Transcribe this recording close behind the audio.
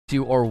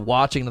to or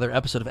watching another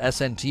episode of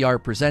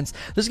SNTR Presents.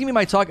 This is going to be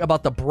my talk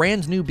about the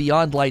brand new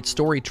Beyond Light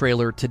story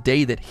trailer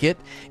today that hit.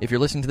 If you're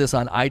listening to this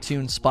on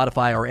iTunes,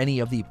 Spotify, or any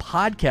of the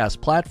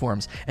podcast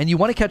platforms, and you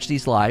want to catch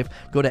these live,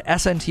 go to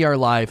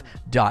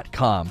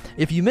sntrlive.com.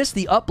 If you missed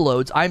the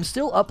uploads, I'm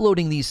still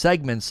uploading these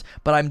segments,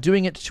 but I'm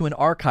doing it to an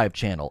archive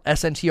channel.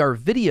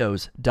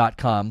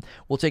 sntrvideos.com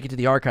will take you to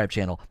the archive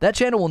channel. That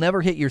channel will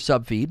never hit your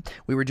sub feed.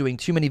 We were doing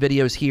too many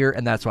videos here,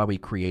 and that's why we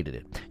created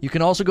it. You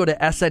can also go to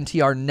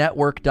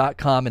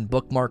sntrnetwork.com and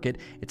bookmark it.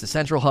 It's a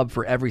central hub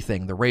for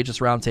everything, the Rageous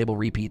Roundtable,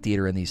 Repeat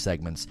Theater, and these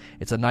segments.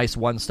 It's a nice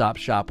one-stop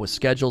shop with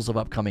schedules of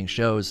upcoming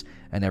shows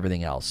and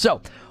everything else.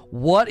 So,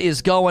 what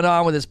is going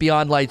on with this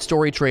Beyond Light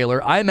story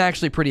trailer? I'm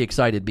actually pretty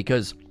excited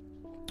because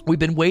we've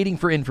been waiting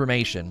for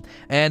information,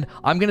 and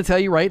I'm going to tell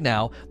you right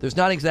now, there's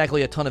not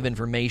exactly a ton of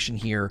information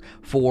here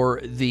for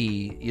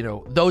the,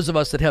 those of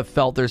us that have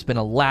felt there's been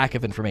a lack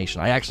of information.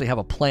 I actually have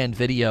a planned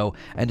video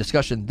and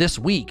discussion this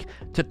week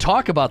to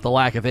talk about the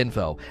lack of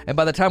info, and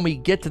by the time we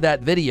get to that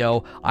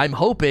video, I'm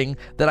hoping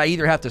that I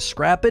either have to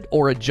scrap it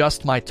or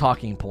adjust my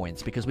talking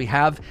points, because we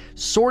have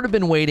sort of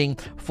been waiting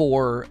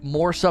for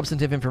more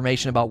substantive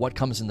information about what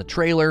comes in the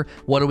trailer.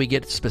 What do we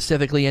get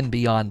specifically in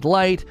Beyond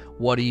Light?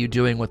 What are you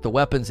doing with the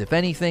weapons, if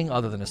anything,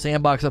 other than a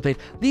sandbox update?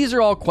 These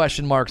are all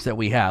question marks that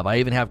we have. I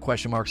even have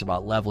question marks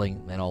about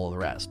leveling and all of the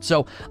rest.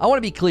 So I want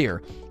to be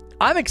clear.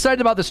 I'm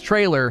excited about this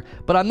trailer,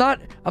 but I'm not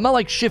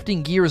like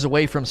shifting gears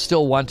away from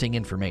still wanting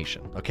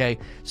information, okay?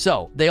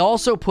 So they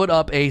also put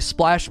up a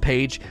splash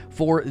page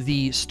for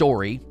the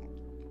story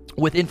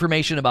with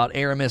information about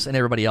Aramis and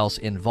everybody else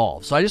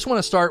involved. So I just want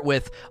to start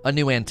with a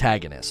new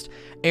antagonist,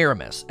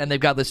 Aramis, and they've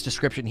got this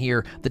description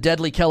here. The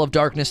deadly Kell of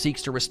Darkness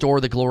seeks to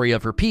restore the glory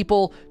of her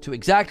people, to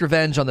exact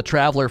revenge on the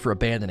Traveler for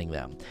abandoning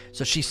them.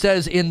 So she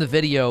says in the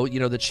video,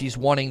 that she's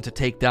wanting to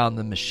take down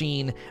the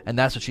machine, and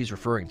that's what she's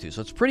referring to.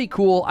 So it's pretty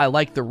cool. I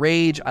like the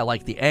rage. I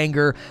like the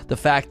anger. The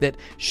fact that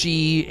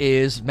she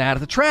is mad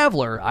at the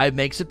Traveler,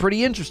 makes it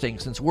pretty interesting,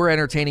 since we're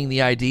entertaining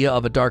the idea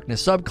of a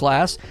darkness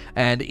subclass,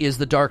 and is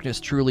the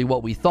darkness truly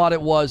what we thought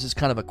it was, is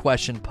kind of a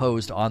question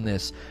posed on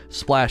this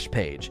splash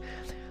page.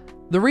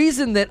 The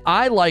reason that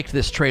I liked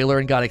this trailer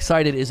and got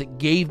excited is it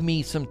gave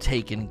me some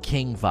Taken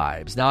King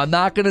vibes. Now, I'm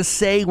not going to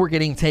say we're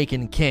getting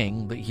Taken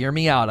King, but hear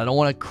me out. I don't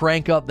want to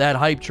crank up that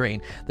hype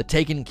train. The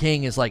Taken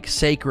King is like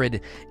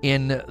sacred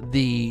in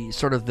the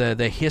sort of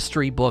the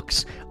history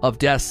books of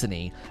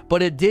Destiny,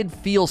 but it did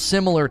feel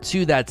similar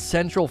to that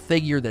central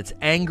figure that's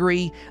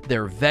angry,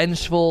 they're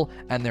vengeful,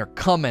 and they're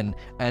coming,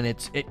 and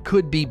it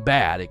could be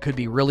bad. It could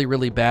be really,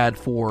 really bad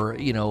for,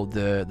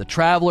 the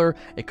Traveler.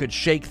 It could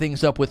shake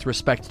things up with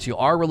respect to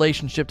our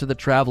relationship to the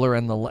Traveler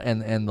and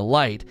the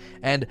Light.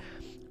 And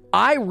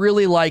I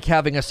really like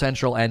having a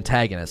central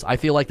antagonist. I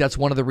feel like that's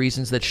one of the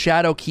reasons that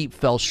Shadowkeep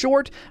fell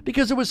short,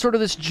 because it was sort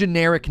of this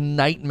generic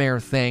nightmare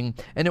thing,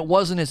 and it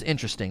wasn't as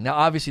interesting. Now,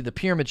 obviously, the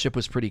Pyramid Ship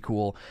was pretty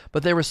cool,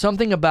 but there was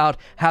something about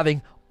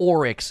having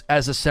Oryx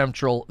as a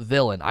central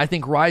villain. I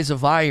think Rise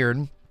of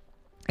Iron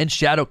and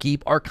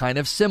Shadowkeep are kind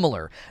of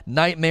similar.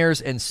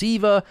 Nightmares and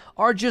Siva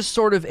are just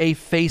sort of a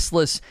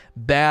faceless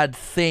bad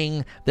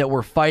thing that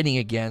we're fighting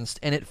against,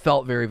 and it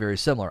felt very, very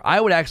similar. I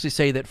would actually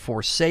say that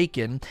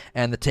Forsaken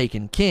and the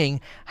Taken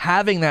King,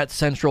 having that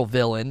central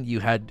villain, you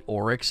had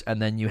Oryx, and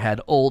then you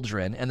had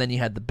Uldren, and then you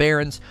had the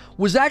Barons,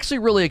 was actually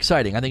really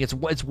exciting. I think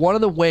it's one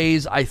of the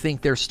ways I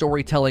think their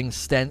storytelling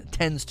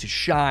tends to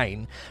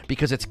shine,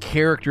 because it's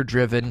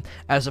character-driven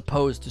as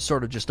opposed to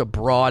sort of just a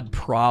broad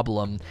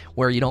problem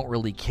where you don't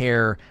really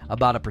care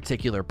about a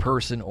particular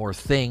person or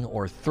thing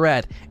or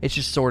threat. It's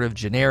just sort of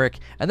generic,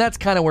 and that's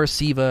kind of where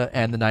Siva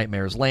and the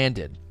Nightmares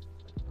landed.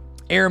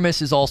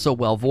 Aramis is also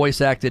well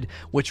voice acted,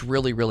 which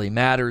really, really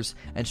matters,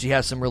 and she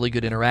has some really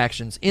good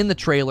interactions in the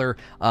trailer,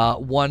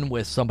 one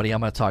with somebody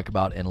I'm going to talk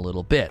about in a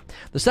little bit.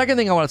 The second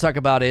thing I want to talk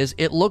about is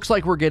it looks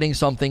like we're getting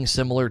something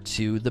similar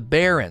to the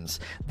Barons,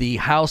 the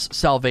House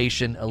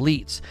Salvation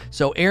Elites.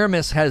 So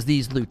Aramis has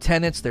these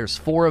lieutenants. There's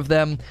 4 of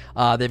them.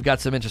 They've got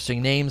some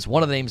interesting names.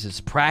 One of the names is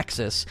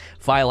Praxis,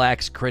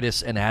 Phylax,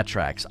 Critis, and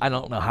Atrax. I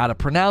don't know how to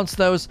pronounce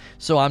those,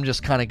 so I'm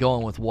just kind of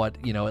going with what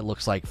it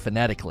looks like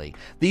phonetically.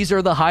 These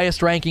are the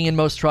highest ranking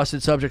and most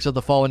trusted subjects of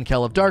the fallen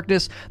Kell of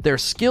Darkness. They're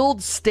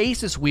skilled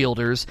stasis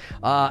wielders,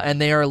 and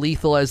they are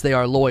lethal as they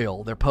are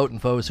loyal. They're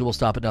potent foes who will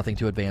stop at nothing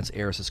to advance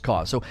Eris's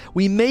cause. So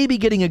we may be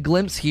getting a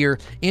glimpse here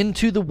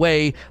into the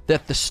way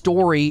that the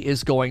story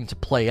is going to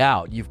play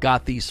out. You've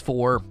got these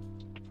four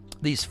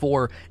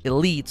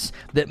elites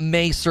that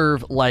may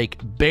serve like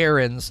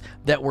barons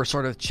that we're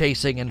sort of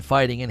chasing and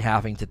fighting and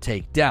having to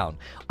take down.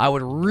 I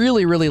would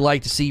really, really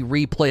like to see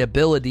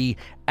replayability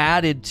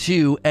added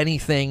to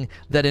anything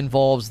that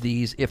involves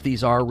these, if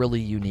these are really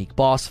unique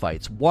boss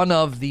fights. One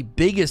of the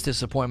biggest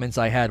disappointments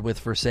I had with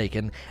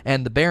Forsaken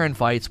and the Baron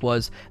fights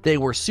was they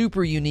were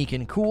super unique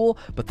and cool,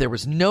 but there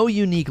was no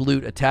unique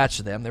loot attached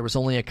to them. There was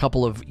only a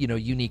couple of,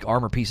 unique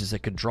armor pieces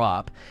that could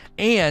drop,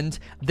 and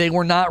they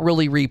were not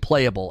really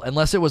replayable.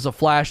 Unless it was a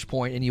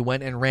flashpoint and you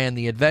went and ran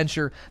the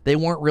adventure, they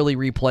weren't really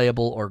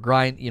replayable or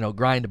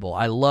grindable.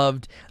 I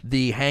loved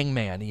the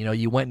Hangman.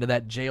 You went into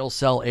that jail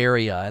cell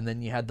area, and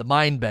then you had the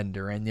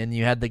Mindbender, and then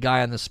you had the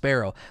guy on the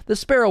Sparrow. The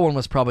Sparrow one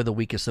was probably the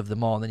weakest of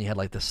them all, and then you had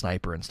like the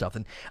Sniper and stuff.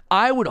 And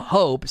I would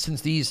hope,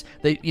 since they've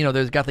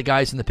got the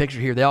guys in the picture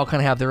here, they all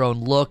kind of have their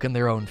own look and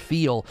their own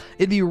feel.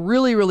 It'd be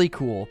really, really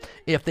cool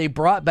if they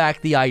brought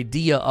back the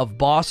idea of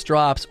boss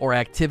drops or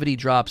activity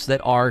drops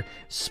that are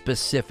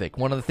specific.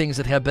 One of the things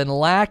that have been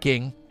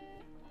lacking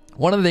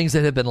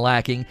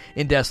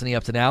in Destiny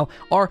up to now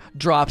are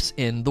drops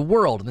in the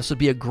world. And this would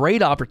be a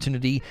great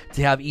opportunity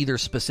to have either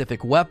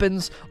specific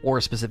weapons or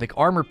specific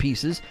armor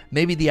pieces,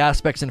 maybe the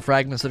aspects and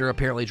fragments that are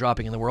apparently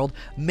dropping in the world.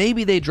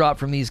 Maybe they drop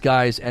from these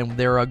guys and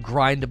they're a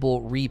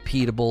grindable,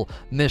 repeatable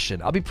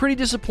mission. I'll be pretty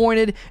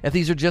disappointed if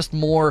these are just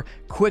more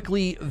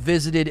quickly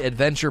visited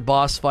adventure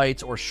boss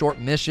fights or short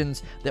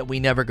missions that we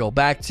never go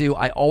back to.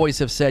 I always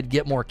have said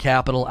get more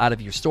capital out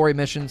of your story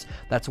missions.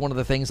 That's one of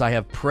the things I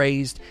have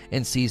praised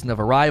in Season of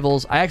Arrival.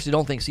 I actually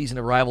don't think Season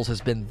of Arrivals has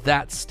been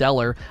that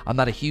stellar. I'm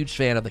not a huge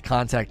fan of the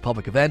Contact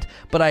public event,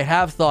 but I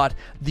have thought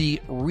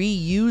the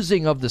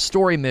reusing of the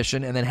story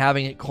mission and then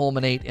having it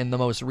culminate in the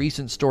most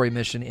recent story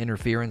mission,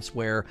 Interference,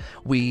 where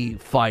we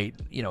fight,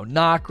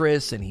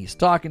 Nokris, and he's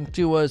talking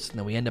to us, and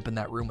then we end up in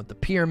that room with the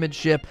pyramid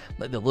ship,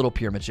 the little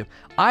pyramid ship.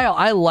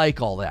 I like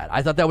all that.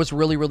 I thought that was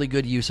really, really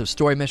good use of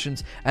story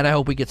missions, and I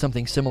hope we get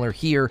something similar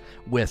here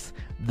with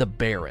the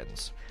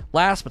Barons.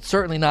 Last but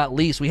certainly not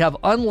least, we have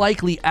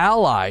unlikely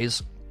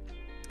allies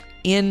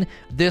in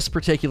this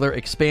particular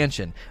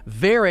expansion.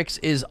 Varix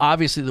is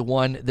obviously the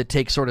one that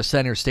takes sort of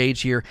center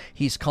stage here.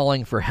 He's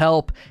calling for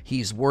help.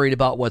 He's worried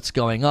about what's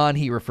going on.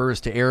 He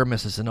refers to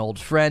Aramis as an old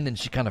friend, and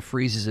she kind of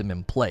freezes him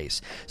in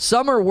place.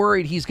 Some are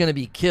worried he's going to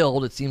be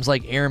killed. It seems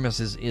like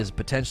Aramis is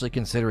potentially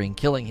considering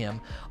killing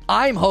him.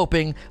 I'm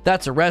hoping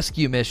that's a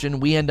rescue mission.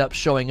 We end up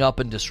showing up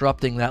and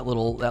disrupting that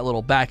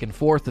little back and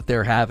forth that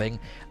they're having.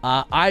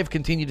 I've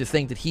continued to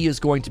think that he is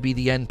going to be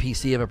the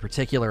NPC of a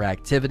particular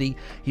activity.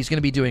 He's going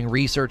to be doing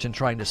research and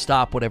trying to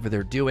stop whatever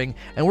they're doing,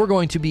 and we're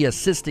going to be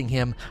assisting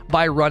him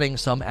by running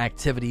some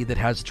activity that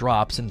has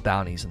drops and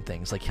bounties and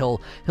things. Like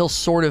he'll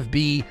sort of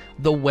be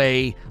the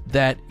way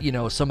that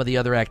some of the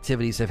other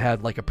activities have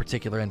had like a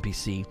particular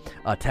NPC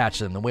attached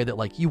to them. The way that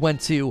like you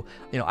went to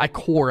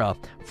Ikora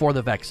for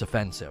the Vex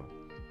offensive.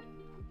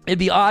 It'd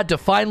be odd to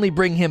finally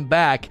bring him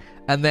back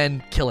and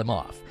then kill him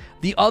off.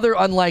 The other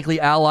unlikely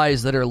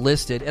allies that are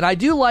listed, and I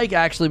do like,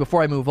 actually,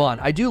 before I move on,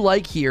 I do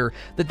like here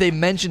that they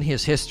mention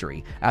his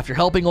history. After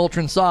helping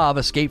Ultron Sov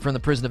escape from the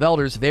Prison of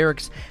Elders,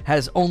 Varix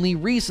has only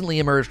recently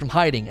emerged from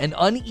hiding. An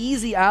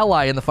uneasy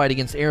ally in the fight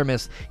against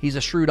Aramis, he's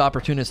a shrewd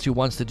opportunist who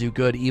wants to do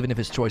good, even if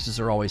his choices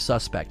are always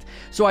suspect.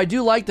 So I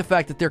do like the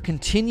fact that they're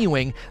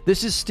continuing.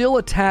 This is still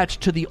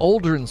attached to the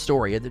Uldren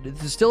story. It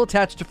is still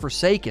attached to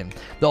Forsaken.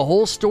 The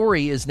whole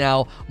story is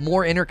now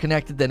more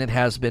interconnected than it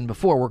has been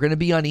before. We're going to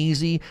be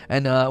uneasy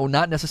and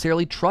not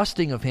necessarily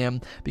trusting of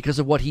him because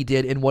of what he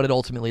did and what it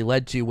ultimately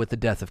led to with the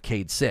death of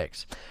Cayde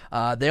 6.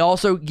 They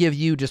also give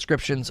you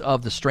descriptions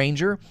of the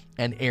Stranger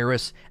and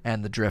Eris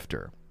and the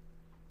Drifter.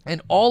 And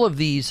all of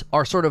these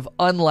are sort of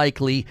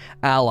unlikely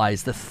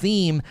allies. The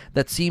theme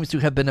that seems to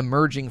have been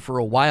emerging for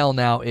a while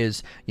now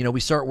is, we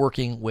start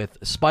working with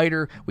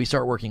Spider, we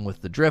start working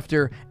with the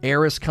Drifter,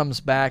 Eris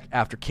comes back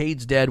after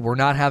Cayde's dead. We're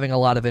not having a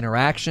lot of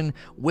interaction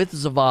with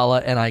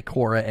Zavala and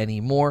Ikora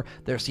anymore.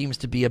 There seems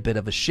to be a bit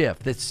of a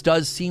shift. This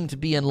does seem to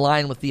be in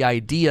line with the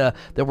idea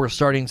that we're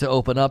starting to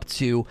open up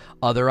to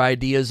other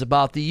ideas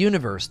about the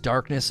universe.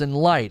 Darkness and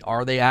light.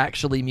 Are they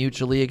actually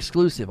mutually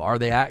exclusive? Are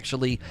they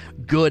actually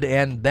good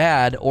and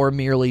bad, or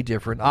merely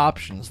different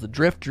options? The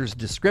Drifter's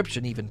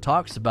description even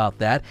talks about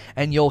that,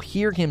 and you'll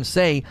hear him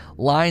say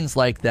lines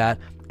like that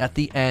at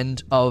the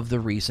end of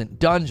the recent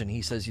dungeon.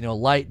 He says,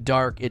 light,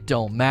 dark, it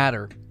don't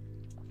matter.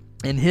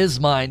 In his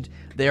mind,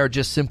 they are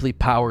just simply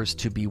powers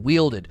to be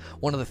wielded.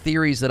 One of the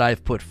theories that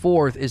I've put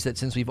forth is that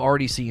since we've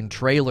already seen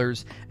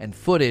trailers and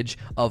footage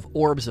of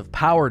orbs of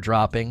power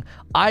dropping,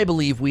 I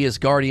believe we as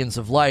Guardians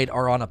of Light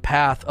are on a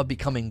path of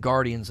becoming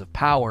Guardians of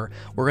Power.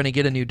 We're going to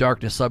get a new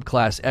Darkness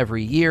subclass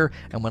every year,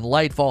 and when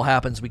Lightfall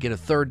happens, we get a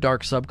third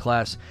Dark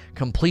subclass,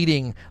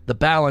 completing the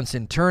balance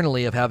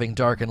internally of having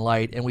Dark and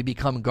Light, and we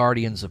become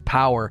Guardians of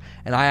Power.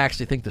 And I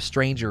actually think the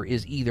Stranger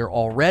is either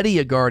already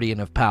a Guardian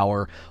of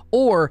Power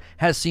or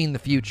has seen the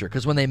future,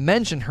 because when they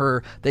mention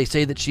her, they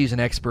say that she's an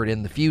expert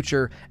in the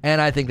future,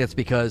 and I think that's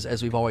because,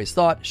 as we've always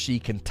thought, she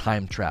can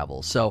time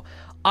travel. So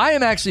I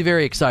am actually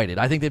very excited.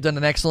 I think they've done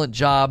an excellent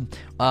job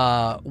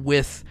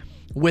with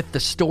the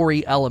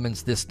story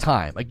elements this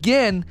time.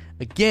 Again,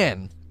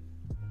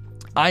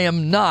 I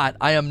am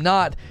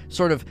not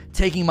sort of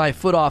taking my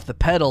foot off the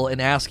pedal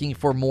and asking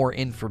for more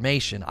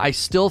information. I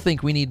still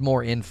think we need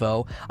more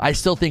info. I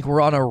still think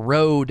we're on a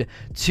road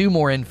to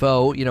more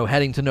info,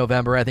 heading to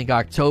November. I think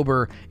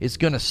October is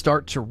going to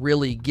start to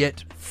really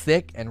get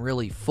thick and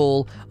really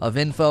full of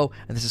info,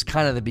 and this is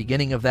kind of the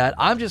beginning of that.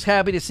 I'm just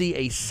happy to see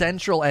a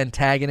central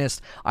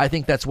antagonist. I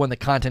think that's when the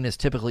content is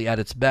typically at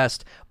its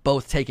best,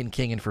 both Taken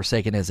King and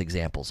Forsaken as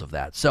examples of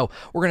that. So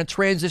we're going to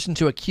transition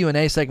to a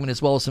Q&A segment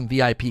as well as some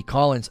VIP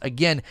call-ins.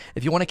 Again,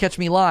 if you want to catch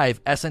me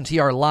live,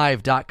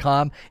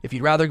 sntrlive.com. If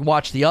you'd rather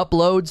watch the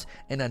uploads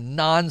in a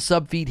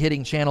non-subfeed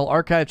hitting channel,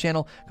 archive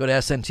channel, go to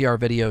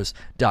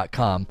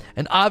sntrvideos.com.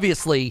 And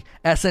obviously,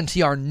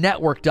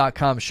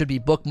 sntrnetwork.com should be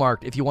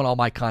bookmarked if you want all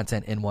my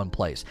content in one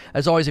place.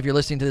 As always, if you're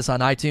listening to this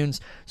on iTunes,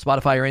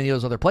 Spotify, or any of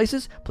those other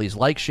places, please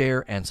like,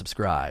 share, and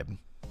subscribe.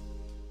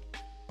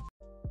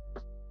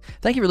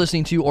 Thank you for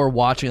listening to or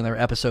watching another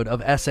episode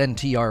of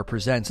SNTR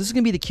Presents. This is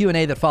going to be the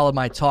Q&A that followed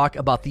my talk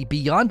about the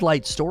Beyond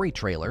Light story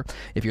trailer.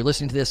 If you're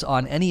listening to this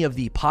on any of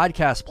the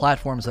podcast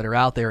platforms that are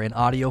out there in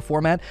audio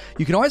format,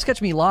 you can always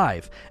catch me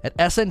live at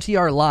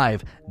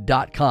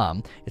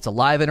sntrlive.com. It's a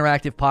live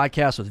interactive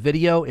podcast with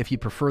video if you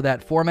prefer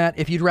that format.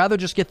 If you'd rather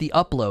just get the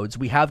uploads,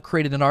 we have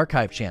created an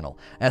archive channel.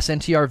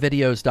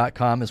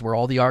 sntrvideos.com is where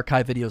all the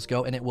archive videos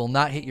go, and it will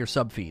not hit your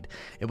subfeed.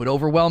 It would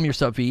overwhelm your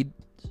subfeed.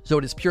 So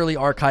it is purely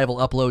archival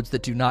uploads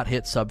that do not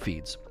hit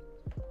subfeeds.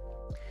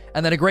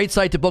 And then a great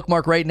site to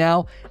bookmark right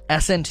now,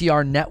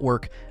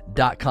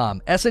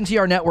 sntrnetwork.com.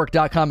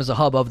 sntrnetwork.com is a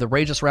hub of the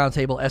Rageous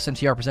Roundtable,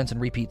 SNTR Presents, and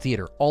Repeat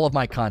Theater. All of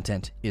my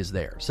content is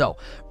there. So,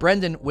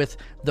 Brendan, with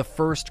the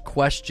first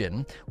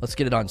question, let's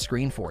get it on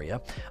screen for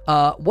you.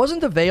 Wasn't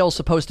the Veil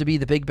supposed to be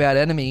the big bad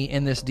enemy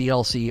in this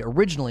DLC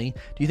originally?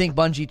 Do you think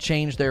Bungie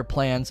changed their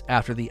plans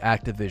after the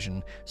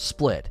Activision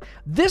split?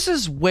 This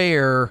is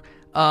where...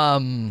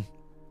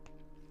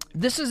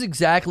 This is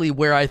exactly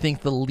where I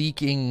think the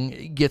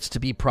leaking gets to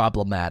be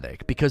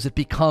problematic, because it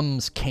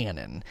becomes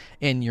canon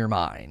in your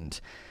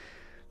mind.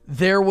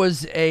 There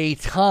was a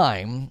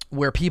time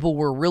where people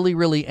were really,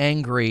 really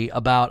angry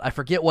about, I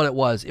forget what it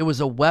was. It was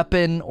a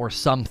weapon or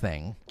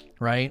something,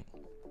 right?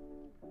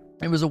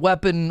 It was a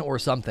weapon or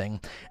something,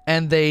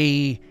 and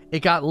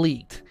it got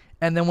leaked.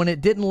 And then when it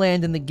didn't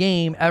land in the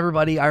game, I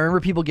remember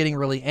people getting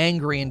really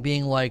angry and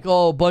being like,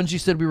 oh, Bungie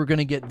said we were going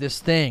to get this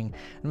thing.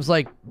 And it was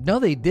like, no,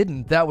 they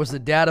didn't. That was a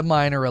data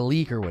mine or a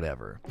leak or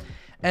whatever.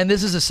 And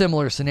this is a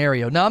similar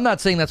scenario. Now, I'm not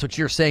saying that's what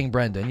you're saying,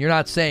 Brendan. You're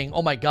not saying,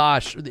 oh my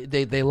gosh,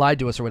 they lied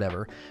to us or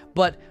whatever.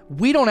 But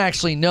we don't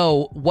actually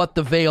know what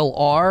the Veil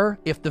are,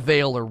 if the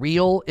Veil are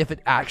real, if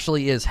it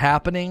actually is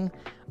happening.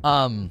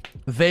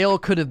 Veil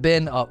could have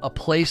been a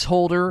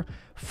placeholder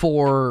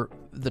for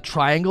the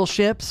Triangle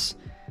ships.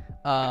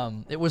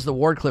 It was the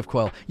Wardcliff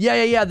Coil.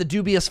 Yeah, the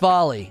Dubious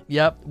Volley.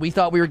 Yep, we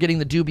thought we were getting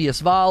the Dubious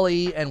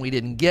Volley, and we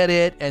didn't get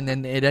it, and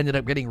then it ended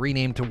up getting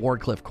renamed to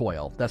Wardcliff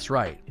Coil. That's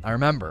right, I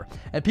remember.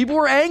 And people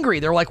were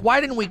angry. They're like,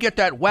 why didn't we get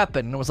that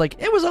weapon? And it was like,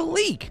 it was a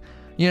leak.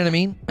 You know what I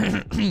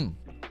mean?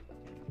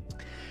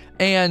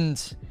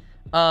 And,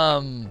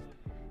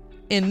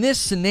 in this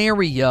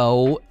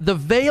scenario, the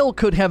Veil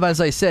could have, as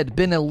I said,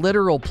 been a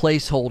literal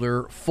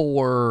placeholder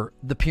for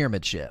the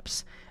Pyramid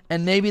ships.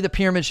 And maybe the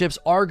Pyramid ships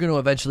are going to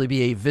eventually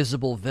be a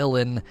visible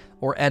villain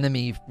or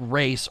enemy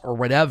race or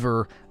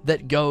whatever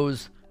that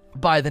goes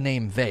by the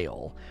name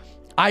Veil.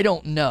 I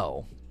don't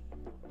know.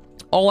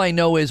 All I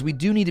know is we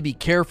do need to be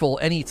careful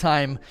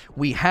anytime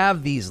we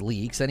have these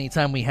leaks,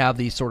 anytime we have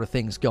these sort of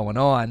things going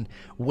on,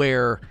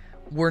 where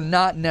we're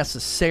not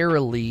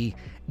necessarily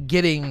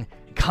getting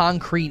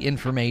concrete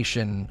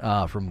information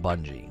from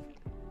Bungie.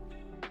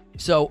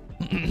 So,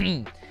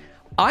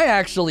 I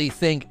actually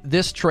think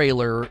this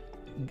trailer,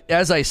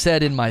 as I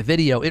said in my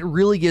video, it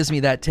really gives me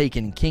that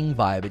Taken King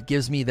vibe. It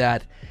gives me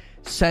that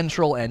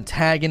central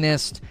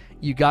antagonist.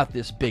 You got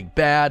this big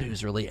bad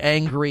who's really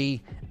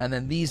angry, and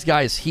then these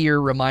guys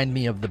here remind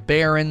me of the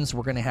Barons.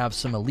 We're going to have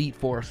some elite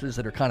forces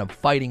that are kind of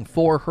fighting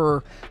for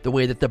her, the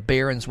way that the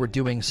Barons were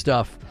doing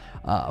stuff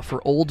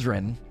for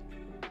Uldren.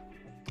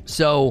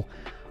 So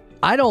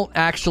I don't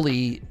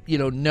actually,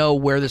 know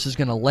where this is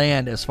going to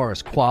land as far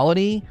as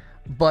quality,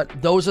 but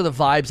those are the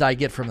vibes I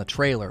get from the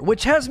trailer,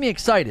 which has me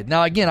excited.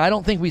 Now, again, I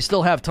don't think we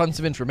still have tons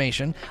of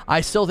information.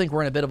 I still think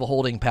we're in a bit of a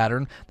holding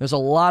pattern. There's a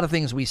lot of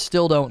things we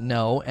still don't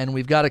know, and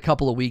we've got a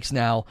couple of weeks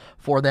now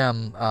for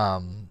them,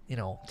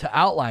 to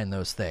outline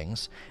those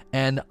things.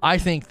 And I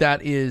think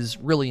that is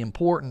really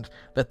important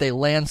that they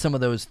land some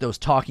of those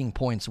talking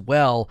points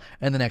well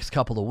in the next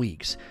couple of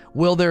weeks.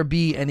 Will there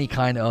be any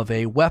kind of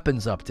a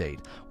weapons update?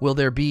 Will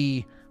there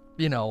be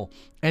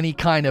any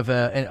kind of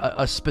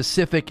a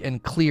specific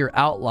and clear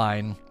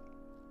outline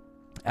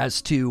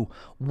as to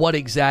what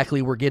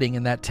exactly we're getting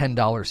in that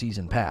 $10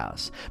 season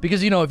pass?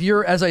 Because, if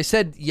you're, as I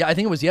said, I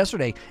think it was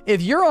yesterday,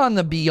 if you're on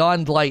the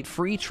Beyond Light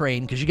free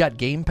train because you got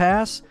Game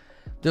Pass,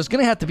 there's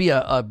going to have to be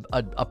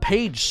a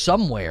page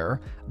somewhere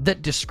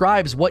that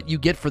describes what you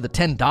get for the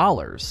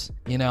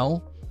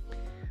 $10,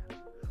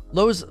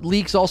 Those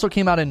leaks also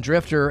came out in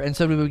Drifter and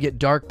said we would get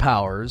dark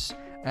powers,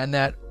 and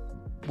that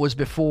was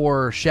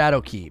before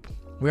Shadowkeep.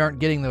 We aren't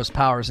getting those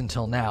powers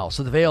until now,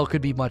 so the veil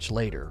could be much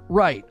later.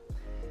 Right.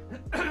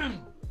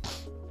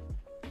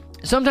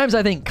 Sometimes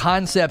I think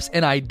concepts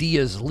and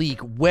ideas leak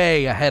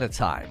way ahead of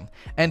time,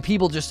 and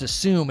people just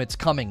assume it's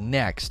coming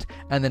next,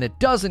 and then it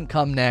doesn't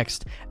come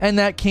next, and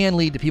that can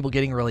lead to people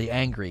getting really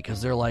angry,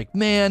 because they're like,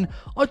 man,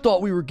 I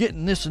thought we were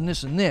getting this and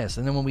this and this,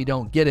 and then when we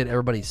don't get it,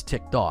 everybody's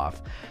ticked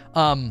off.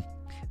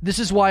 This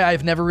is why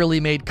I've never really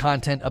made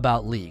content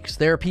about leaks.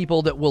 There are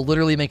people that will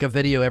literally make a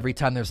video every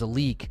time there's a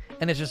leak,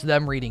 and it's just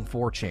them reading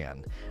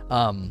 4chan.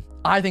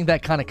 I think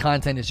that kind of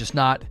content is just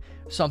not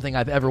something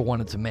I've ever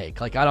wanted to make.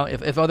 Like, I don't,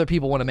 if other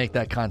people want to make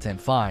that content,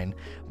 fine.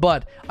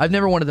 But I've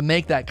never wanted to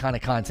make that kind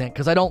of content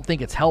because I don't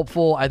think it's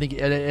helpful. I think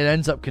it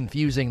ends up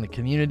confusing the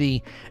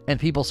community, and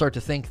people start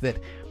to think that,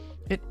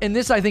 and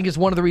this I think is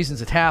one of the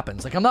reasons it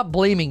happens. Like, I'm not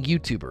blaming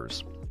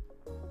YouTubers,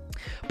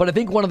 but I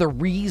think one of the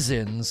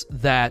reasons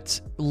that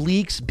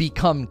leaks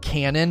become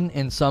canon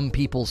in some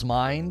people's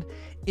mind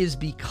is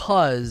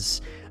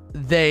because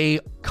they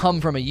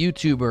come from a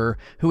YouTuber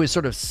who is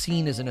sort of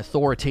seen as an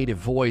authoritative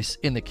voice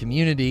in the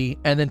community,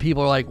 and then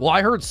people are like, well,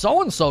 I heard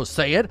so-and-so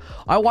say it,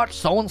 I watched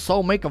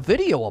so-and-so make a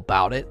video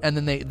about it, and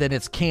then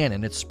it's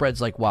canon. It spreads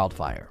like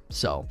wildfire.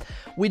 So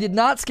we did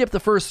not skip the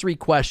first 3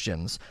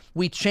 questions.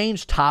 We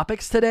changed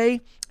topics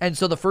today, and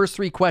so the first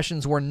 3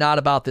 questions were not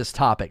about this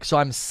topic. So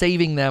I'm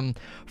saving them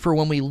for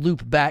when we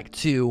loop back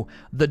to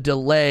the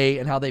delay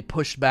and how they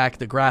pushed back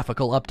the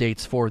graphical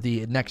updates for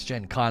the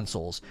next-gen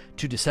consoles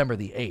to December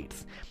the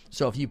 8th.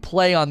 So if you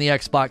play on the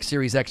Xbox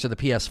Series X or the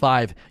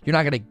PS5, you're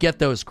not going to get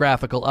those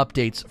graphical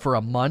updates for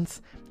a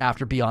month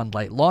after Beyond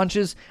Light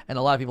launches, and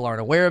a lot of people aren't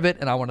aware of it,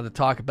 and I wanted to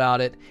talk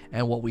about it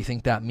and what we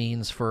think that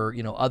means for,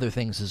 other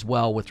things as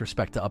well with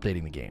respect to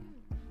updating the game.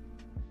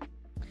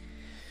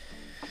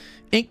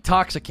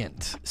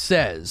 Inktoxicant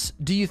says,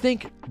 do you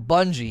think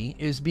Bungie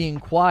is being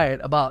quiet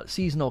about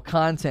seasonal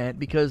content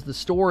because the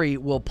story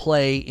will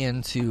play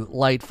into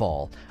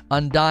Lightfall?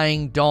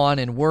 Undying, Dawn,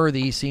 and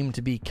Worthy seem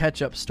to be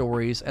catch-up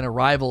stories, and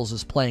Arrivals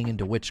is playing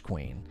into Witch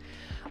Queen.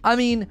 I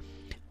mean,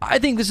 I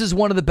think this is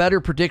one of the better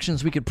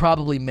predictions we could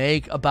probably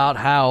make about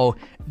how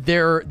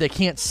they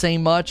can't say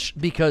much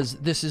because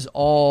this is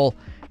all...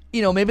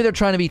 maybe they're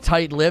trying to be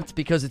tight-lipped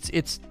because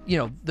it's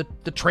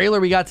the trailer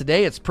we got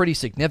today, it's pretty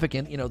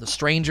significant. The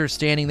Stranger's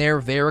standing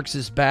there, Varix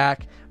is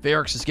back,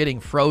 Varix is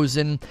getting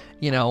frozen,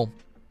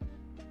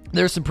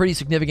 there's some pretty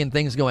significant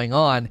things going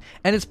on,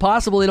 and it's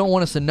possible they don't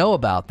want us to know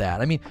about that.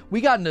 I mean, we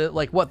got into,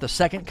 the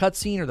second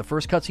cutscene or the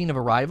first cutscene of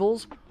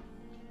Arrivals,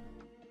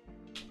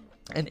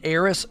 and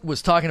Eris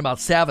was talking about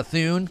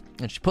Savathûn,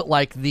 and she put,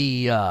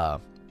 the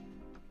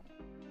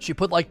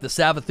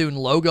Savathûn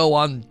logo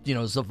on,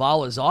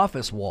 Zavala's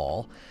office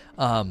wall.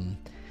 I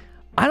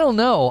don't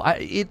know.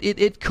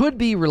 It could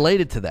be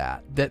related to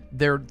that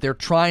they're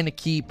trying to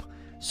keep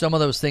some of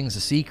those things a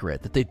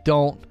secret, that they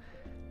don't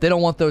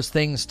want those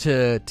things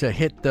to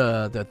hit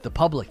the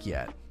public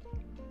yet.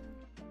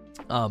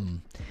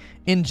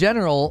 In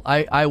general,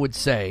 I would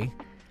say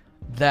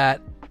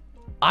that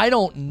I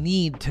don't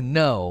need to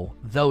know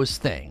those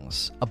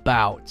things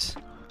about.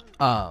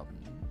 I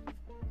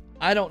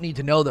don't need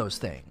to know those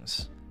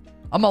things.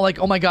 I'm not like,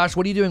 oh my gosh,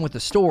 what are you doing with the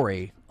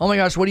story? Oh my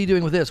gosh, what are you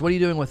doing with this? What are you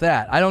doing with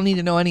that? I don't need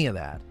to know any of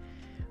that.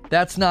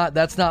 That's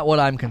not what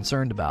I'm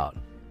concerned about.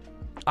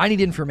 I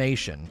need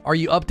information. Are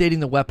you updating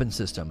the weapon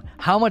system?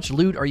 How much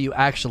loot are you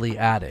actually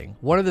adding?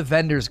 What are the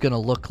vendors going to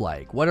look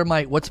like?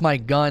 What's my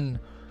gun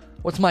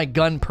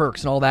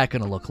perks and all that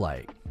going to look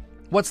like?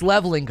 What's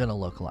leveling going to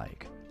look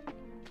like?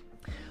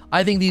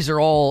 I think these are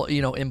all,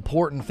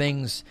 important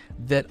things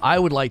that I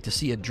would like to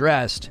see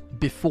addressed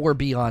before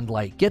Beyond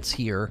Light gets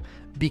here,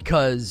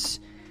 because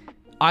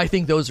I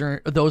think those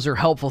are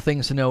helpful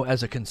things to know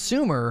as a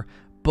consumer,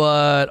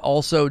 but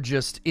also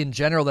just in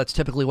general, that's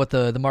typically what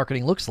the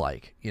marketing looks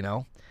like,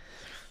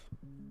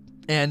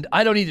 And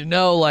I don't need to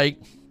know,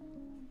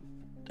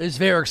 is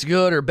Varix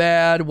good or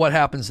bad? What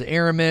happens to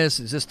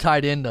Aramis? Is this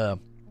tied into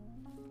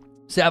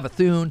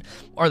Savathûn?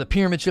 Are the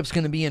pyramid ships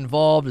going to be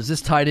involved? Is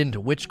this tied into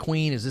Witch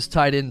Queen? Is this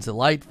tied into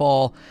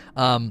Lightfall?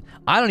 I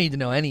don't need to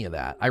know any of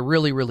that. I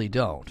really, really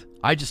don't.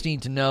 I just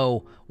need to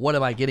know, what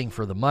am I getting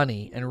for the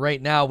money? And right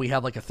now we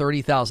have a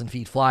 30,000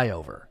 feet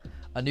flyover,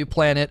 a new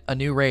planet, a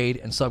new raid,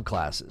 and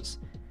subclasses.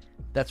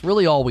 That's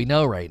really all we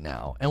know right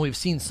now. And we've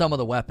seen some of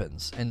the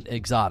weapons and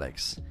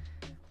exotics.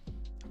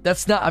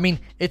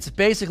 It's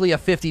basically a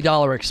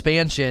 $50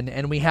 expansion,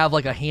 and we have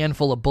a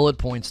handful of bullet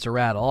points to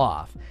rattle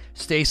off.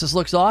 Stasis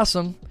looks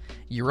awesome.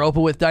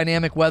 Europa with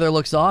dynamic weather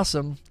looks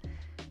awesome.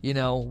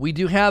 We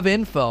do have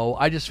info.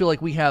 I just feel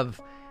like we have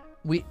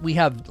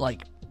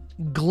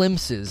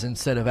glimpses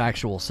instead of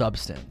actual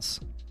substance.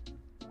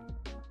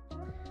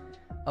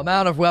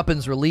 Amount of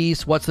weapons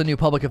released. What's the new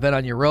public event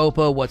on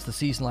Europa? What's the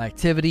seasonal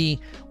activity?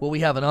 Will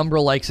we have an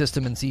Umbra-like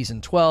system in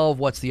Season 12?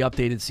 What's the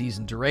updated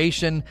season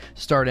duration?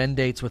 Start end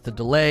dates with the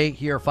delay.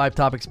 Here are 5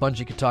 topics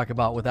Bungie could talk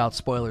about without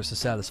spoilers to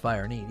satisfy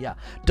our need. Yeah.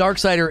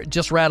 Darksider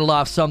just rattled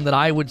off some that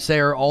I would say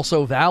are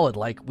also valid.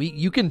 Like,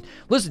 you can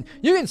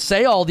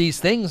say all these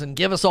things and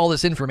give us all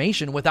this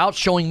information without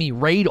showing me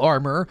raid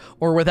armor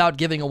or without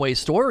giving away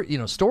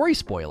story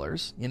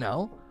spoilers,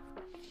 No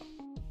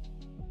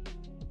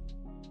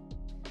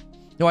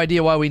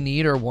idea why we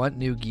need or want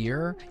new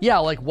gear. Yeah,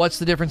 like what's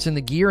the difference in the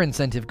gear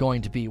incentive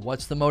going to be?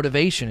 What's the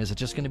motivation? Is it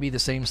just going to be the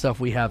same stuff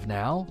we have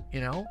now?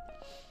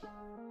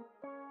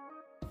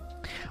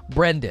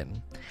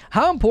 Brendan,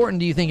 how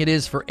important do you think it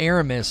is for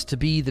Aramis to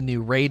be the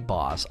new raid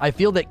boss? I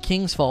feel that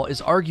Kingsfall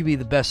is arguably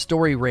the best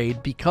story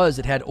raid because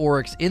it had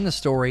Oryx in the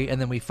story and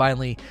then we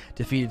finally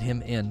defeated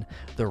him in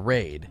the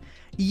raid.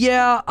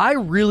 Yeah, I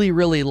really,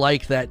 really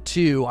like that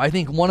too. I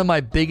think one of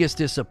my biggest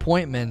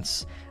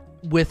disappointments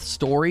with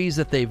stories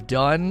that they've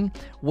done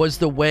was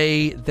the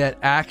way that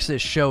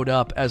Axis showed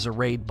up as a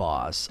raid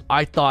boss.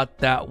 I thought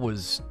that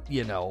was,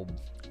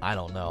 I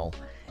don't know.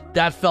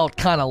 That felt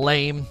kind of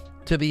lame,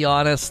 to be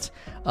honest.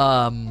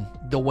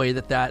 The way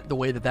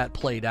that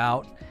played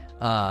out.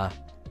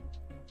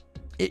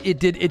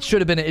 It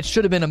should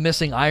have been a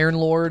missing Iron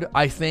Lord,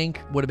 I think.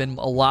 Would have been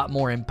a lot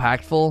more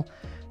impactful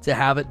to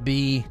have it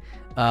be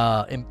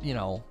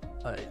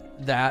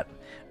that.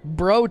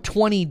 Bro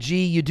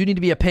 20G, you do need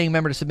to be a paying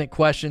member to submit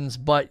questions,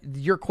 but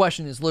your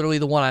question is literally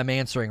the one I'm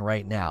answering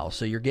right now.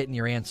 So you're getting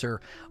your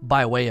answer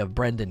by way of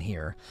Brendan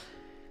here.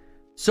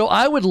 So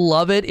I would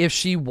love it if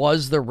she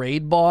was the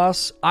raid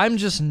boss. I'm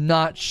just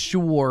not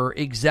sure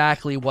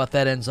exactly what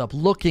that ends up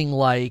looking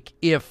like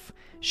if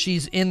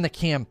she's in the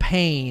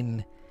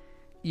campaign.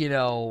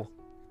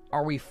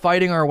 Are we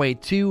fighting our way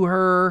to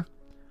her?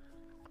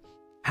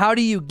 How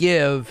do you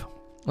give,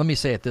 let me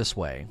say it this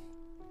way.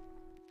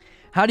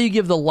 How do you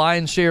give the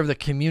lion's share of the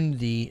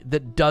community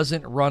that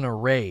doesn't run a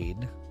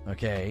raid,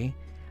 okay?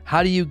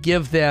 How do you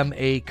give them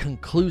a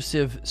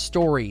conclusive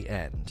story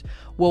end?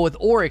 Well, with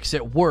Oryx,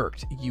 it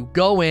worked. You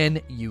go in,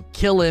 you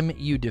kill him,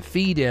 you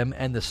defeat him,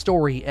 and the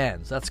story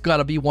ends. That's got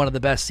to be one of the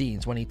best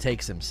scenes when he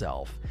takes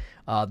himself.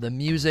 The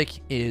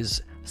music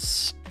is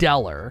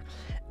stellar,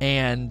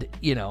 and,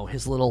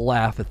 his little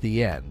laugh at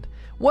the end.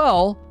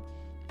 Well,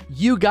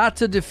 you got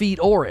to defeat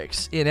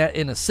Oryx in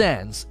a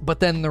sense,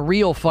 but then the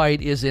real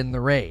fight is in the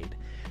raid.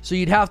 So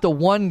you'd have to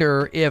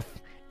wonder if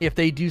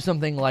they do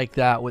something like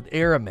that with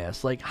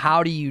Aramis. Like,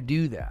 how do you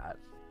do that?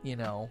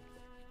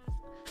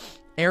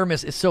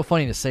 Aramis, it's so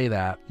funny to say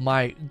that.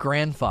 My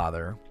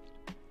grandfather,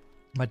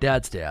 my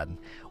dad's dad,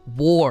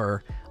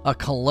 wore a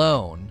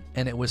cologne,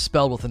 and it was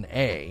spelled with an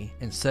A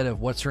instead of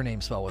what's her name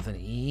spelled with an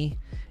E?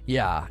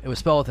 Yeah, it was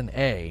spelled with an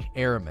A,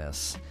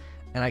 Aramis.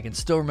 And I can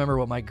still remember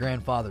what my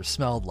grandfather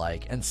smelled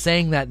like. And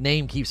saying that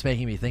name keeps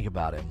making me think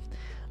about him.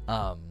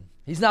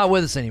 He's not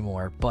with us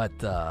anymore, but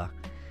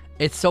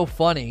it's so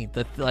funny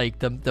that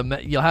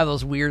you'll have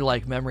those weird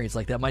memories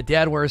like that. My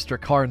dad wears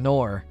Drakkar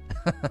Noir,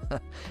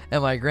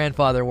 and my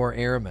grandfather wore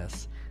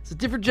Aramis. It's a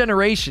different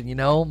generation,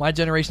 My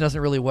generation doesn't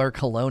really wear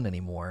cologne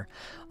anymore.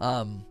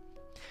 But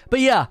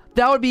yeah,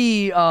 that would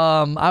be.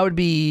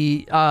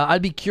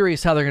 I'd be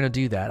curious how they're going to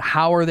do that.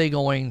 How are they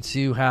going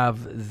to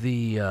have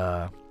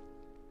the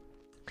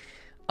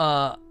how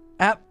are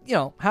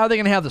they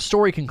going to have the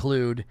story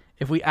conclude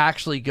if we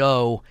actually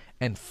go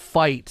and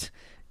fight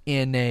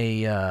in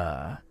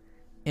a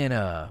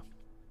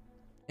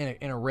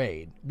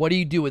raid? What do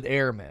you do with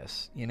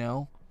Aramis?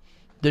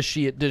 Does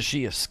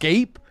she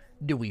escape?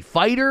 Do we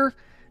fight her?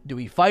 Do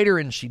we fight her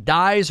and she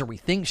dies, or we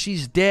think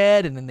she's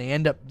dead and then they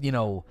end up, I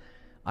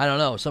don't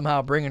know,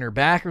 somehow bringing her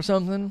back or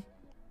something?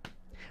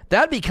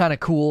 That'd be kind of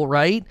cool,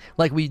 right?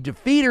 Like, we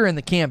defeat her in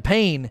the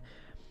campaign,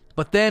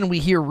 but then we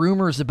hear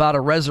rumors about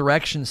a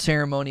resurrection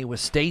ceremony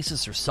with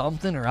Stasis or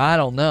something, or I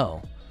don't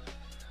know.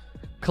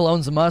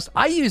 Cologne's a must.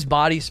 I use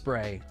body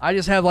spray. I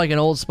just have an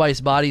Old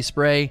Spice body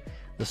spray,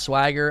 the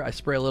Swagger. I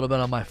spray a little bit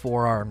on my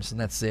forearms,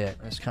 and that's it.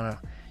 I just kind of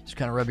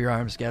rub your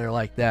arms together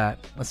like that.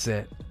 That's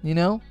it. You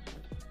know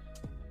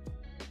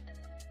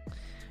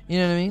what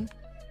I mean?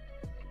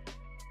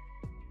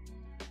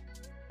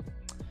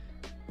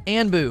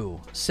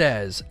 Anbu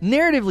says,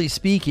 narratively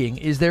speaking,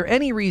 is there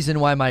any reason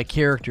why my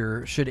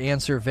character should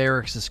answer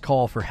Varrix's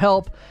call for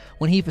help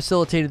when he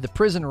facilitated the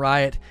prison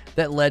riot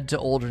that led to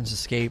Uldren's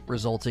escape,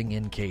 resulting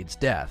in Cayde's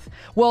death?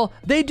 Well,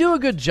 they do a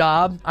good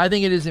job. I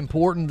think it is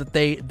important that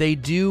they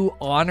do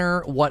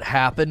honor what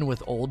happened with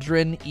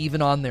Uldren,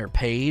 even on their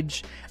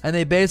page. And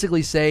they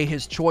basically say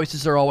his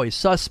choices are always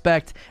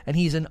suspect, and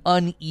he's an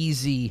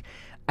uneasy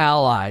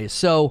ally.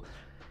 So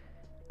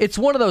it's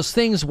one of those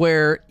things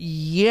where,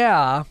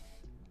 yeah,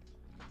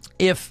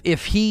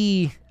 if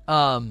he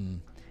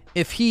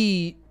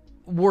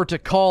were to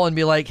call and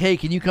be like, hey,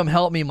 can you come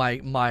help me?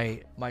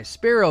 My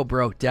Sparrow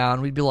broke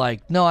down. We'd be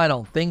like, no, I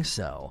don't think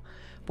so.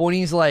 But when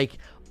he's like,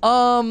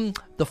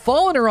 The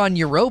Fallen are on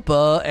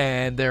Europa,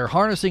 and they're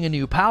harnessing a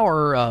new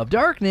power of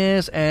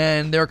darkness,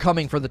 and they're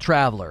coming for the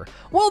Traveler.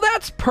 Well,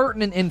 that's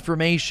pertinent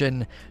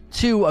information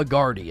to a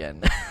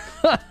Guardian.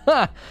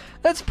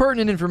 That's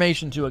pertinent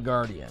information to a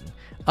Guardian.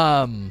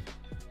 And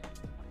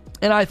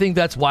I think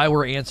that's why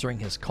we're answering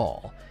his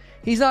call.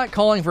 He's not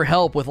calling for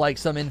help with, like,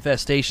 some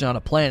infestation on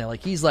a planet.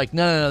 Like, he's like,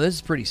 no, this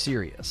is pretty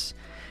serious.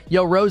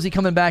 Yo, Rosie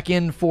coming back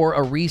in for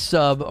a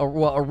resub,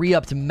 a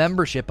re-upped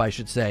membership, I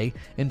should say.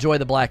 Enjoy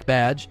the black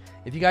badge.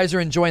 If you guys are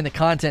enjoying the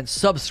content,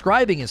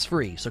 subscribing is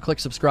free, so click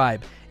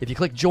subscribe. If you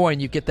click join,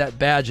 you get that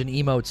badge and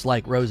emotes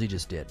like Rosie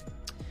just did.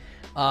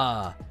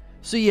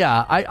 So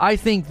yeah, I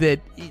think that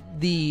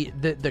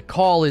the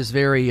call is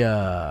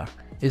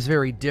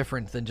very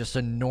different than just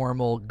a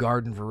normal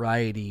garden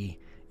variety,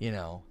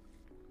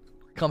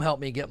 come help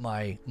me get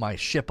my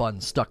ship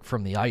unstuck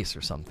from the ice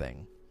or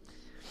something.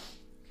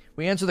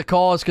 We answer the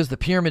call is because the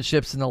pyramid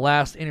ships in the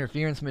last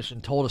interference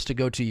mission told us to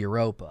go to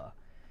Europa.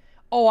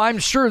 Oh, I'm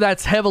sure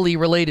that's heavily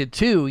related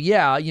too.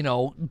 Yeah,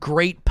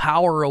 great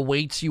power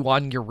awaits you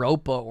on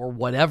Europa or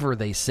whatever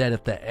they said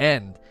at the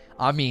end.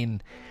 I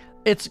mean,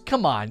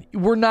 come on.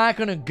 We're not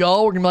going to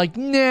go. We're going to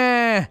be like,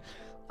 nah,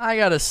 I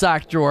got a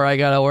sock drawer I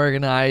got to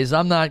organize.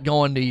 I'm not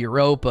going to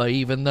Europa,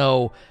 even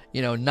though,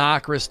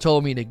 Nokris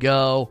told me to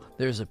go.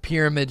 There's a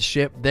pyramid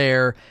ship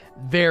there.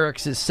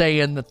 Varix is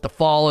saying that the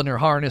Fallen are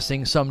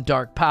harnessing some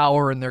dark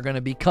power and they're going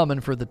to be coming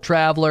for the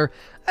Traveler.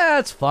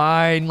 That's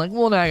fine. Like,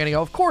 we're not going to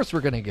go. Of course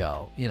we're going to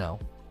go,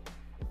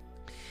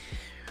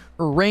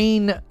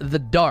 Reign the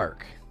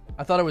Dark.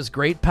 I thought it was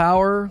great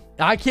power.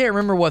 I can't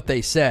remember what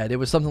they said. It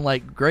was something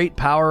like great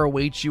power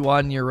awaits you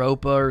on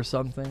Europa or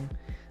something.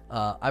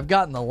 I've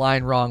gotten the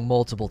line wrong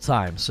multiple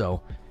times,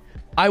 so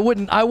I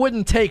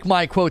wouldn't take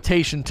my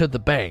quotation to the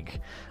bank.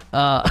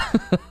 I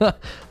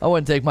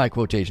wouldn't take my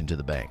quotation to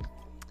the bank.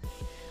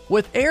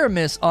 With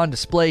Aramis on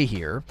display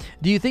here,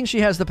 do you think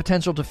she has the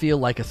potential to feel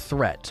like a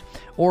threat?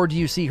 Or do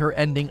you see her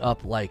ending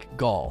up like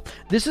Gaul?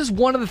 This is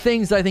one of the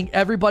things I think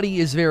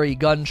everybody is very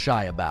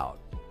gun-shy about.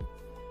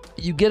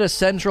 You get a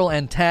central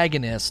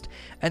antagonist,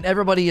 and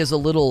everybody is a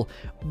little...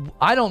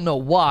 I don't know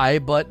why,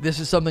 but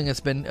this is something that's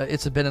been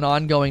an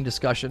ongoing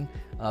discussion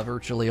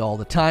virtually all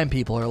the time.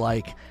 People are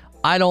like,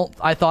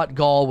 I thought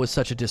Gaul was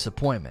such a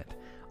disappointment.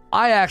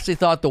 I actually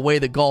thought the way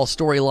the Gaul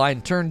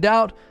storyline turned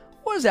out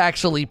was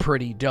actually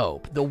pretty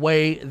dope. The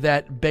way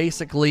that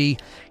basically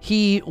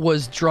he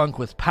was drunk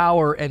with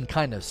power and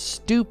kind of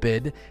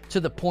stupid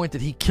to the point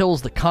that he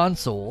kills the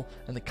consul,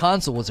 and the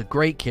consul was a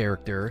great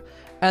character.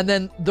 And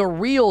then the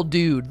real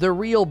dude, the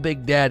real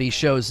Big Daddy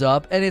shows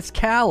up, and it's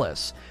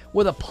Callus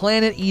with a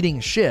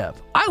planet-eating ship.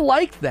 I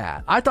liked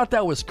that. I thought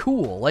that was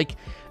cool. Like,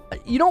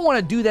 you don't want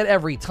to do that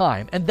every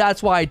time, and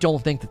that's why I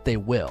don't think that they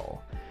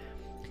will.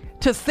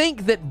 To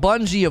think that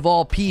Bungie, of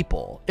all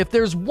people, if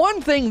there's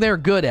one thing they're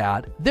good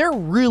at, they're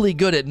really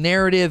good at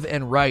narrative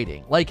and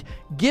writing. Like,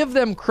 give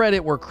them credit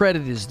where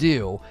credit is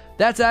due.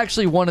 That's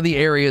actually one of the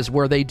areas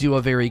where they do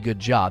a very good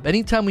job.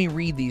 Anytime we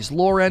read these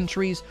lore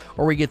entries,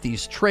 or we get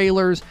these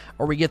trailers,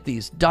 or we get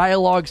these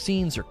dialogue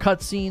scenes or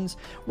cutscenes,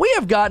 we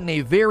have gotten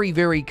a very,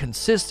 very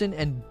consistent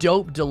and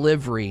dope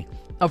delivery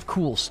of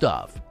cool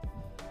stuff.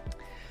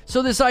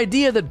 So this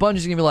idea that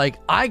Bungie's going to be like,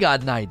 I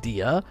got an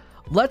idea,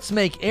 let's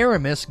make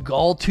Aramis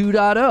Gaul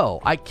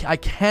 2.0. I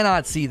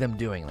cannot see them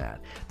doing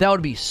that. That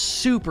would be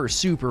super,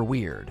 super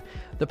weird.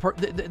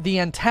 The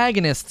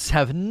antagonists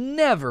have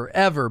never,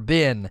 ever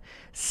been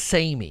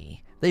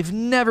samey. They've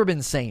never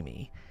been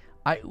samey.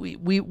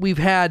 We've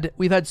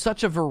had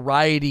such a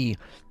variety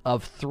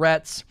of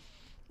threats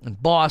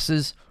and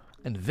bosses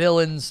and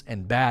villains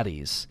and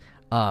baddies.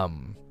 I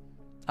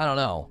don't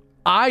know.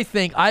 I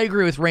think I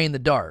agree with Reign the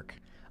Dark.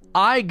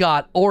 I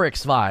got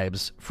Oryx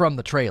vibes from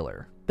the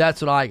trailer.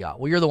 That's what I got.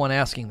 Well, you're the one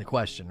asking the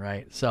question,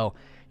 right? So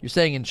you're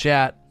saying in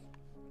chat,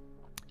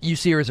 you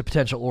see her as a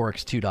potential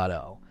Oryx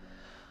 2.0.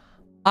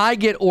 I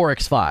get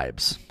Oryx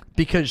vibes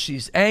because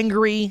she's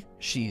angry,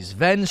 she's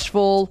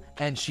vengeful,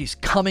 and she's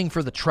coming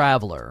for the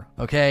Traveler,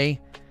 okay?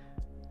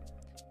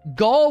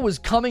 Gaul was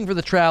coming for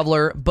the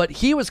Traveler, but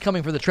he was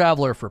coming for the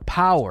Traveler for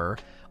power.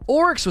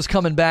 Oryx was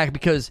coming back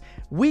because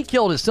we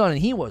killed his son and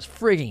he was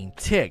frigging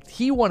ticked.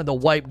 He wanted to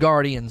wipe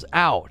Guardians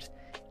out.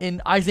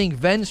 And I think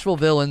vengeful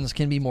villains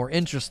can be more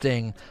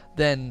interesting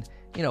than,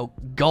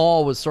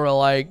 Gaul was sort of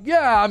like,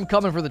 yeah, I'm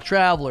coming for the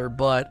Traveler,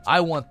 but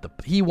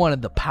he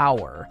wanted the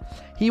power.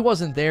 He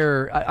wasn't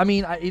there.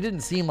 It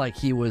didn't seem like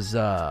he was,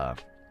 there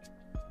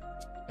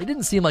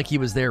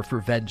for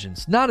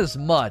vengeance. Not as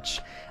much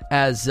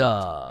as,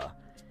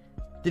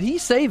 did he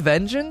say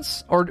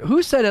vengeance? Or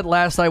who said at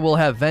last I will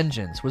have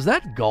vengeance? Was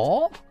that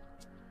Gaul?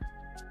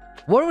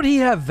 What would he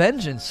have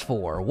vengeance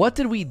for? What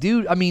did we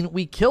do? I mean,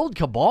 we killed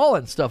Cabal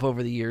and stuff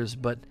over the years,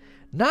 but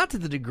not to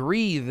the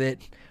degree that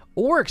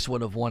Oryx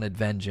would have wanted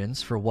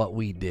vengeance for what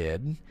we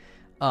did.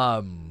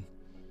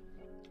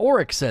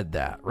 Oryx said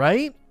that,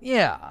 right?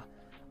 Yeah.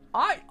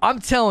 I'm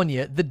telling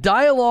you, the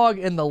dialogue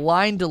and the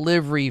line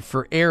delivery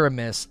for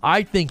Aramis,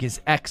 I think,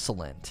 is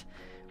excellent.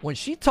 When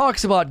she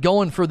talks about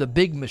going for the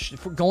big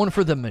going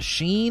for the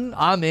machine,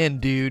 I'm in,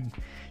 dude.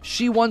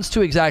 She wants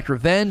to exact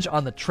revenge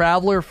on the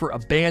Traveler for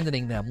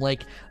abandoning them.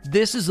 Like,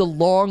 this is a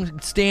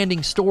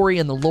long-standing story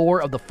in the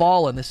lore of the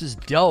Fallen. This is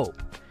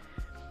dope.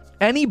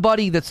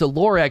 Anybody that's a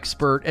lore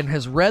expert and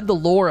has read the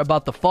lore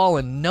about the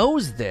Fallen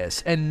knows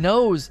this and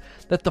knows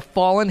that the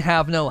Fallen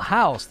have no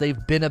house.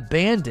 They've been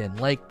abandoned.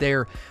 Like,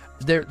 they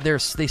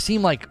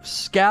seem like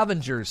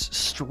scavengers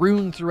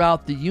strewn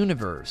throughout the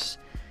universe.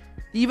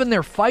 Even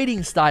their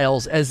fighting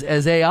styles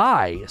as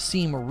AI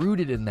seem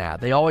rooted in that.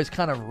 They always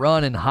kind of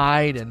run and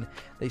hide, and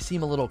they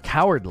seem a little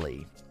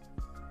cowardly.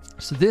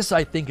 So this,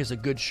 I think, is a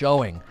good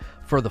showing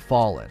for the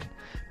Fallen.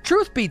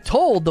 Truth be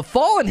told, the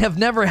Fallen have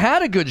never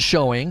had a good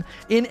showing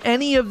in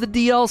any of the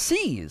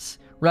DLCs,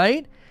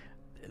 right?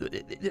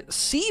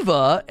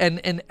 Siva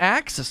and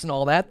Axis and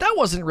all that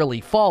wasn't really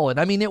Fallen.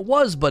 I mean, it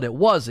was, but it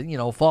wasn't. You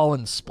know,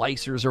 Fallen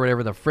Splicers or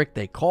whatever the frick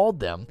they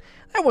called them.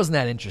 That wasn't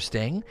that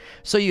interesting.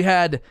 So you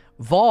had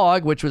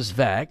Vogue, which was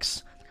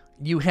Vex.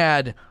 You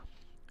had,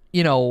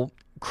 you know,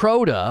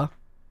 Crota,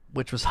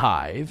 which was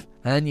Hive.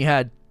 And then you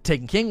had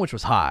Taken King, which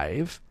was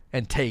Hive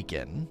and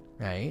Taken,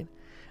 right?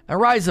 And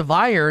Rise of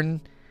Iron...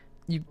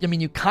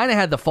 you kind of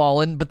had the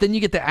Fallen, but then you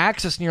get the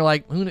Axis and you're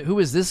like, who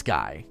is this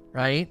guy,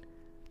 right?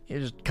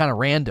 It's just kind of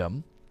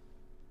random.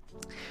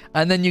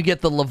 And then you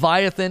get the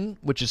Leviathan,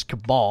 which is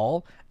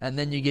Cabal, and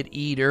then you get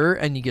Eater,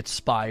 and you get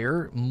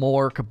Spire,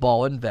 more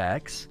Cabal and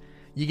Vex.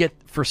 You get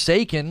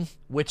Forsaken,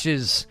 which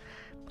is,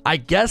 I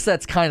guess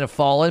that's kind of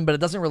Fallen, but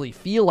it doesn't really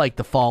feel like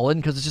the Fallen,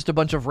 because it's just a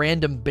bunch of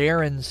random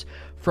barons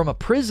from a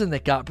prison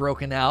that got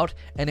broken out,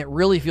 and it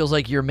really feels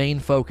like your main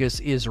focus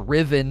is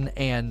Riven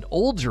and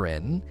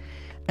Uldren.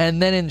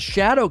 And then in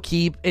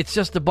Shadowkeep, it's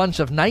just a bunch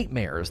of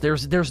nightmares.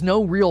 There's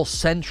no real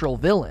central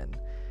villain.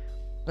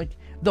 Like,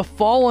 the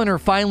Fallen are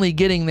finally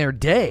getting their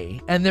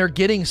day, and they're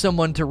getting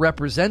someone to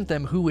represent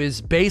them who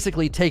is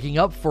basically taking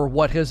up for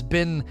what has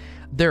been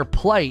their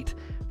plight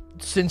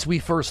since we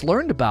first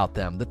learned about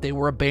them, that they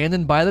were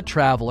abandoned by the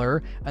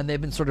Traveler, and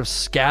they've been sort of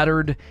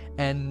scattered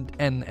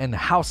and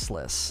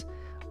houseless.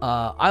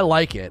 I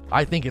like it.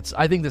 I think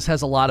this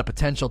has a lot of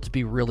potential to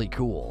be really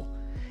cool.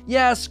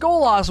 Yeah,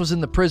 Skolas was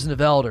in the Prison of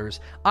Elders.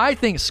 I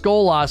think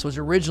Skolas was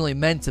originally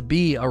meant to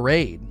be a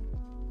raid.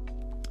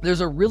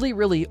 There's a really,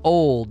 really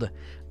old,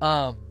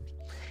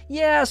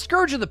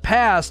 Scourge of the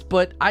Past,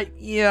 but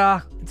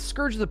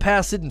Scourge of the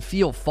Past didn't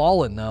feel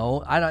Fallen,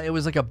 though. It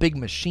was like a big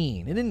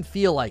machine. It didn't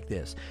feel like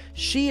this.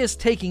 She is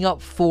taking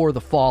up for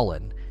the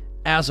Fallen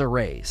as a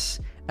race,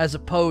 as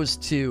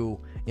opposed to,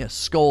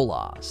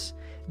 Skolas.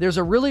 There's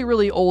a really,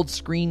 really old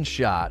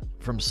screenshot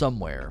from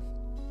somewhere,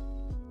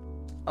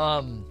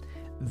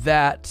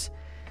 that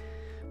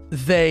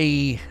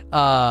they,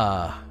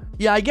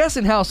 I guess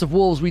in House of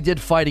Wolves we did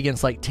fight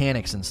against like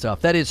Taniks and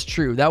stuff. That is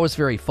true. That was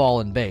very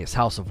Fallen based,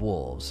 House of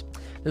Wolves.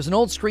 There's an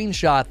old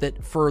screenshot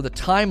that for the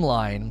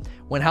timeline,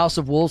 when House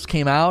of Wolves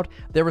came out,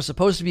 there was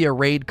supposed to be a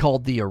raid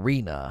called the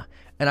Arena.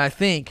 And I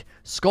think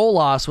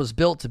Skolas was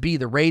built to be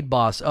the raid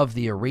boss of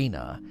the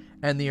Arena.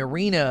 And the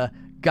Arena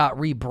got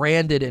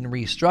rebranded and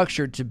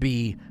restructured to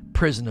be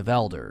Prison of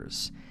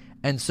Elders.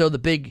 And so the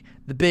big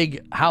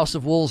House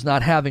of Wolves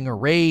not having a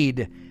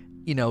raid,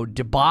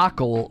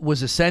 debacle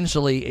was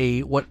essentially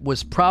what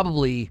was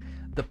probably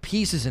the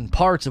pieces and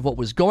parts of what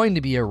was going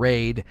to be a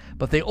raid,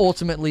 but they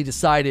ultimately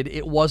decided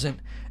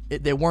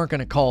they weren't going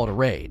to call it a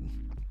raid.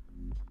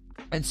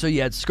 And so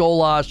you had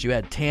Skolas, you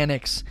had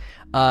Taniks,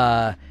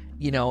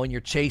 and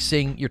you're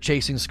chasing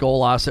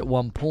Skolas at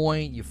one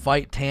point, you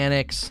fight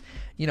Taniks.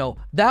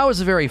 That was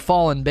a very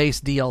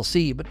Fallen-based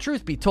DLC, but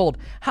truth be told,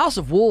 House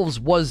of Wolves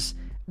wasn't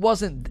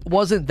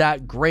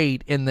that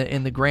great in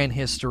the grand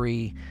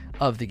history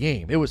of the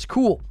game. It was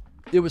cool,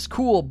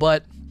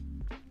 but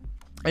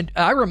I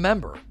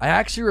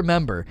actually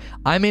remember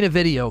I made a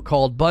video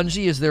called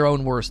Bungie is Their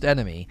Own Worst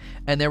Enemy,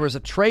 and there was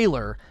a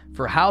trailer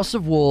for House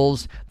of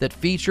Wolves that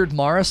featured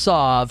Mara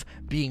Sov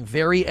being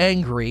very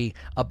angry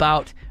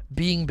about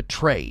being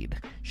betrayed.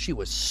 She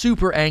was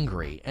super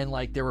angry, and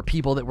there were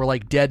people that were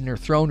dead in her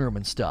throne room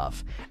and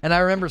stuff. And I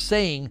remember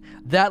saying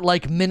that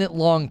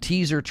minute-long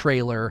teaser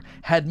trailer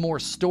had more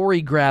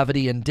story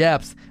gravity and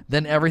depth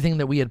than everything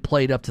that we had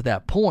played up to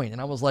that point. And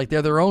I was like,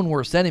 they're their own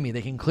worst enemy.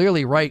 They can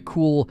clearly write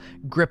cool,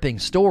 gripping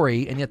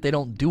story, and yet they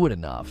don't do it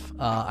enough.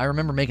 I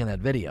remember making that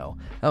video.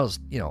 That was,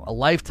 a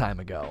lifetime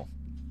ago.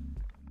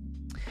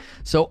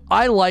 So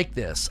I like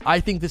this. I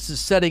think this is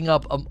setting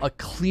up a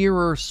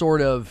clearer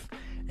sort of,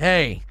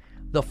 hey,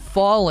 the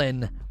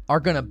Fallen are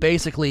going to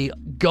basically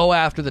go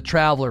after the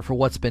Traveler for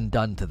what's been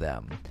done to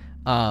them.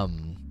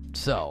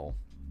 So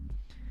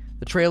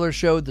the trailer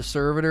showed the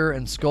Servitor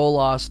and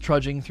Skolas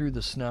trudging through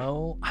the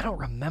snow. I don't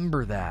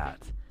remember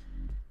that.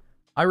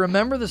 I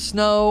remember the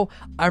snow,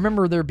 I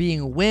remember there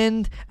being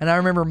wind, and I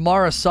remember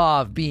Mara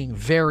Sov being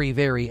very,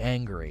 very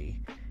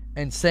angry.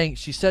 And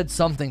she said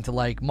something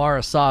to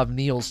Mara Sov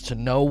kneels to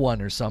no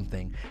one or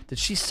something. Did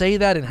she say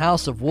that in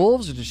House of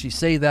Wolves, or did she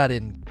say that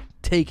in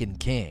Taken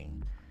King?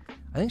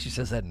 I think she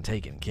says that in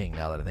Taken King,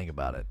 now that I think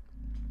about it.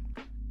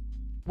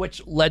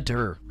 Which led to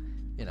her,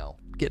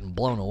 getting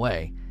blown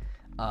away.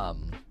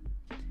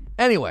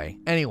 Anyway,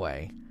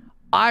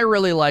 I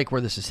really like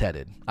where this is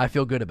headed. I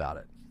feel good about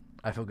it.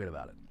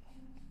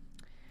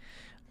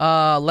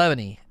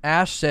 Levany.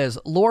 Ash says,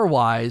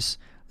 lore-wise,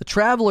 the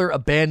Traveler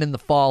abandoned the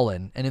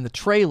Fallen, and in the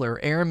trailer,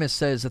 Aramis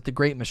says that the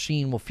Great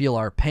Machine will feel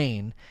our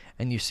pain,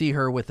 and you see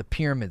her with a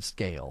pyramid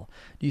scale.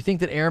 Do you think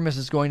that Aramis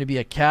is going to be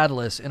a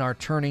catalyst in our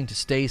turning to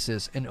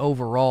stasis and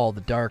overall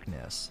the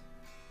darkness?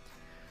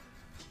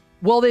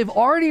 Well, they've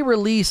already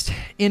released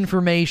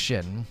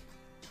information.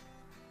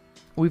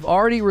 They've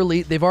already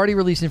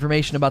released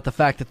information about the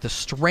fact that the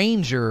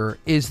Stranger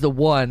is the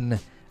one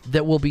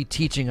that will be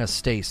teaching us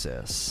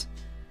stasis.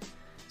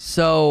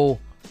 So,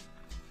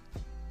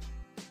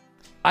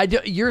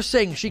 you're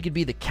saying she could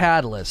be the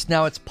catalyst.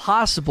 Now, it's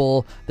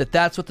possible that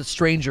that's what the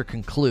Stranger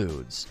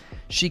concludes.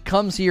 She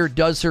comes here,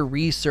 does her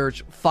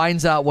research,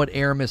 finds out what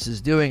Aramis is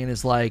doing, and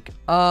is like,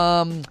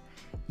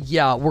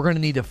 yeah, we're going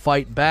to need to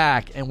fight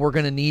back, and we're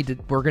going to need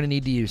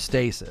to use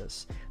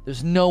stasis.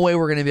 There's no way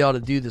we're going to be able to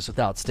do this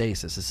without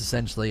stasis. It's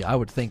essentially, I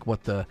would think,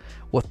 what the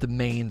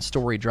main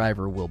story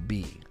driver will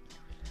be.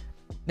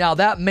 Now,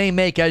 that may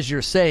make, as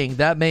you're saying,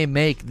 that may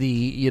make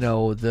the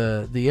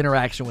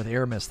interaction with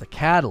Aramis the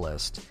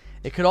catalyst.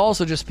 It could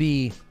also just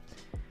be,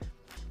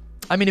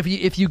 I mean,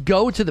 if you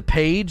go to the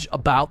page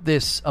about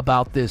this, if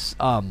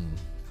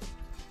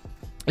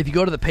you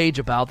go to the page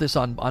about this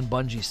on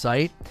Bungie's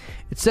site,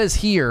 it says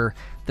here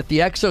that the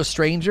Exo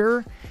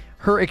Stranger,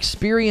 her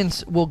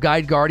experience will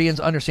guide Guardians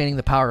understanding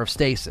the power of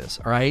stasis.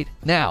 All right,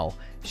 now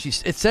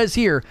it says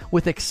here,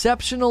 with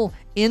exceptional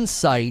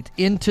insight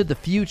into the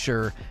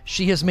future,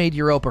 she has made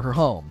Europa her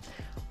home.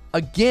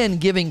 Again,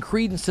 giving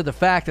credence to the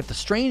fact that the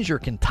Stranger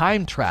can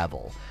time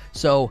travel.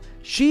 So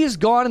she has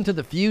gone into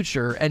the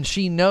future, and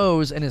she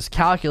knows and is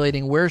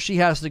calculating where she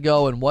has to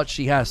go and what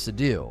she has to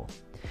do.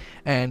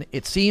 And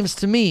it seems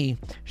to me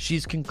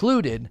she's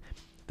concluded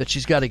that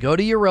she's got to go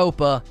to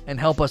Europa and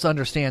help us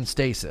understand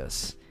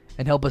stasis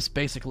and help us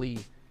basically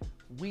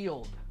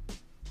wield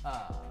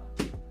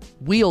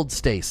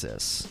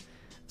stasis.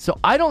 So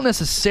I don't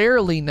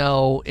necessarily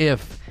know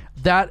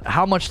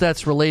how much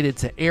that's related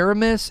to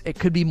Aramis. It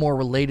could be more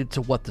related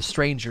to what the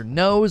Stranger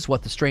knows,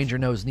 what the Stranger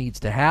knows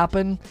needs to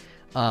happen.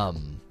 I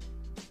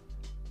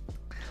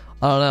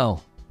don't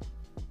know.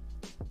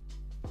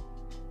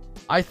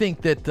 I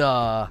think it's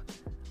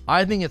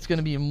going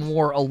to be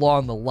more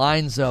along the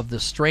lines of the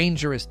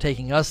Stranger is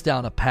taking us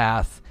down a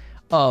path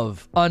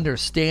of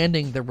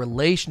understanding the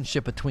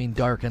relationship between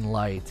dark and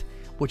light,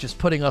 which is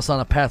putting us on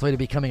a pathway to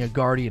becoming a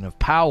guardian of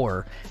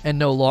power and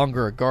no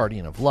longer a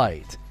guardian of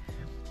light.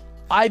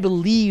 I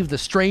believe the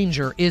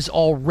Stranger is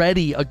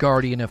already a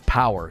guardian of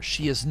power.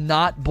 She is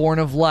not born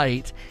of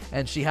light,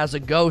 and she has a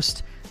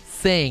ghost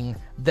thing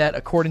that,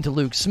 according to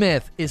Luke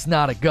Smith, is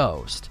not a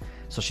ghost.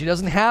 So she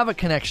doesn't have a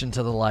connection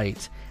to the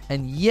light,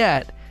 and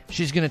yet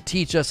she's going to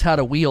teach us how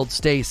to wield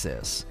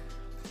stasis.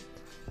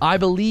 I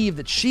believe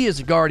that she is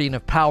a guardian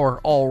of power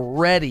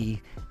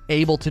already,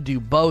 able to do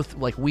both,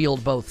 like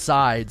wield both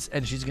sides,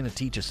 and she's going to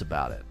teach us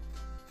about it.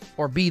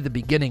 Or be the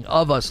beginning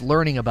of us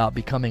learning about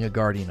becoming a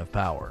guardian of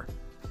power.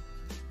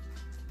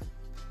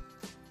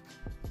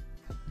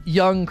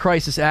 Young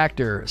Crisis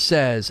Actor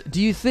says, do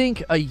you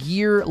think a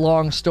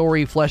year-long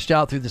story fleshed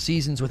out through the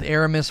seasons with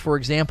Aramis, for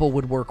example,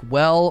 would work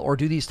well, or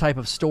do these type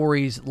of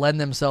stories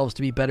lend themselves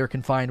to be better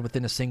confined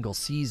within a single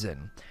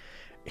season?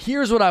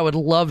 Here's what I would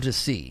love to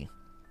see.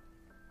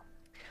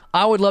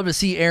 I would love to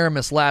see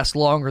Aramis last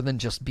longer than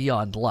just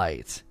Beyond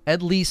Light,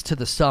 at least to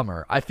the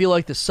summer. I feel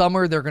like the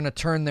summer they're going to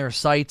turn their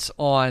sights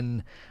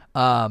on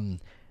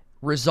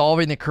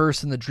resolving the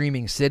curse in the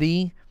Dreaming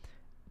City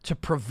to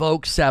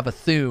provoke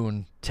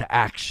Savathûn to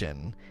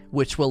action,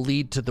 which will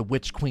lead to the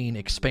Witch Queen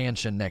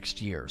expansion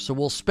next year. So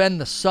we'll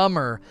spend the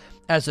summer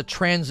as a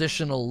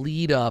transitional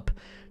lead up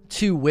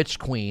to Witch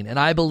Queen, and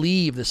I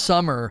believe the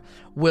summer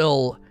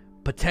will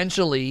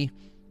potentially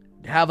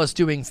have us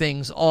doing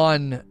things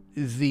on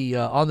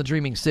the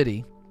Dreaming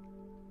City,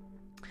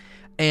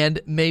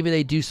 and maybe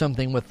they do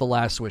something with the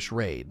Last Wish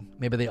raid.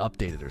 Maybe they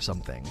update it or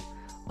something.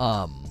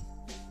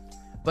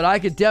 But I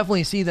could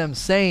definitely see them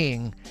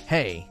saying,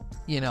 "Hey,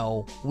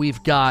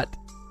 we've got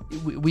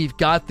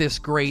this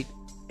great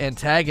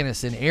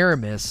antagonist in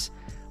Aramis.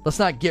 Let's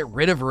not get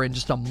rid of her in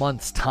just a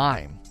month's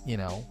time."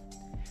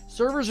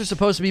 Servers are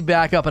supposed to be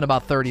back up in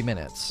about 30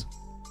 minutes.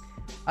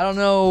 I don't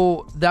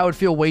know, that would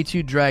feel way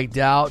too dragged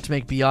out to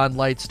make Beyond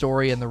Light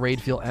story and the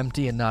raid feel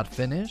empty and not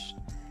finished.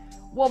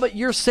 Well, but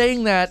you're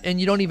saying that and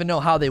you don't even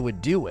know how they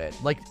would do it.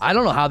 Like, I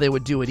don't know how they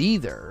would do it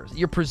either.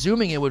 You're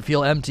presuming it would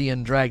feel empty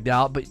and dragged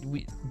out, but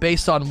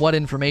based on what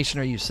information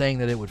are you saying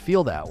that it would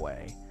feel that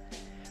way?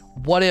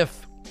 What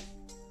if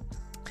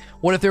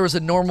there was a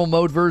normal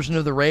mode version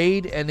of the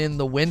raid, and in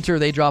the winter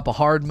they drop a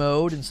hard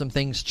mode and some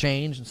things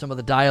change and some of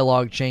the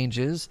dialogue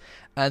changes,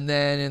 and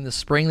then in the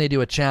spring they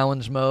do a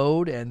challenge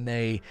mode and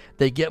they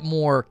get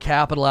more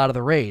capital out of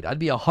the raid? I'd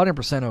be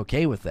 100%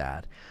 okay with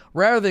that.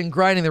 Rather than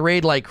grinding the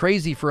raid like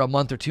crazy for a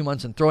month or 2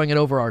 months and throwing it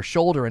over our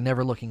shoulder and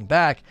never looking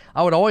back,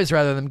 I would always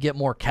rather them get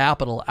more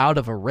capital out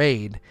of a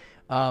raid.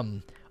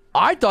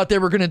 I thought they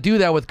were going to do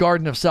that with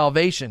Garden of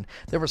Salvation.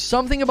 There was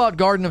something about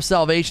Garden of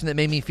Salvation that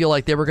made me feel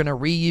like they were going to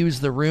reuse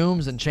the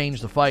rooms and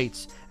change the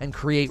fights and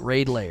create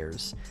raid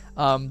layers.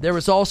 There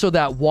was also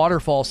that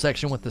waterfall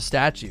section with the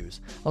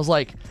statues. I was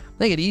like,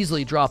 they could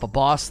easily drop a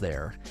boss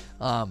there.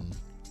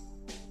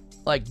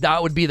 Like,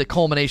 that would be the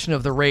culmination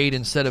of the raid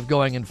instead of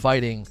going and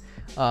fighting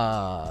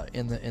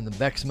in the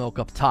Vex Milk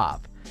up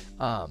top.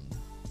 I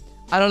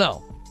don't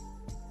know.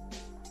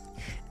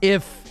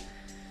 If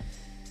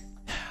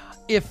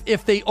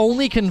they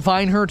only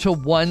confine her to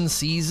one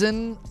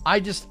season,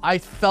 I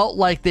felt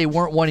like they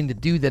weren't wanting to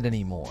do that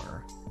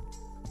anymore.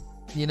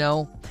 You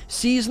know?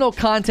 Seasonal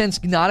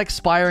content's not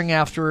expiring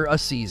after a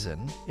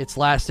season. It's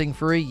lasting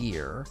for a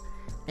year.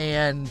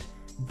 And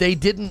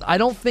I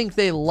don't think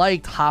they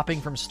liked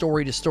hopping from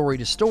story to story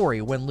to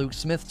story. When Luke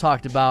Smith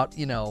talked about,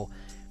 you know,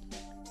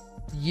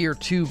 year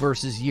 2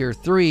 versus year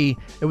 3,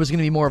 it was going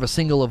to be more of a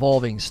single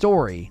evolving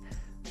story.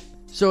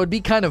 So it'd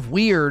be kind of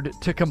weird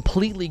to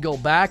completely go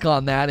back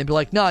on that and be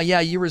like, nah,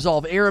 yeah, you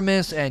resolve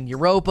Aramis and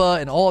Europa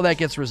and all of that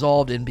gets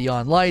resolved in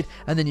Beyond Light,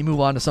 and then you move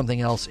on to something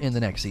else in the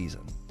next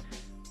season.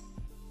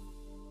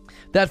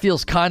 That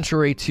feels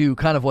contrary to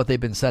kind of what they've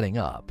been setting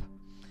up.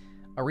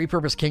 A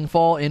repurposed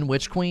Kingfall in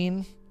Witch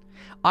Queen?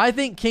 I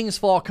think King's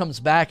Fall comes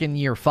back in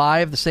year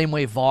 5, the same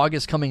way Vogue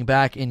is coming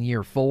back in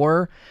year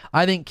 4.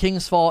 I think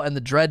King's Fall and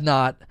the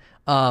Dreadnought...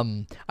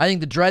 I think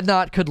the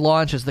Dreadnought could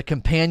launch as the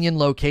companion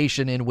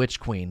location in Witch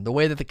Queen. The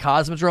way that the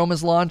Cosmodrome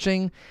is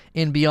launching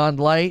in Beyond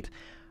Light,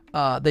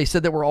 they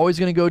said that we're always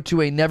going to go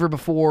to a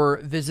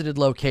never-before-visited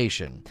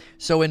location.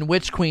 So in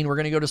Witch Queen, we're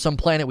going to go to some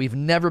planet we've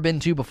never been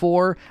to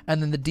before, and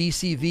then the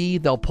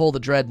DCV, they'll pull the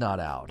Dreadnought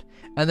out.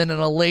 And then in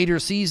a later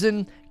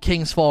season,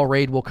 King's Fall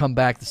Raid will come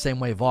back the same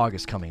way Vogue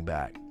is coming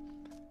back.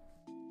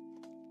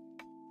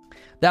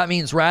 That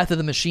means Wrath of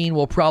the Machine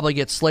will probably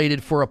get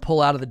slated for a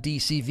pull out of the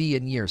DCV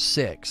in year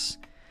 6.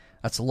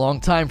 That's a long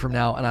time from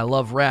now, and I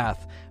love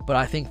Wrath, but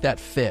I think that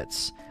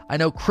fits. I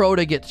know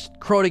Crota gets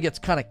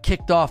kind of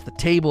kicked off the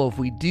table if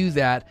we do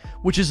that,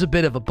 which is a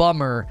bit of a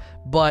bummer,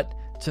 but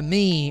to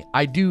me,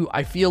 I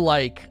feel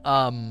like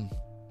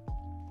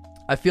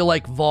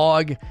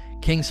Vogue,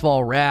 King's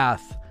Fall,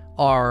 Wrath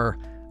are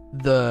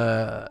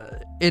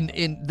they're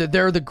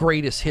the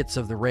greatest hits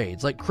of the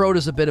raids. Like,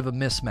 Crota's a bit of a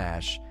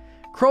mismatch.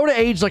 Crota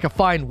aged like a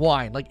fine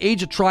wine. Like,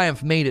 Age of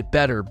Triumph made it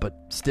better, but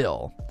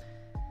still.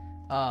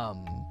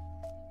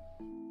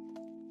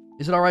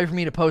 Is it all right for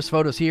me to post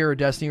photos here or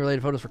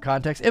Destiny-related photos for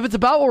context? If it's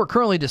about what we're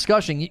currently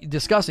discussing,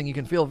 you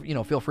can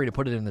feel free to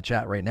put it in the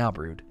chat right now,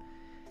 Brood.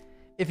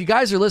 If you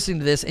guys are listening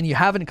to this and you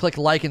haven't clicked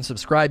like and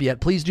subscribe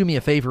yet, please do me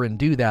a favor and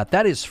do that.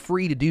 That is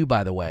free to do,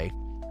 by the way.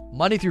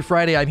 Monday through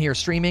Friday, I'm here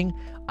streaming.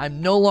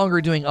 I'm no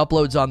longer doing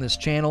uploads on this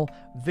channel.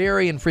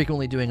 Very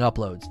infrequently doing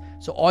uploads.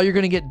 So all you're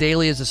going to get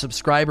daily as a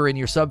subscriber in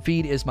your sub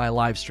feed is my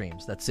live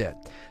streams. That's it.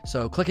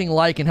 So clicking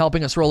like and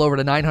helping us roll over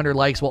to 900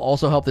 likes will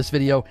also help this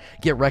video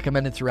get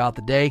recommended throughout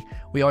the day.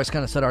 We always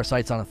kind of set our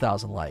sights on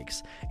 1,000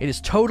 likes. It is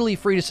totally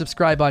free to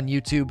subscribe on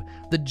YouTube.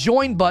 The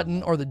join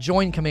button or the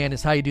join command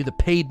is how you do the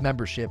paid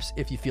memberships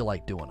if you feel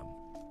like doing them.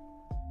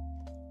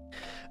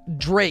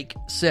 Drake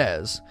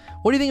says,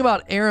 what do you think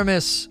about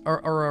Aramis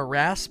or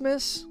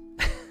Erasmus?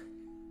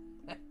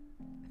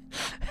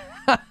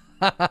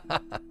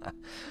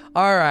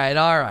 All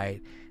right.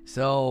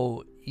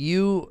 So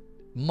you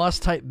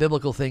must type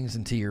biblical things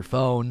into your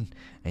phone,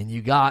 and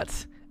you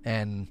got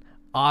an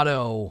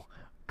auto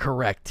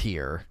correct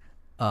here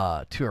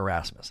to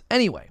Erasmus.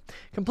 Anyway,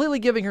 completely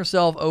giving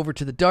herself over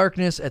to the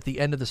darkness at the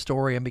end of the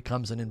story and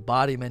becomes an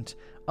embodiment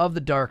of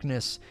the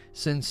darkness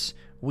since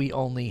we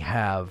only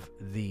have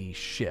the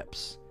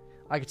ships.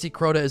 I could see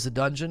Crota as a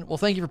dungeon. Well,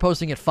 thank you for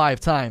posting it 5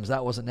 times.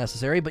 That wasn't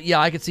necessary. But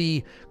yeah, I could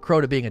see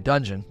Crota being a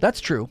dungeon.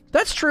 That's true.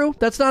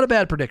 That's not a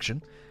bad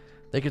prediction.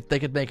 They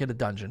could make it a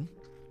dungeon.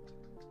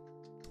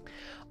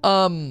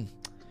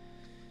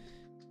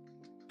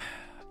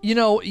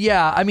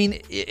 Yeah, I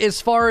mean,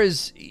 as far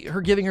as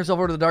her giving herself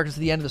over to the darkness at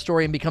the end of the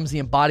story and becomes the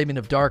embodiment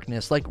of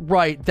darkness, like,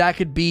 right, that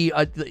could be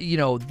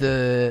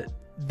the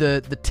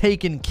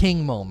Taken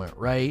King moment,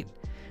 right?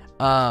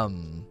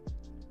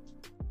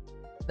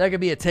 That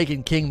could be a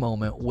Taken King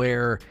moment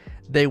where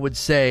they would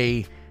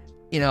say,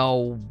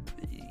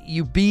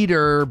 you beat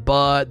her,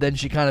 but then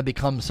she kind of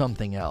becomes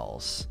something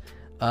else.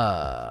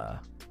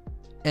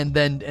 And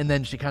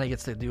then she kind of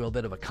gets to do a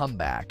bit of a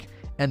comeback,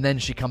 and then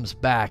she comes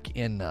back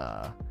in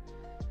the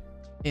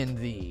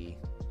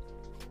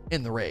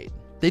raid.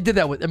 They did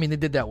that with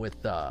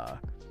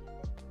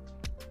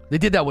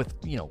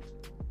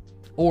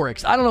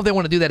Oryx. I don't know if they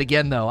want to do that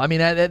again, though. I mean,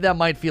 that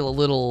might feel a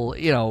little,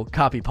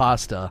 copy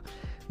pasta.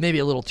 Maybe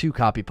a little too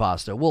copy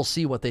pasta. We'll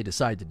see what they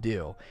decide to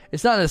do.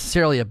 It's not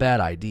necessarily a bad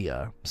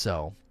idea,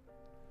 so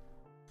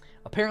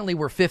Apparently,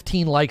 we're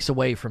 15 likes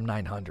away from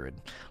 900.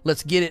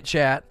 Let's get it,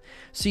 chat.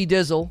 C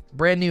Dizzle,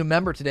 brand new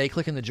member today,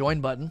 clicking the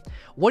join button.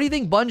 What do you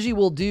think Bungie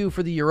will do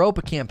for the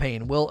Europa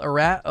campaign? Will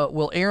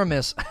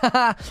Aramis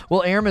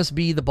will Aramis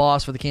be the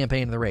boss for the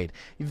campaign of the raid?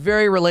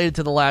 Very related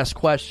to the last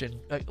question.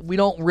 We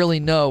don't really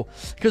know,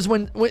 because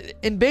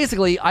and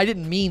basically, I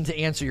didn't mean to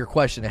answer your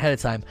question ahead of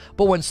time,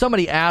 but when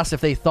somebody asked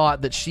if they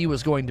thought that she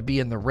was going to be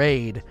in the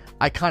raid,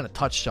 I kind of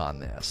touched on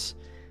this.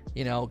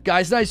 You know,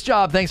 guys, nice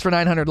job. Thanks for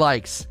 900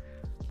 likes.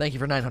 Thank you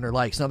for 900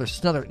 likes.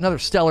 Another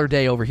stellar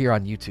day over here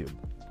on YouTube.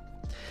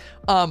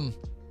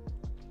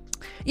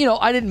 You know,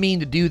 I didn't mean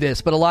to do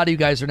this, but a lot of you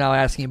guys are now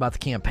asking about the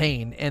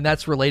campaign, and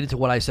that's related to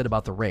what I said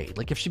about the raid.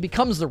 Like, if she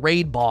becomes the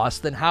raid boss,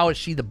 then how is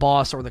she the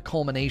boss or the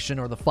culmination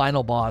or the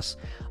final boss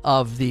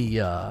of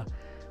the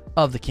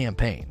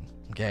campaign?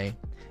 Okay.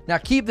 Now,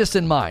 keep this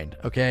in mind.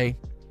 Okay,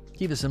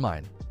 keep this in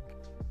mind.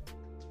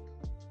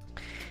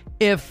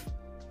 If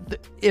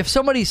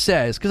somebody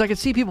says, because I can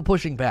see people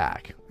pushing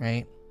back,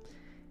 right?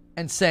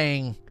 And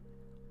saying,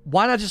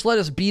 why not just let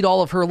us beat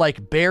all of her,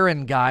 like,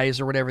 Baron guys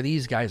or whatever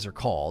these guys are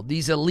called,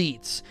 these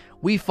elites.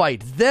 We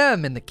fight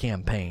them in the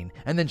campaign,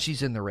 and then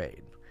she's in the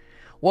raid.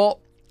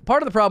 Well,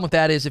 part of the problem with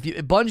that is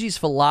Bungie's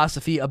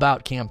philosophy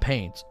about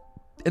campaigns,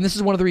 and this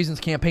is one of the reasons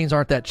campaigns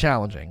aren't that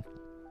challenging,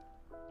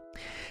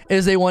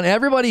 is they want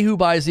everybody who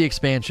buys the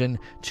expansion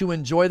to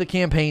enjoy the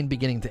campaign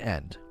beginning to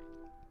end.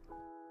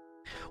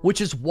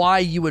 Which is why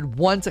you would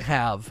want to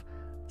have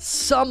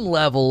some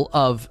level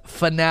of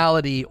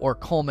finality or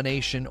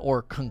culmination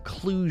or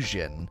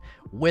conclusion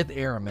with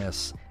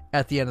Aramis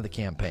at the end of the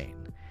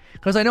campaign.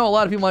 Because I know a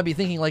lot of people might be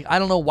thinking, like, I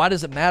don't know, why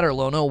does it matter,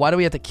 Lono? Why do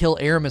we have to kill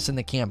Aramis in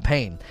the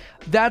campaign?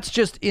 That's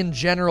just, in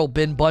general,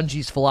 been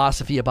Bungie's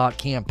philosophy about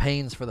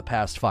campaigns for the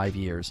past 5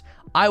 years.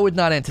 I would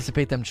not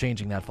anticipate them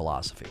changing that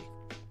philosophy.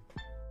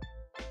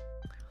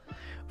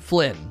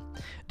 Flynn,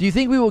 do you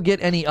think we will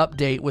get any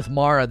update with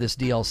Mara this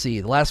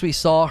DLC? The last we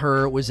saw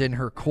her was in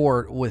her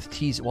court while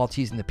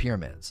teasing the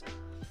pyramids.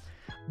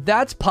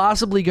 That's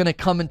possibly going to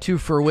come into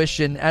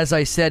fruition. As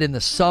I said, in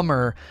the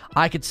summer,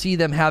 I could see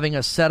them having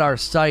us set our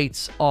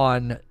sights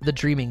on the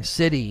Dreaming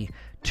City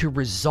to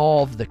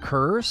resolve the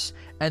curse,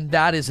 and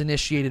that is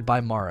initiated by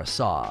Mara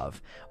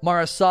Sov.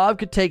 Mara Sov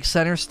could take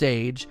center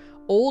stage.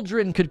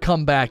 Uldren could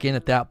come back in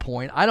at that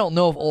point. I don't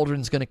know if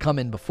Uldren's going to come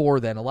in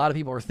before then. A lot of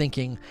people are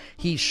thinking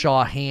he's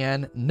Shaw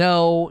Han.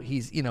 No,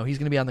 he's going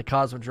to be on the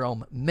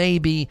Cosmodrome.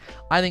 Maybe.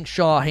 I think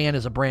Shaw Han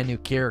is a brand new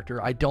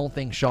character. I don't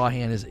think Shaw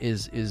Han is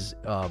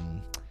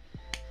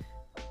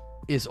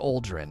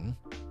Uldren.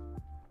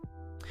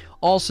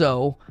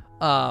 Also,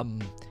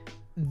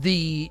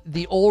 the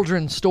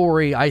Uldren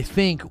story, I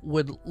think,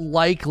 would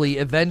likely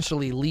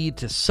eventually lead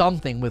to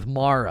something with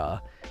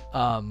Mara.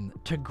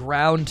 To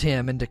ground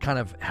him and to kind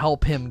of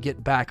help him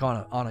get back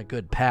on a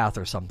good path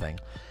or something.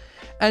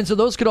 And so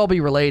those could all be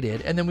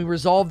related. And then we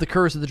resolve the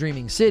curse of the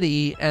Dreaming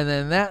City, and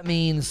then that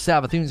means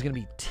Savathun's going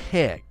to be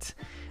ticked.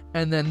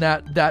 And then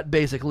that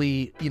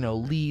basically,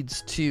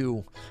 leads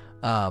to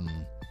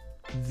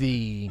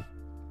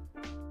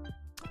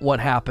what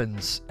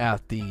happens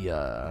at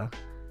the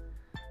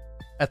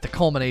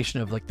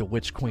culmination of, like, the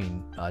Witch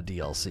Queen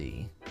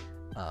DLC.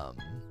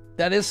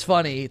 That is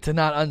funny to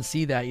not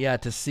unsee that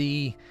yet, to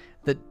see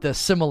the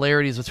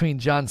similarities between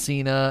John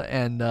Cena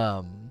and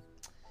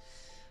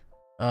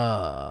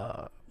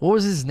what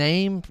was his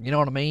name? You know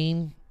what I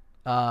mean?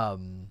 What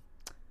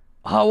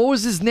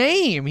was his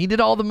name? He did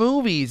all the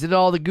movies, did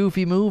all the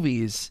goofy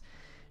movies.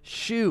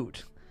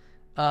 Shoot.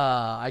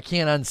 I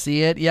can't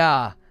unsee it.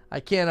 Yeah, I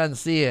can't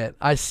unsee it.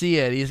 I see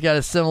it. He's got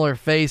a similar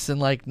face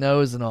and, like,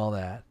 nose and all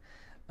that.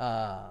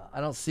 I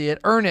don't see it.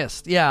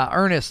 Ernest. Yeah,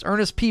 Ernest.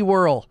 Ernest P.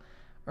 Worrell.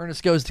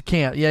 Ernest Goes to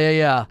Camp.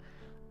 Yeah.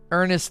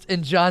 Ernest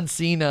and John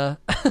Cena.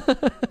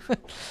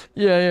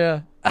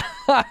 Yeah.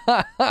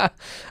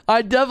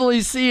 I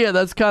definitely see it.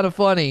 That's kind of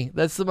funny.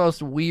 That's the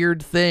most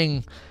weird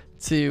thing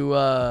to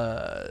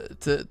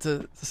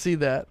see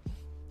that.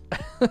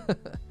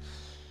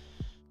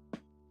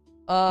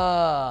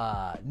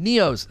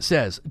 Neos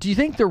says, do you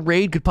think the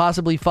raid could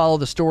possibly follow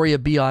the story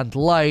of Beyond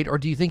Light, or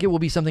do you think it will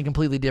be something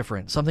completely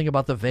different? Something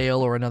about the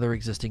Veil or another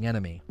existing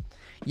enemy?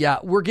 Yeah,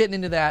 we're getting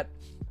into that.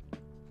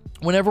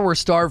 Whenever we're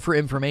starved for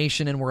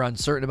information and we're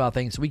uncertain about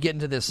things, we get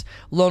into this,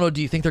 Lono,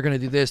 do you think they're going to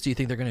do this? Do you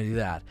think they're going to do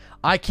that?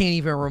 I can't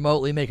even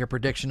remotely make a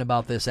prediction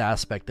about this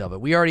aspect of it.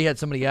 We already had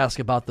somebody ask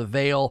about the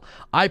Veil.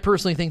 I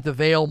personally think the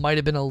Veil might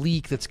have been a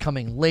leak that's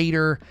coming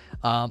later.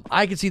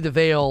 I could see the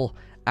Veil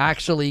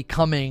actually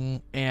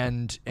coming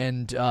and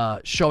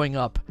showing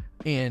up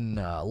in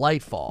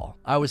Lightfall.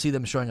 I would see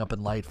them showing up in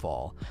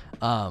Lightfall.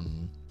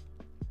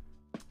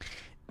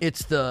 It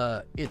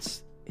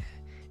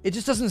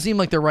just doesn't seem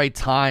like the right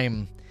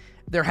time.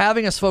 They're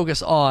having us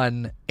focus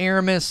on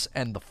Aramis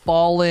and the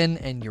Fallen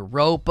and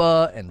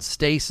Europa and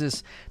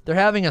Stasis. They're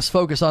having us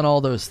focus on all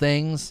those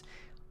things.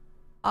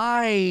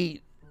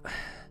 It'd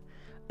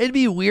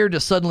be weird to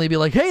suddenly be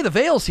like, hey, the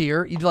Veil's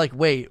here. You'd be like,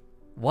 wait,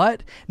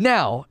 what?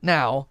 Now,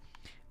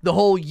 the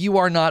whole you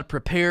are not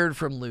prepared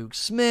from Luke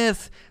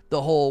Smith,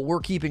 the whole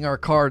we're keeping our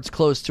cards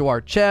close to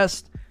our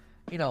chest,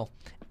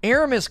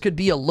 Aramis could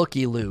be a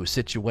looky-loo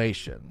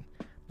situation.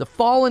 The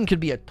Fallen could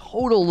be a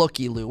total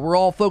looky-loo. We're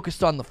all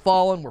focused on the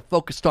Fallen. We're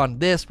focused on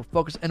this. We're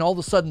focused, and all of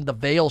a sudden the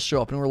Veil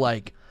show up, and we're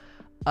like,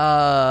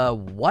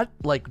 what?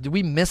 Like, did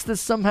we miss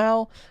this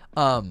somehow?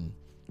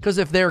 Because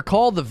if they're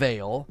called the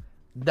Veil,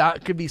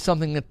 that could be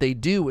something that they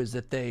do, is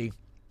that they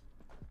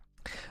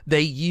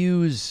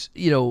use,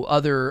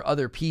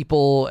 other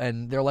people,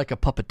 and they're like a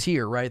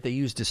puppeteer, right? They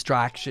use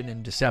distraction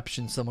and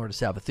deception, similar to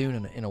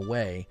Savathûn in a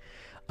way,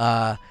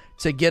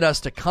 to get us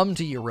to come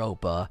to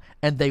Europa,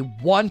 and they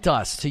want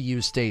us to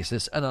use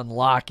stasis and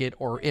unlock it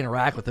or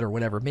interact with it or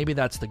whatever. Maybe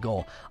that's the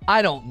goal.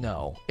 I don't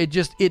know.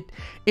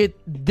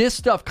 This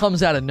stuff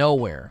comes out of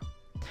nowhere.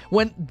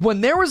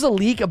 When there was a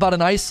leak about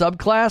an ice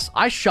subclass,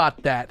 I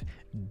shot that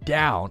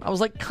down. I was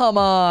like, come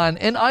on,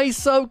 an ice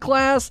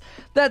subclass?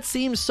 That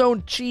seems so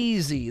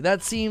cheesy.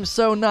 That seems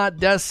so not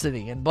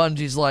Destiny. And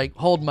Bungie's like,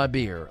 hold my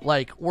beer.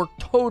 Like, we're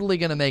totally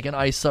going to make an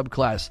ice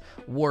subclass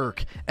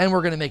work, and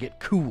we're going to make it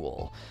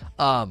cool.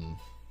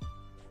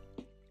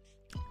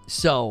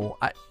 So,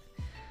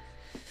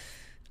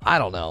 I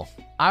don't know.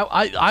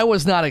 I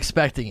was not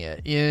expecting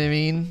it. You know what I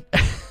mean?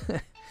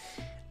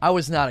 I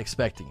was not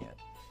expecting it.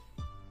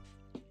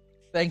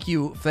 Thank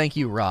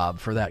you, Rob,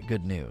 for that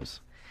good news.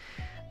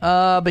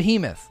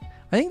 Behemoth.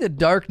 I think the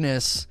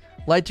darkness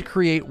like to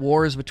create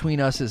wars between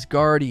us as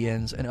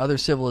Guardians and other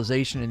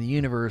civilization in the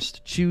universe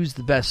to choose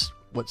the best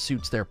what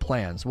suits their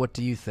plans. What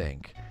do you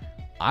think?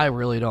 I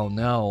really don't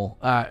know.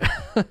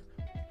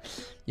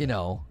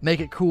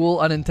 Make it cool,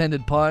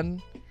 unintended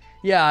pun.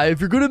 Yeah, if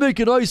you're going to make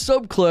an ice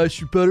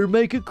subclass, you better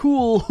make it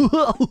cool.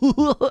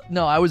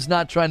 No, I was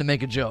not trying to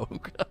make a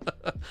joke.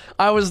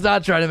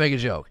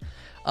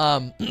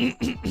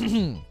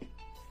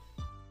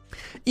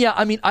 Yeah,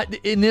 I mean,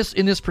 in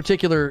this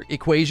particular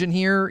equation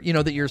here,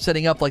 that you're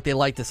setting up, like they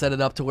like to set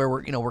it up to where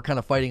we're kind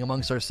of fighting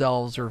amongst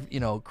ourselves, or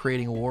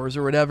creating wars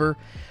or whatever.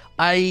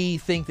 I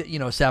think that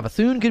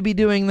Savathûn could be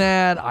doing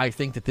that. I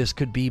think that this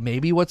could be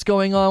maybe what's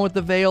going on with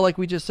the Veil, like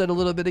we just said a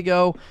little bit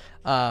ago.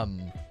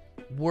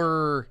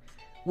 We're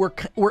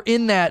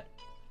in that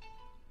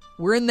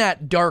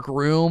dark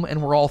room,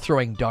 and we're all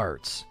throwing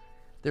darts.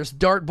 There's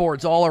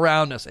dartboards all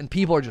around us, and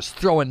people are just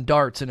throwing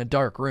darts in a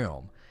dark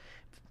room.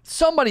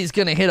 Somebody's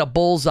going to hit a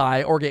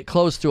bullseye or get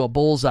close to a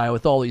bullseye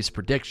with all these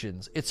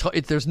predictions.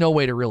 There's no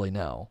way to really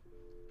know.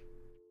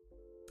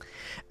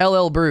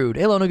 LL Brood.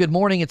 Hey, Lono, good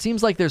morning. It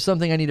seems like there's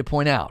something I need to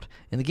point out.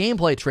 In the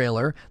gameplay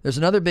trailer, there's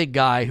another big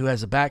guy who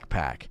has a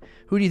backpack.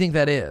 Who do you think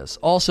that is?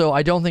 Also,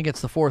 I don't think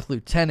it's the 4th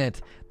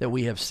lieutenant that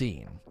we have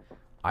seen.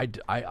 I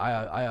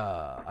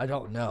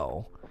don't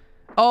know.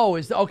 Oh,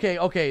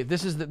 okay.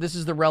 This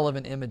is the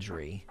relevant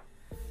imagery.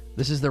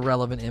 This is the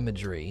relevant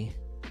imagery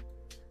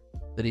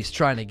that he's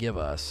trying to give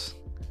us.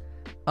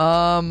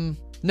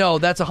 No,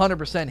 that's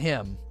 100%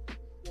 him.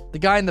 The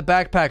guy in the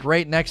backpack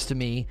right next to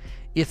me,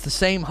 it's the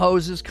same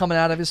hoses coming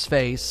out of his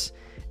face.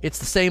 It's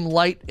the same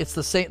light.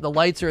 The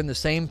lights are in the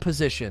same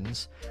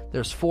positions.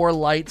 There's 4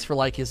 lights for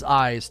like his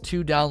eyes,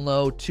 2 down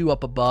low, 2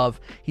 up above.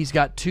 He's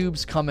got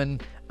tubes coming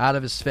out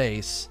of his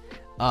face.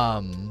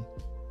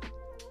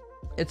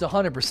 It's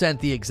 100%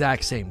 the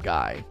exact same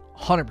guy.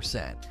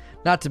 100%.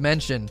 Not to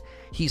mention,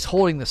 he's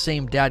holding the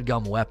same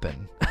dadgum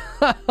weapon.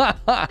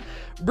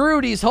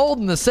 Brood, he's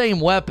holding the same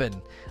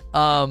weapon.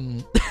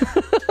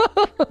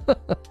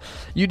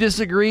 You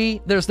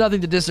disagree? There's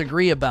nothing to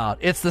disagree about.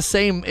 It's the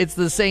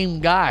same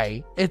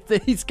guy.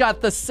 He's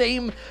got the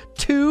same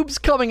tubes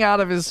coming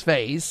out of his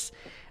face.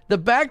 The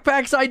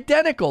backpack's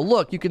identical.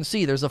 Look, you can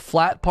see there's a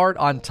flat part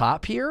on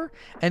top here,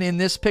 and in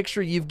this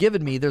picture you've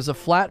given me, there's a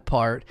flat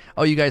part.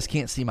 Oh, you guys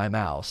can't see my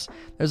mouse.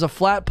 There's a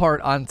flat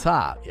part on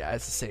top. Yeah,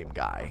 it's the same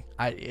guy.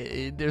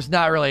 There's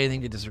not really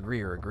anything to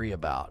disagree or agree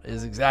about.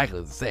 It's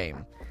exactly the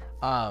same.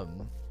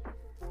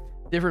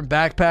 Different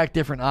backpack,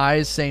 different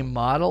eyes, same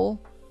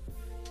model.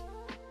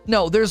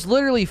 No, there's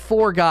literally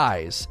 4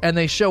 guys, and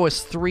they show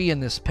us 3 in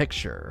this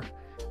picture.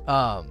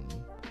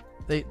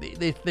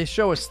 They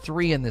show us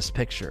 3 in this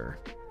picture.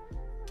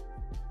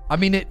 I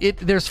mean,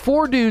 there's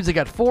 4 dudes that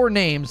got 4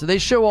 names. They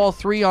show all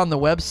 3 on the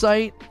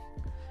website.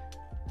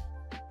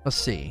 Let's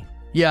see.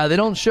 Yeah, they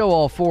don't show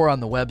all 4 on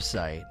the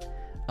website.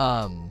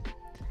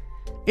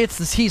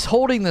 He's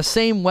holding the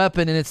same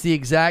weapon, and it's the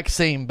exact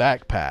same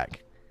backpack.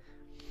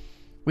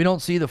 We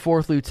don't see the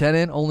 4th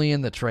lieutenant, only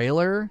in the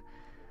trailer.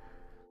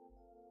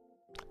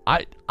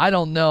 I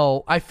don't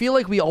know. I feel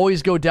like we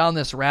always go down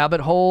this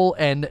rabbit hole,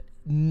 and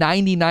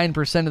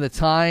 99% of the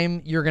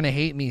time, you're going to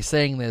hate me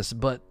saying this,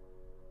 but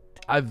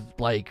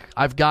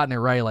I've gotten it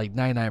right like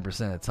 99%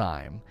 of the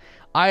time.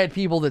 I had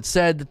people that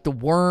said that the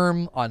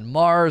worm on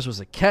Mars was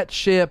a Ket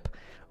ship.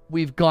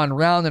 We've gone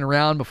round and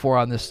round before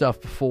on this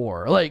stuff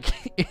before. Like,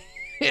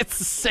 it's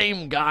the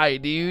same guy,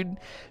 dude.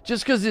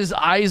 Just because his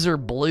eyes are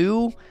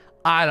blue,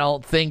 I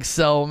don't think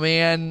so,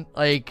 man.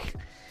 Like,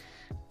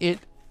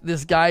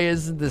 this guy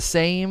isn't the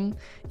same.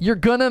 You're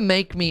gonna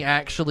make me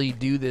actually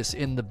do this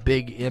in the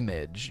big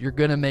image. You're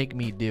gonna make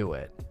me do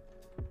it.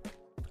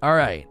 All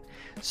right.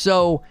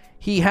 So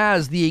he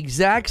has the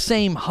exact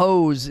same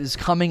hose is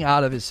coming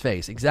out of his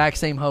face. Exact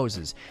same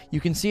hoses. You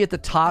can see at the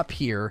top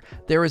here,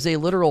 there is a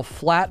literal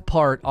flat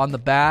part on the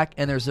back,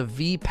 and there's a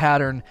V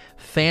pattern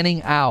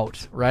fanning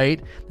out,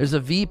 right? There's a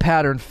V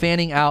pattern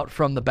fanning out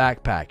from the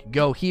backpack.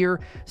 Go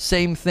here,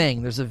 same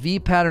thing. There's a V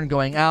pattern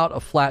going out, a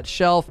flat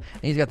shelf,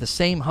 and he's got the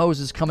same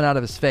hoses coming out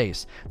of his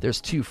face.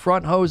 There's 2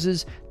 front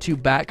hoses, 2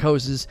 back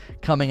hoses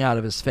coming out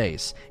of his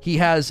face. He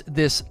has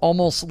this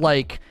almost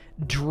like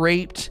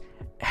draped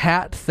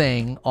hat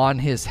thing on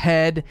his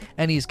head,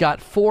 and he's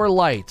got 4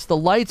 lights. The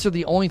lights are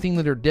the only thing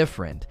that are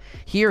different.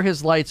 Here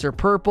his lights are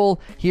purple,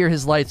 here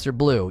his lights are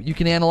blue. You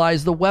can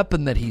analyze the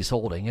weapon that he's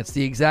holding. It's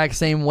the exact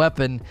same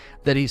weapon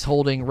that he's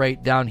holding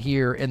right down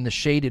here in the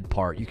shaded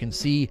part. You can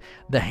see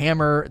the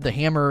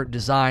hammer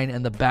design,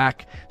 and the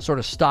back sort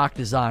of stock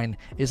design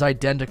is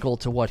identical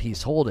to what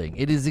he's holding.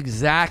 It is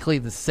exactly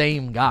the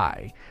same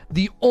guy.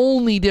 The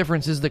only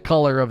difference is the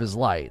color of his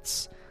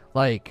lights.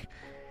 Like,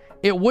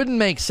 it wouldn't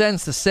make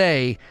sense to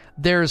say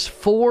there's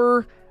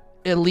 4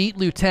 elite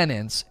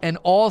lieutenants, and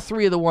all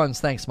 3 of the ones,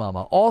 thanks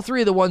mama, all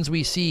 3 of the ones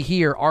we see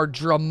here are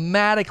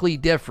dramatically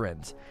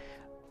different.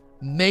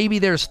 Maybe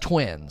there's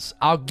twins.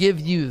 I'll give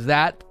you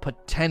that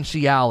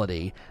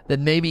potentiality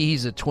that maybe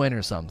he's a twin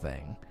or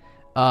something.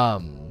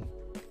 I'm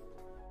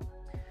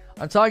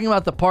talking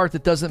about the part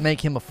that doesn't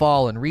make him a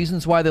Fallen.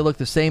 Reasons why they look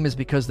the same is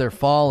because they're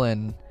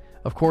Fallen.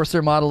 Of course,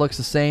 their model looks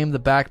the same. The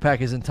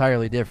backpack is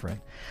entirely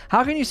different.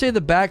 How can you say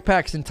the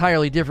backpack's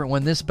entirely different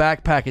when this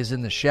backpack is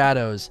in the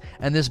shadows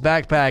and this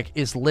backpack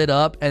is lit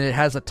up and it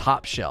has a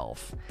top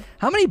shelf?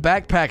 How many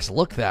backpacks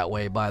look that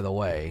way, by the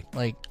way?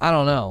 Like, I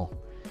don't know.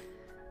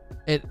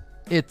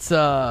 It's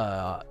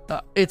the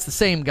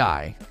same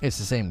guy. It's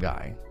the same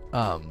guy.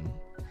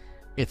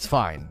 It's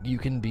fine. You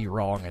can be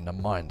wrong in a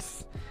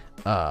month.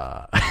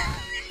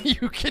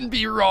 You can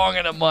be wrong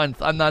in a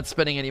month. I'm not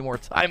spending any more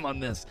time on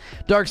this.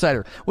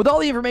 Darksider, with all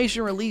the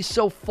information released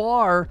so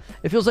far,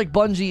 it feels like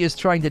Bungie is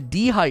trying to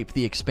de-hype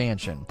the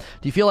expansion.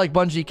 Do you feel like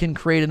Bungie can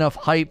create enough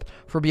hype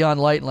for Beyond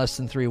Light in less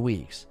than 3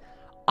 weeks?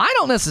 I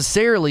don't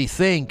necessarily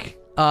think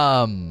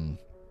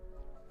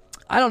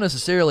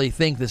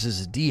this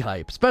is a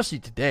de-hype, especially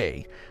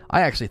today.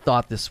 I actually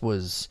thought this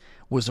was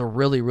a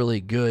really, really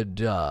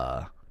good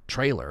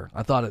trailer.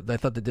 I thought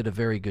they did a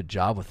very good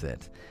job with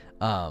it.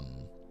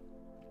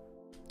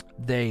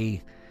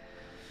 They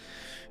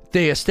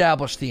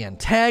established the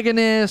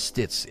antagonist.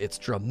 It's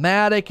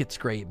dramatic. It's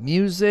great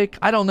music.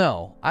 I don't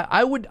know.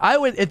 I would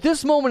at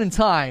this moment in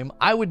time,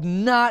 I would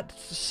not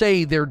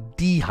say they're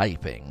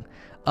de-hyping.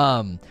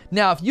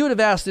 Now, if you would have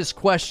asked this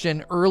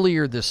question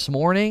earlier this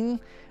morning,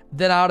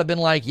 then I would have been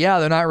like, yeah,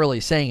 they're not really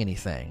saying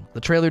anything.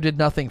 The trailer did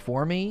nothing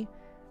for me.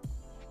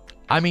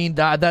 I mean,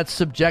 that's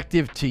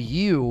subjective to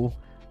you.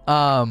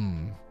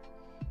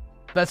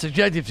 That's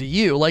subjective to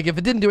you. Like, if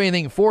it didn't do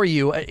anything for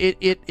you,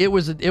 it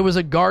was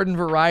a garden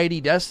variety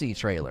Destiny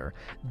trailer.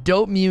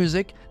 Dope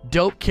music,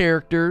 dope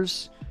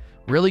characters,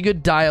 really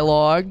good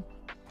dialogue.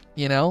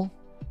 You know,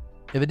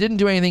 if it didn't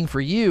do anything for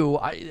you,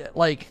 I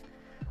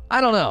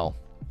don't know.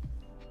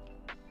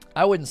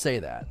 I wouldn't say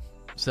that.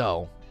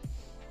 So,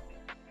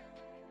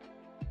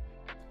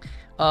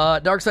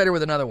 Darksider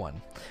with another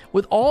one.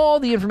 With all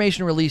the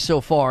information released so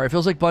far, it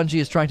feels like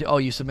Bungie is trying to... Oh,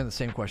 you submitted the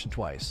same question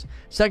twice.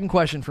 Second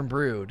question from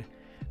Brood.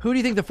 Who do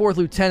you think the 4th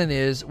lieutenant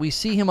is? We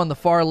see him on the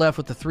far left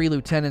with the 3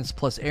 lieutenants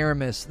plus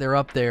Aramis. They're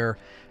up there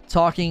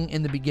talking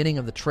in the beginning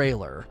of the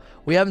trailer.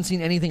 We haven't seen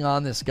anything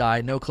on this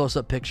guy. No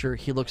close-up picture.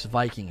 He looks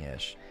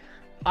Viking-ish.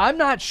 I'm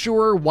not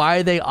sure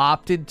why they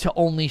opted to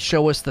only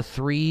show us the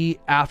 3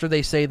 after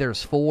they say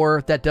there's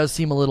 4. That does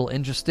seem a little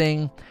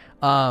interesting.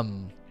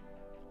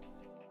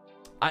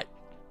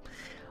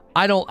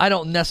 I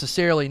don't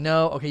necessarily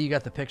know. Okay, you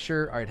got the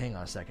picture. All right, hang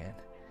on a second.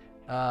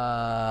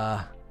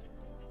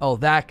 Oh,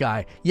 that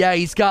guy. Yeah,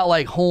 he's got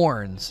like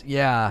horns.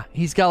 Yeah,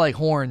 he's got like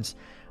horns.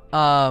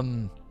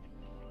 Hang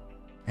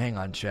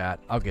on, chat.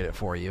 I'll get it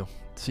for you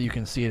so you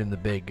can see it in the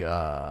big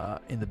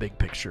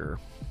picture.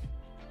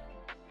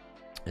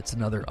 It's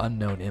another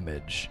unknown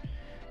image.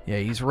 Yeah,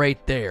 he's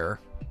right there.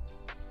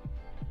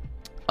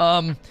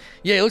 Yeah,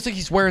 it looks like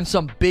he's wearing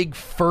some big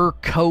fur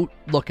coat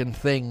looking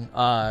thing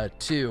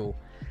too.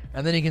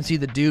 And then you can see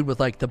the dude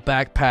with like the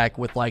backpack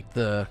with like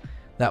that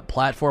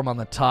platform on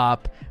the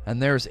top,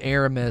 and there's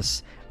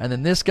Aramis, and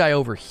then this guy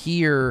over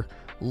here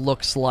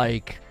looks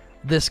like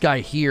this guy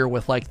here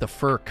with like the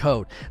fur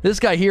coat. This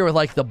guy here with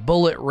like the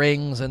bullet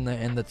rings and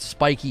the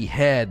spiky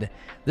head.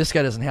 This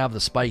guy doesn't have the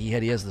spiky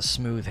head, he has the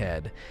smooth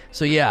head.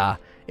 So yeah,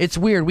 it's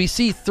weird. We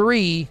see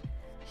 3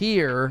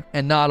 here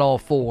and not all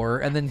 4,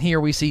 and then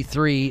here we see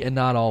 3 and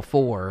not all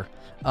 4.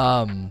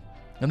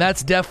 And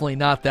that's definitely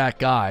not that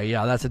guy.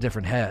 Yeah, that's a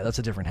different head. That's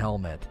a different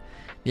helmet.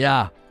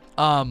 Yeah.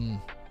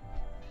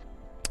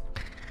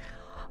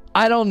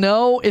 I don't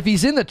know. If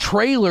he's in the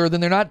trailer, then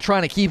they're not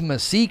trying to keep him a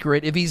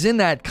secret. If he's in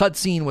that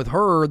cutscene with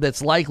her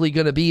that's likely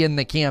going to be in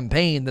the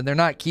campaign, then they're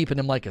not keeping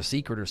him like a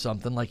secret or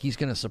something. Like he's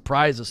going to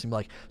surprise us and be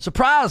like,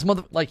 surprise,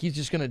 mother... Like he's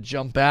just going to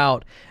jump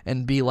out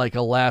and be like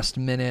a last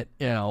minute,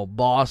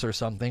 boss or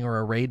something, or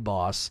a raid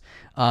boss.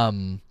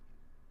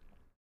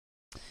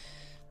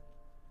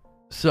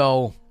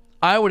 So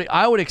I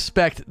would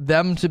expect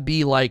them to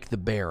be like the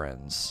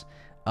Barons.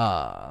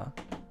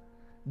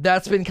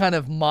 That's been kind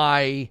of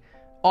my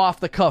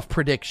off the cuff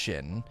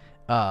prediction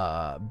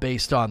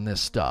based on this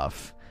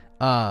stuff.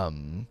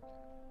 And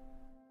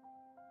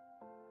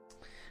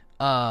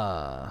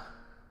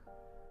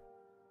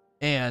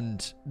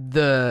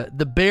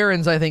the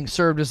Barons, I think,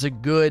 served as a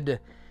good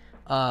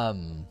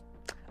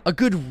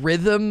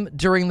rhythm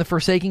during the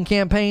Forsaken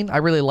campaign. I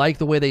really like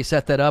the way they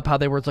set that up, how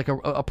they were like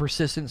a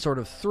persistent sort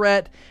of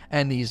threat,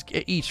 and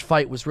each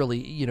fight was really,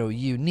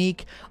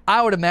 unique.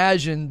 I would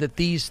imagine that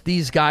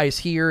these guys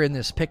here in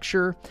this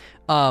picture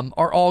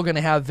are all going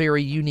to have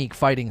very unique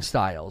fighting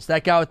styles.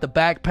 That guy with the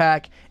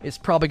backpack is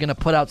probably going to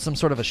put out some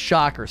sort of a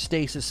shock or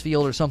stasis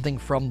field or something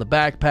from the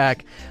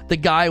backpack. The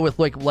guy with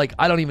like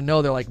I don't even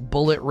know, they're like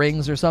bullet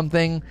rings or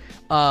something.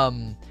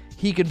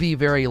 He could be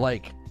very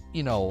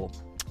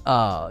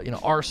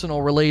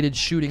arsenal related,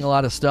 shooting a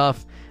lot of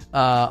stuff.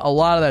 A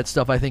lot of that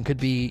stuff I think could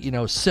be,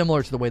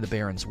 similar to the way the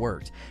Barons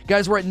worked.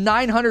 Guys, we're at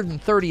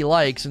 930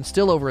 likes and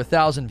still over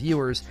 1,000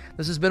 viewers.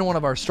 This has been one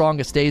of our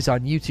strongest days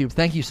on YouTube.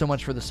 Thank you so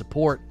much for the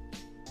support.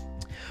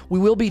 We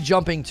will be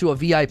jumping to a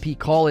VIP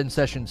call-in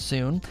session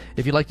soon.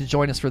 If you'd like to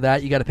join us for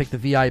that, you got to pick the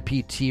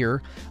VIP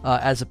tier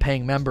as a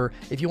paying member.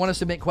 If you want to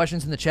submit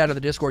questions in the chat or the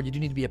Discord, you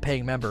do need to be a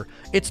paying member.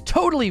 It's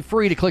totally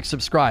free to click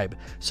subscribe.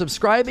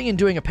 Subscribing and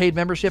doing a paid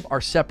membership are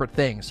separate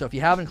things. So if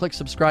you haven't clicked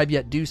subscribe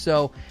yet, do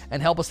so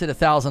and help us hit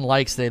 1,000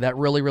 likes today. That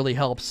really, really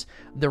helps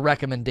the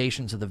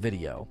recommendations of the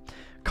video.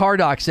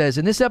 Cardoc says,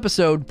 in this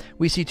episode,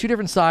 we see two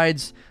different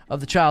sides of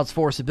the child's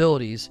Force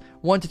abilities.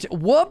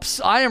 Whoops,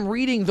 I am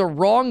reading the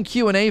wrong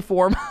Q&A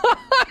form.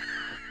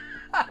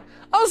 I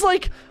was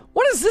like,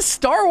 what is this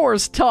Star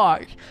Wars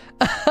talk?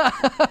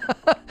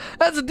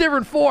 That's a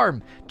different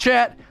form.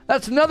 Chat,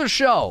 that's another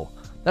show.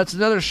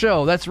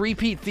 That's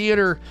Repeat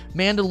Theater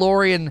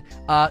Mandalorian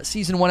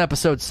Season 1,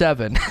 Episode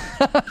 7.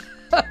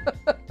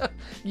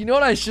 You know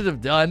what I should have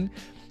done?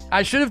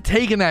 I should have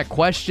taken that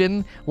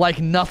question like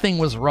nothing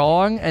was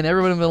wrong, and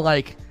everyone would have been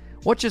like,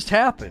 what just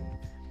happened?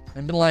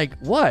 And been like,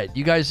 what?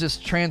 You guys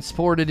just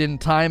transported in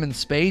time and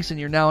space, and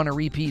you're now in a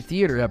Repeat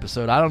Theater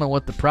episode. I don't know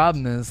what the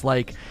problem is.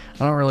 Like, I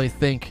don't really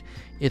think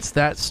it's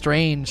that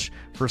strange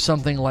for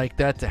something like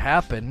that to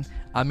happen.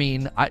 I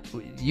mean,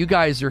 you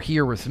guys are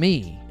here with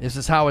me. This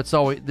is how it's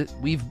always.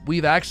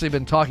 We've actually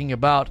been talking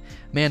about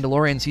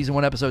Mandalorian Season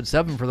 1, Episode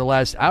 7 for the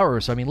last hour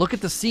or so. I mean, look at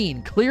the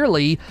scene.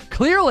 Clearly,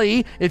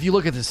 if you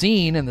look at the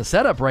scene and the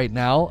setup right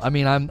now, I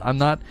mean, I'm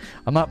not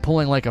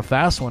pulling like a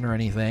fast one or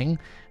anything.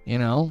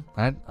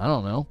 I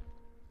don't know.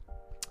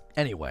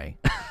 Anyway,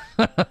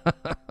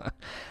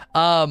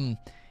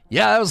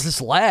 yeah, that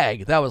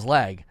was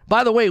lag.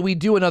 By the way, we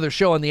do another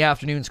show in the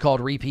afternoons called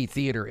Repeat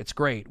Theater. It's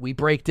great. We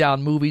break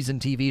down movies and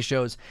TV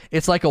shows.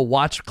 It's like a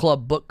watch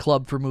club, book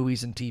club for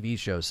movies and TV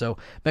shows. So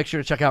make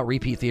sure to check out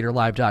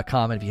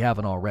repeattheaterlive.com if you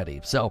haven't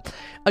already. So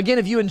again,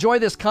 if you enjoy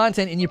this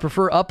content and you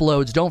prefer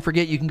uploads, don't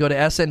forget you can go to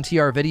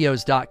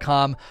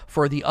sntrvideos.com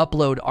for the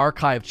upload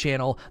archive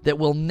channel that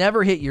will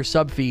never hit your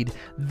sub feed.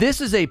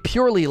 This is a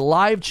purely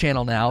live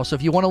channel now. So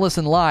if you want to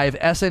listen live,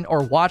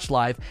 or watch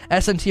live,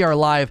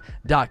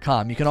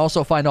 sntrlive.com. You can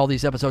also find all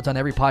these episodes on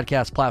every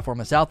podcast platform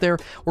that's out there.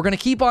 We're going to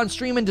keep on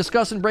streaming,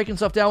 discussing, breaking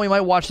stuff down. We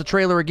might watch the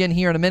trailer again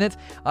here in a minute.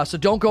 So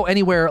don't go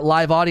anywhere,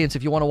 live audience,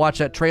 if you want to watch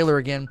that trailer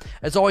again.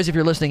 As always, if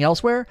you're listening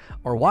elsewhere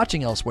or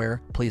watching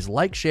elsewhere, please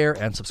like,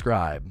 share, and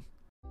subscribe.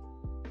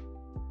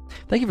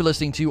 Thank you for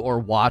listening to or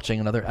watching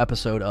another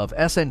episode of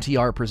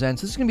SNTR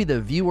Presents. This is going to be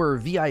the viewer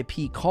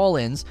VIP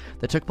call-ins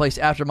that took place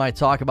after my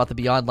talk about the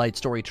Beyond Light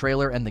story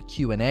trailer and the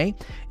Q&A.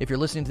 If you're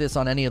listening to this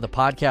on any of the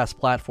podcast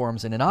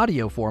platforms in an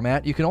audio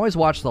format, you can always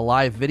watch the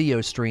live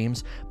video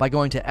streams by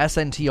going to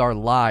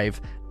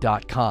sntrlive.com.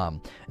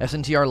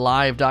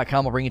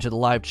 sntrlive.com will bring you to the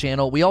live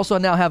channel. We also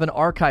now have an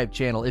archive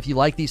channel. If you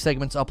like these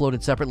segments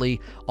uploaded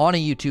separately on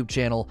a YouTube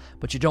channel,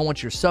 but you don't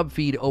want your sub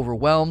feed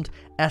overwhelmed,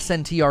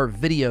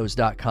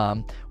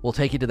 sntrvideos.com will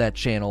take you to that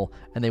channel,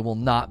 and they will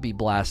not be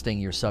blasting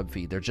your sub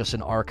feed. They're just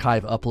an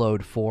archive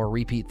upload for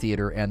Repeat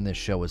Theater and this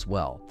show as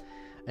well.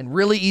 And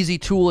really easy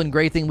tool and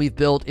great thing we've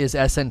built is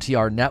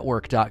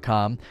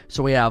sntrnetwork.com.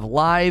 So we have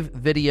live,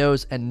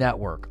 videos, and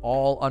network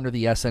all under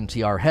the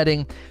SNTR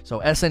heading.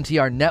 So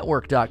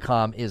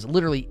sntrnetwork.com is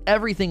literally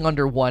everything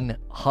under one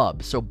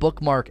hub. So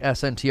bookmark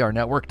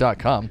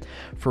sntrnetwork.com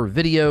for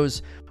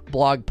videos,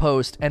 blog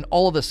post, and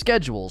all of the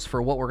schedules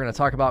for what we're going to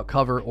talk about,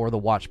 cover, or the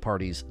watch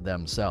parties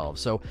themselves.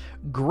 So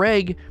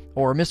Greg,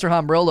 or Mr.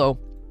 Hombrello,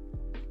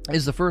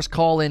 is the first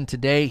call in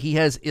today. He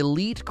has the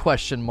Elite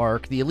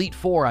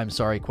Four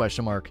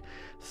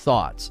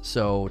thoughts.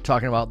 So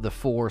talking about the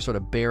four sort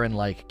of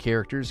Baron-like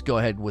characters. Go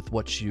ahead with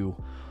what you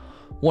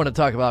want to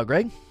talk about,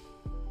 Greg.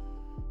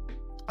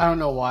 I don't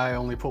know why I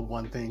only put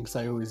one thing, because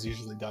I always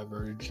usually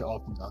diverge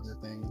off into other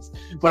things.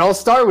 But I'll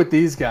start with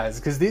these guys,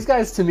 because these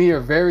guys to me are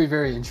very,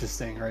 very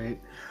interesting, right?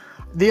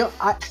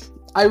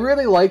 I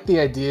really like the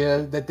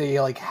idea that they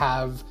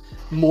have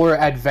more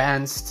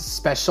advanced,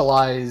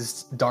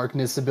 specialized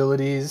darkness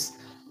abilities.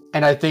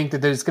 And I think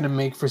that there's going to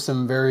make for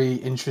some very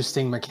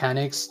interesting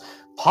mechanics.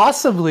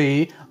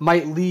 Possibly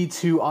might lead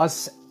to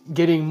us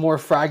getting more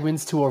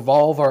fragments to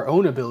evolve our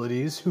own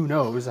abilities. Who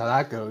knows how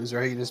that goes,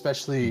 right? And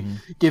especially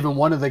given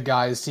one of the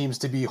guys seems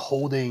to be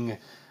holding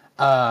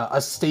a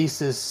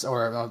stasis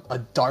or a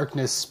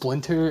darkness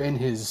splinter in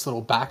his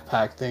little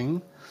backpack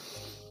thing.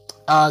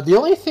 The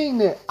only thing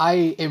that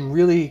I am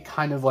really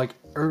kind of like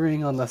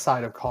erring on the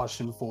side of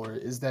caution for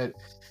is that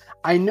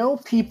I know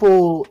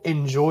people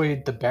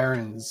enjoyed the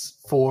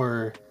Barons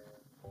for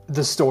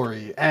the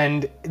story,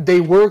 and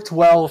they worked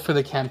well for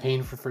the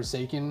campaign for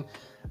Forsaken,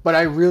 but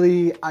I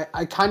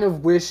kind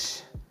of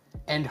wish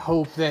and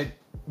hope that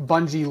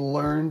Bungie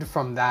learned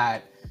from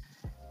that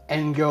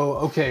and go,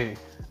 okay,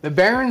 the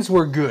Barons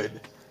were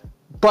good,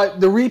 but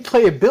the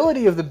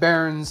replayability of the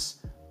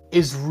Barons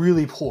is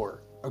really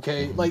poor,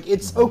 okay? Like,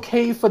 it's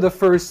okay for the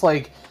first,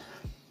 like,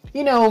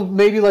 you know,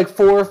 maybe like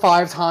 4 or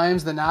 5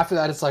 times. Then after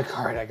that, it's like,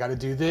 all right, I got to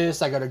do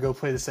this. I got to go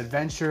play this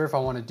adventure if I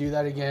want to do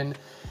that again.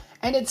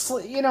 And it's,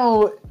 you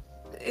know,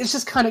 it's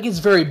just kind of gets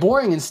very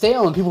boring and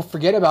stale, and people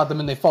forget about them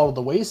and they fall to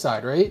the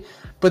wayside, right?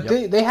 But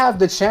they have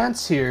the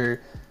chance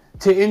here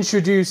to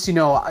introduce, you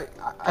know,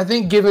 I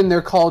think given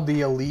they're called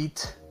the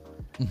Elite,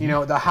 you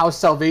know, the House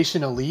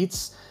Salvation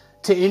Elites,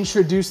 to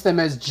introduce them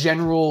as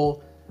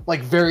general,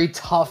 like, very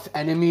tough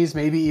enemies,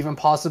 maybe even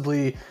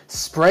possibly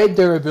spread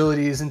their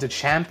abilities into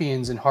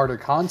champions and harder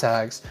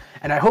contacts.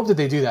 And I hope that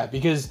they do that,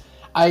 because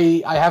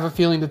I have a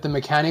feeling that the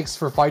mechanics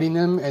for fighting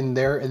them and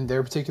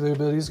their particular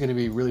abilities is going to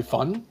be really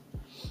fun.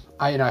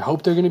 I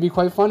hope they're going to be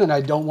quite fun, and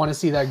I don't want to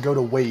see that go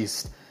to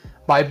waste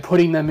by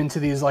putting them into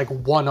these, like,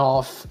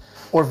 one-off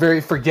or very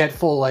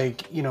forgetful,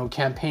 like, you know,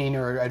 campaign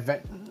or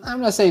advent.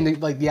 I'm not saying that,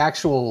 like, the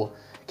actual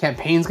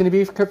campaign's going to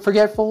be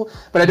forgetful,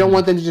 but I don't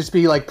want them to just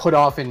be, like, put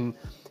off and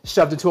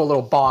shoved into a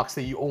little box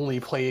that you only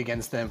play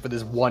against them for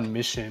this one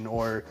mission,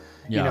 or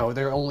you know,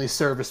 they only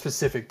serve a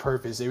specific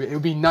purpose. It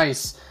would be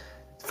nice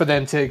for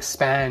them to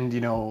expand, you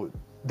know,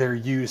 their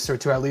use, or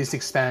to at least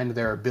expand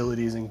their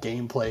abilities and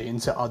gameplay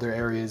into other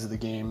areas of the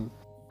game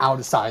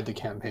outside the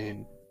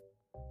campaign.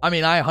 I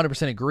mean, I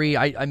 100% agree.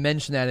 I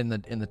mentioned that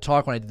in the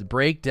talk when I did the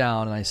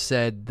breakdown, and I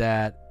said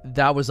that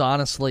was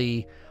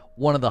honestly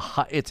one of the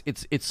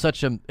it's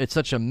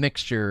such a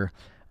mixture.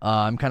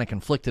 I'm kind of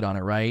conflicted on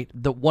it, right?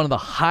 One of the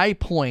high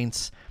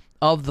points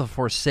of the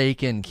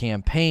Forsaken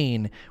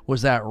campaign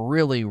was that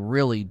really,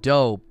 really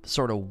dope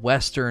sort of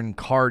Western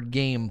card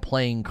game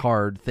playing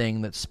card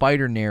thing that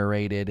Spider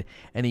narrated,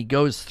 and he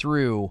goes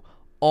through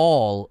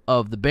all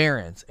of the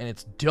Barons, and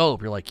it's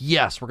dope. You're like,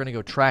 yes, we're going to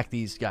go track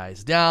these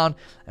guys down,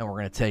 and we're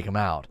going to take them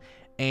out.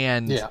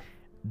 And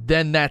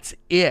then that's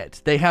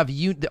it. They have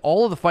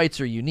all of the fights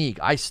are unique.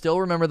 I still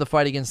remember the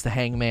fight against the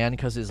Hangman,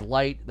 because his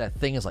light, that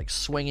thing is like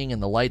swinging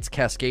and the light's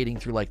cascading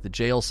through like the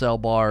jail cell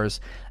bars.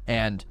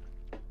 And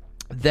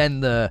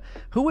then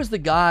who was the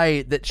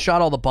guy that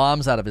shot all the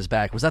bombs out of his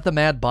back? Was that the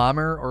Mad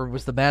Bomber, or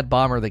was the Mad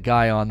Bomber the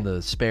guy on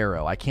the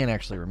Sparrow? I can't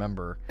actually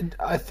remember.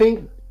 I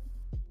think,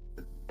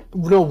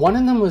 no, one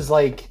of them was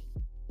like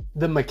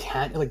the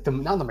mechanic, like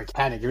not the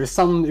mechanic. There was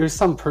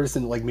some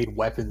person that, like, made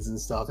weapons and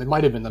stuff. It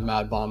might have been the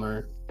Mad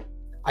Bomber.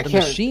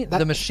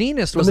 The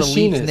Machinist was a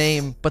leaked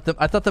name, but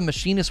I thought the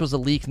Machinist was a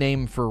leaked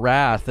name for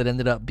Wrath that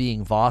ended up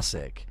being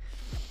Vosik.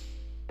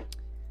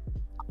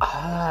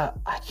 I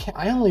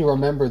only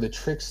remember the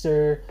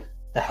Trickster,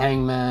 the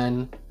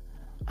Hangman.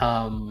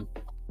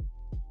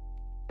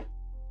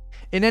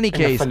 In any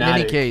case,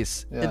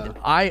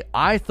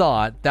 I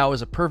thought that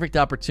was a perfect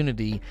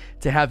opportunity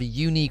to have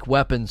unique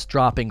weapons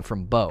dropping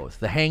from both.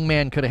 The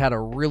Hangman could have had a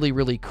really,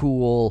 really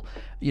cool,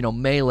 you know,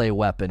 melee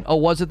weapon. Oh,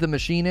 was it the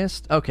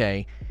Machinist?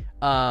 Okay.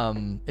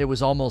 It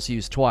was almost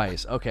used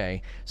twice.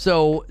 Okay.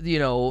 So, you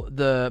know,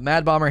 the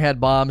Mad Bomber had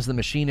bombs, the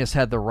Machinist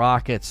had the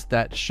rockets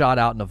that shot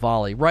out in a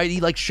volley, right? He,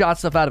 like, shot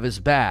stuff out of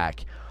his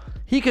back.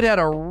 He could have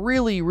had a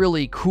really,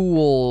 really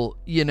cool,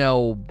 you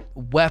know,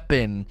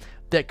 weapon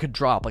that could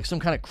drop, like some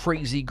kind of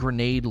crazy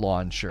grenade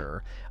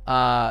launcher.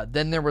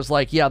 Then there was,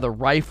 like, the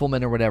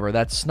rifleman or whatever,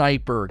 that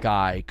sniper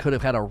guy could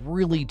have had a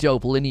really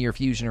dope linear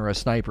fusion or a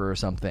sniper or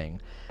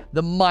something.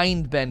 The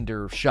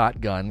Mindbender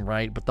shotgun,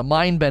 right? But the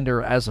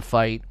Mindbender as a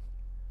fight,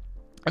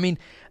 I mean,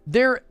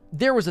 there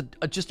was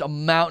just a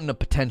mountain of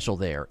potential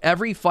there.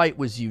 Every fight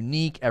was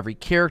unique, every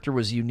character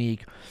was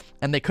unique,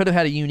 and they could have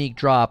had a unique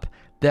drop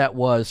that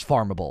was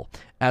farmable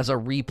as a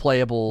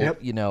replayable,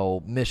 you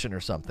know, mission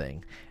or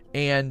something.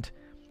 And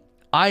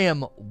I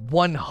am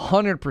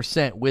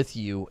 100% with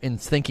you in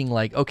thinking,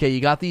 like, okay,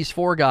 you got these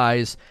 4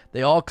 guys,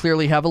 they all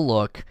clearly have a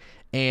look,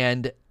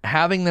 and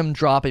having them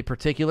drop a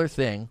particular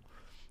thing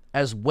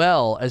as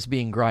well as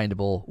being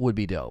grindable would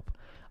be dope.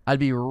 I'd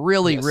be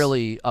really,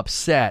 really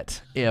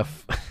upset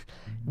if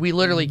we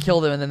literally kill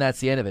them and then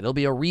that's the end of it. It'll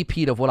be a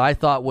repeat of what I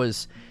thought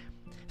was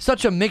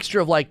such a mixture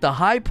of, like, the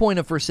high point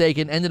of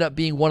Forsaken ended up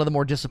being one of the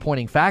more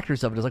disappointing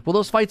factors of it. It's like, well,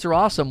 those fights are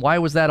awesome. Why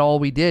was that all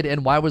we did?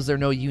 And why was there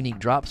no unique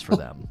drops for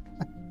them?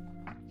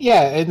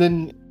 Yeah, and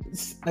then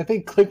I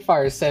think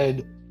Clickfire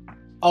said,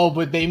 oh,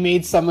 but they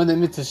made some of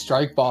them into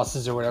strike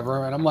bosses or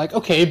whatever. And I'm like,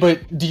 okay,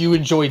 but do you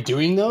enjoy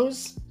doing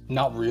those?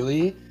 not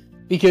really,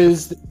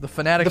 because The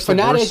Fanatic's the the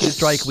Fanatic worst is-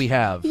 strike we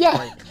have.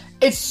 Yeah,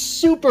 it's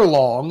super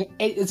long.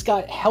 It's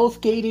got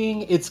health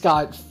gating. It's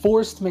got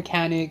forced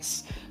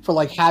mechanics for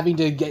like having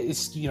to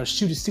get, you know,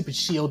 shoot a stupid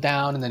shield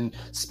down and then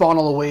spawn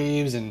all the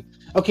waves. And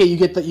okay, you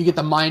get the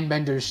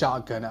Mindbender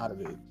shotgun out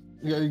of it.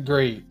 Yeah,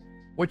 great.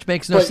 Which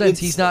makes no But sense. it's-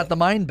 He's not the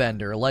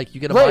Mindbender. Like,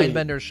 you get a Right.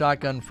 Mindbender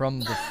shotgun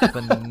from the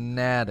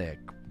Fanatic.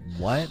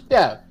 What?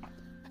 Yeah.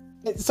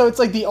 So it's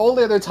like the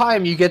only other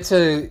time you get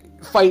to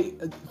fight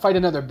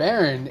another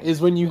Baron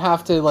is when you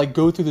have to like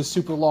go through the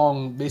super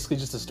long, basically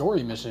just a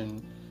story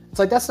mission. It's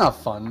like that's not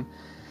fun.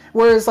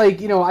 Whereas like,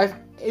 you know,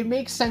 it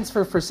makes sense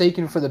for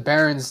Forsaken for the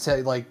Barons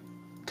to like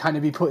kind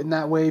of be put in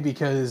that way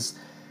because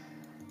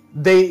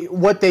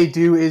what they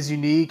do is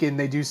unique and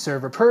they do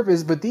serve a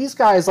purpose, but these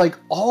guys, like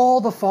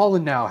all the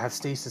Fallen now have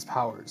stasis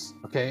powers,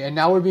 okay? And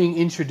now we're being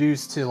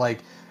introduced to like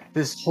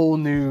this whole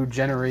new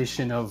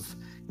generation of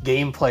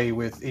gameplay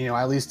with, you know,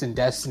 at least in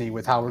Destiny,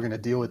 with how we're going to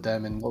deal with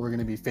them and what we're going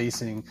to be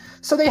facing.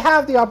 So they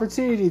have the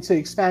opportunity to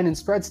expand and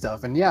spread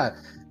stuff. And yeah,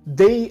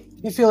 I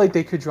feel like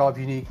they could drop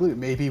unique loot.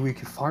 Maybe we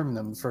could farm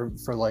them for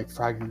like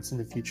fragments in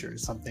the future or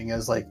something,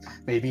 as like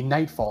maybe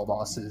Nightfall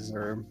bosses,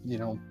 or, you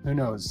know, who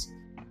knows.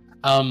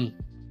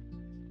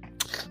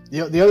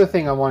 The other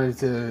thing I wanted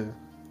to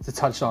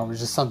touch on was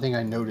just something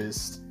I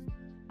noticed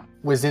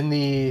was in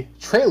the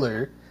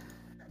trailer.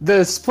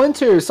 The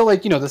Splinter, so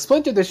like, you know, the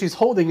Splinter that she's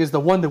holding is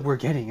the one that we're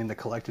getting in the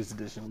collector's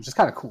edition, which is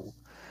kind of cool.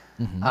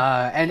 Mm-hmm.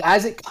 And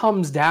as it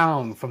comes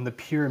down from the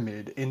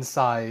pyramid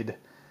inside,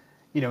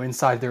 you know,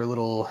 inside their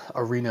little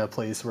arena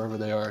place, wherever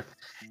they are,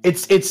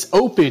 it's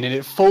open and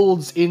it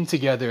folds in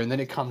together and then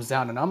it comes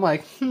down. And I'm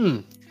like,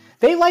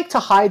 they like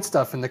to hide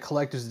stuff in the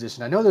collector's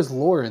edition. I know there's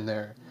lore in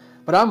there,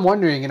 but I'm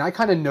wondering, and I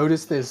kind of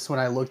noticed this when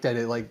I looked at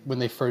it, like when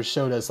they first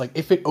showed us, like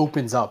if it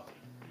opens up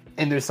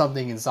and there's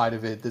something inside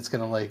of it that's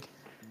going to like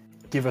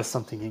give us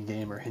something in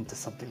game or hint to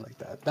something like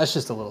that. That's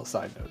just a little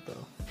side note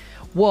though.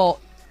 Well,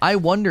 I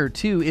wonder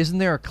too, isn't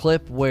there a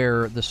clip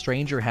where the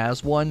Stranger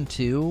has one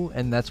too,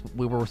 and that's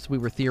we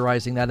were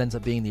theorizing that ends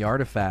up being the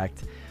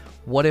artifact.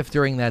 What if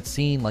during that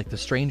scene, like, the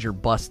Stranger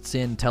busts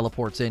in,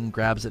 teleports in,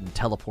 grabs it and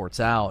teleports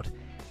out,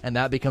 and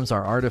that becomes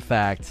our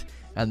artifact,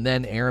 and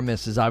then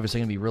Aramis is obviously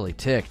going to be really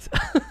ticked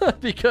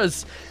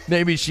because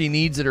maybe she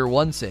needs it or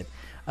wants it.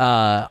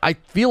 I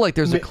feel like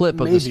there's a clip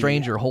of the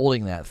Stranger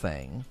holding that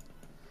thing.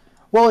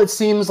 Well, it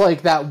seems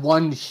like that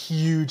one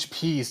huge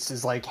piece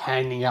is like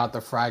handing out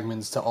the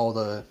fragments to all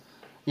the,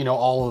 you know,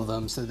 all of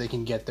them so they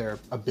can get their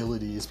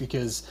abilities,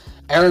 because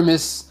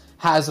Aramis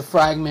has a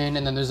fragment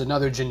and then there's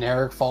another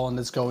generic Fallen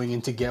that's going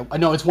in to get,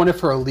 no, it's one of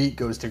her elite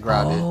goes to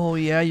grab it. Oh,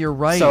 yeah, you're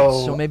right.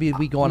 So maybe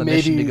we go on a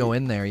mission to go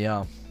in there,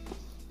 yeah.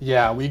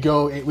 Yeah, we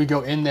go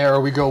in there, or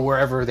we go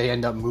wherever they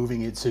end up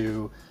moving it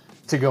to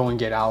go and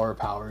get our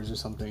powers or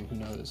something, who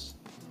knows.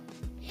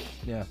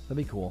 Yeah, that'd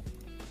be cool.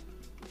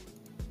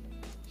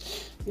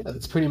 Yeah,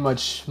 that's pretty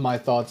much my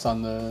thoughts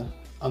on the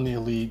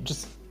elite.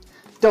 Just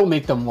don't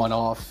make them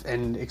one-off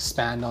and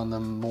expand on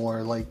them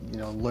more. Like, you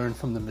know, learn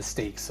from the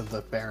mistakes of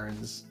the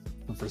Barons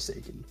and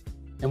Forsaken,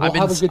 and we'll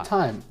have a good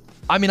time.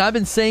 I mean, I've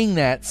been saying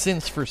that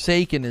since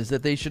Forsaken, is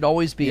that they should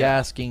always be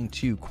asking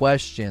two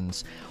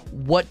questions.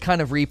 What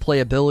kind of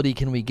replayability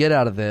can we get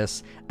out of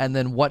this? And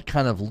then what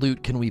kind of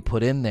loot can we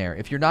put in there?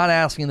 If you're not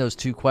asking those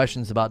two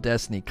questions about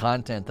Destiny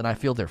content, then I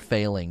feel they're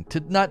failing.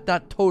 Not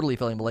totally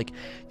failing, but like,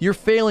 you're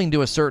failing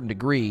to a certain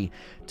degree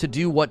to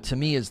do what to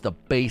me is the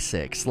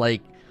basics.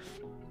 Like,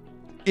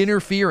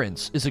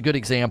 interference is a good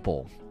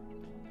example.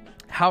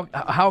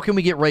 How can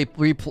we get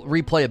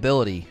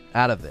replayability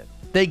out of it?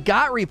 They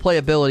got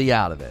replayability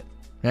out of it,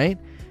 right?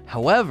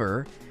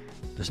 However,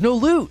 there's no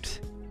loot.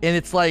 And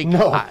it's like,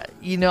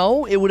 you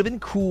know, it would have been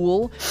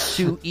cool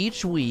to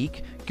each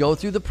week go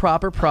through the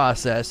proper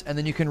process, and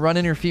then you can run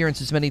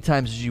interference as many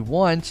times as you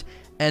want,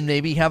 and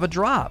maybe have a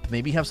drop.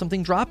 Maybe have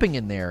something dropping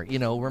in there. You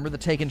know, remember the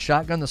Taken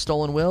shotgun, the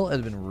Stolen Will? It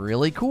would have been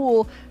really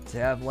cool to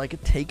have like a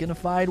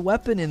Takenified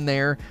weapon in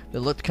there that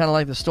looked kind of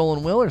like the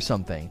Stolen Will or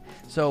something.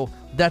 So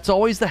that's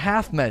always the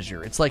half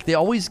measure. It's like they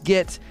always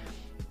get...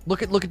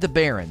 Look at the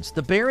Barons.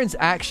 The Barons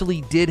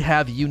actually did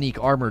have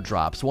unique armor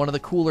drops. One of the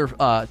cooler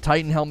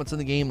Titan helmets in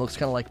the game looks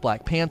kind of like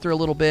Black Panther a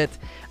little bit,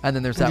 and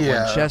then there's that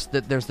one chest.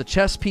 There's the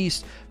chest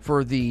piece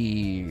for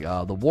the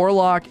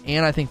Warlock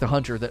and I think the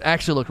Hunter that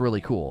actually look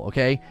really cool.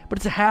 Okay, but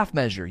it's a half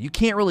measure. You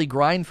can't really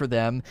grind for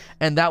them,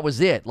 and that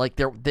was it. Like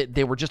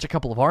they were just a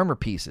couple of armor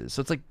pieces.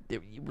 So it's like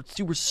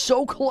you were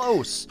so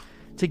close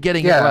to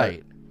getting it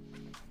right.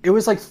 It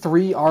was like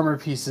 3 armor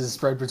pieces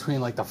spread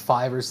between like the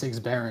 5 or 6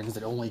 Barons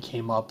that only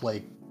came up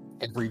like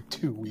every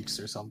 2 weeks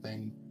or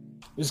something.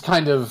 It was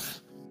kind of,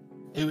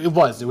 it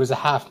was a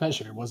half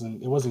measure. It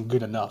wasn't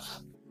good enough.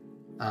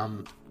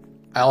 I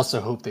also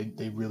hope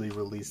they really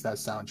release that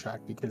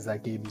soundtrack, because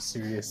that gave me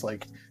serious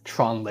like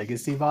Tron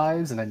Legacy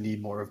vibes, and I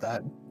need more of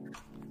that.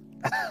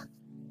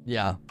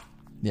 Yeah.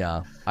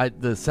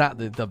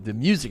 The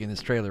music in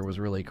this trailer was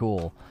really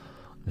cool.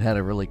 It had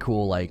a really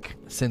cool like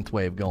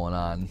synthwave going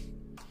on.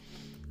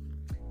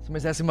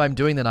 Somebody's asking if I'm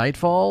doing the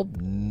Nightfall.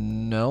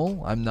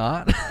 No, I'm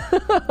not.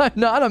 I'm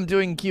not. I'm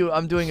doing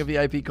a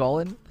VIP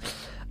call-in.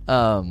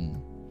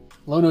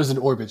 Lono's an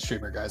Orbit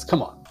streamer, guys.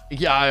 Come on.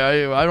 Yeah,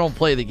 I don't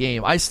play the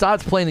game. I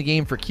stopped playing the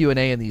game for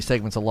Q&A in these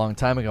segments a long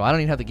time ago. I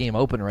don't even have the game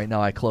open right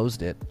now. I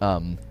closed it.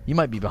 You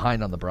might be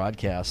behind on the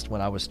broadcast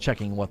when I was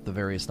checking what the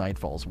various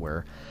Nightfalls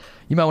were.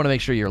 You might want to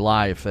make sure you're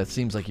live. That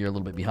seems like you're a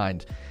little bit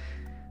behind.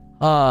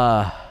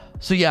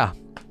 So yeah,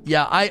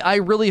 I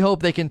really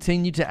hope they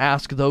continue to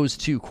ask those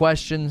two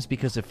questions,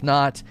 because if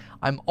not,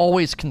 I'm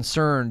always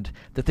concerned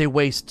that they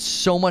waste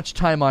so much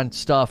time on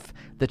stuff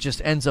that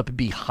just ends up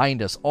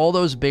behind us. All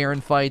those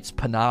Baron fights,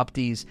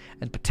 Panoptes,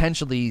 and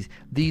potentially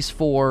these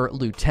 4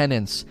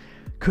 lieutenants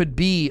could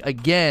be,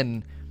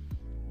 again,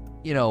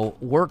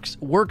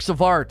 works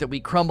of art that we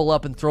crumble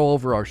up and throw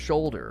over our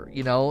shoulder.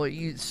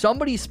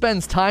 Somebody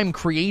spends time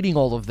creating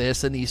all of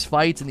this and these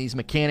fights and these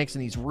mechanics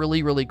and these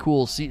really, really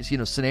cool,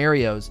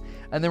 scenarios,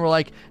 and then we're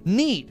like,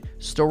 neat,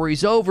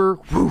 story's over,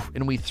 whew,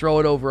 and we throw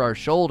it over our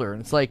shoulder,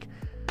 and it's like,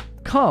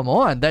 come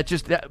on,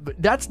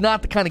 that's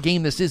not the kind of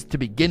game this is to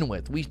begin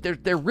with.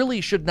 There really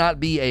should not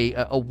be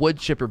a wood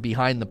chipper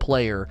behind the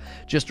player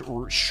just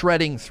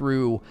shredding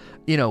through,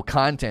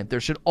 content. There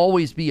should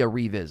always be a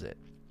revisit.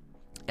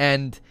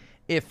 And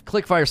if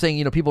Clickfire is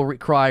saying, people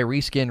cry,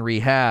 reskin,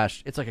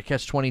 rehash, it's like a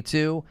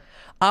catch-22.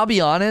 I'll be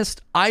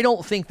honest, I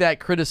don't think that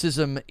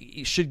criticism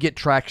should get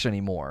traction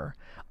anymore.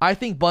 I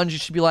think Bungie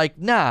should be like,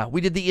 nah, we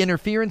did the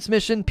interference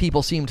mission,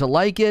 people seem to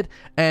like it,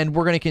 and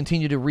we're going to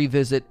continue to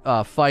revisit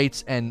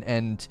fights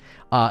and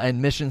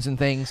missions and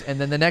things,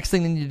 and then the next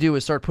thing they need to do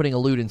is start putting a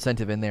loot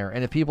incentive in there.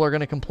 And if people are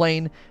going to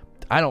complain,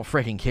 I don't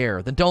freaking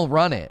care. Then don't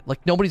run it.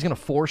 Like, nobody's going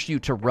to force you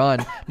to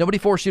run. Nobody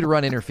forced you to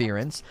run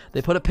interference.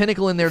 They put a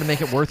pinnacle in there to make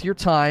it worth your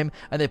time,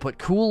 and they put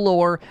cool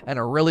lore and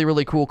a really,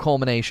 really cool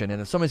culmination.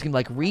 And if somebody's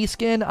going to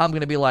reskin, I'm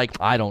going to be like,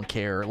 I don't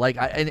care.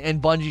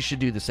 And Bungie should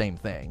do the same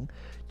thing.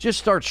 Just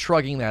start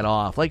shrugging that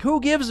off. Like, who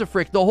gives a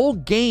frick? The whole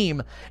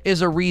game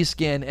is a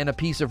reskin and a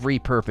piece of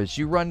repurpose.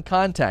 You run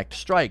Contact,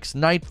 Strikes,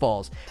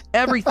 Nightfalls.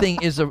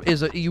 Everything is a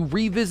you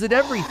revisit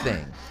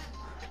everything.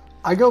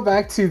 I go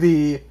back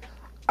to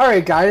all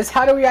right, guys,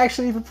 how do we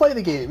actually even play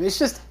the game? It's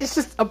just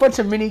a bunch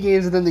of mini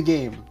games within the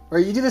game,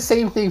 right? You do the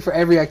same thing for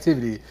every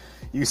activity.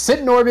 You sit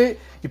in orbit,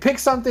 you pick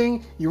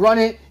something, you run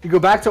it, you go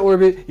back to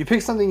orbit, you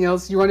pick something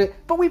else, you run it,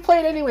 but we play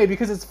it anyway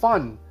because it's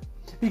fun.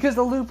 Because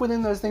the loop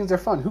within those things are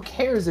fun. Who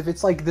cares if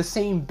it's like the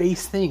same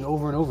base thing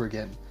over and over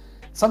again?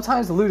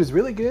 Sometimes the loot is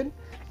really good,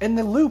 and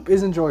the loop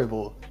is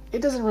enjoyable.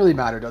 It doesn't really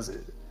matter, does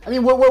it? I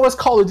mean, what was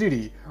Call of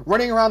Duty?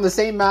 Running around the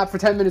same map for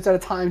 10 minutes at a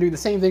time, doing the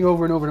same thing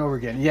over and over and over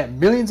again. Yet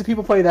millions of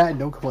people play that and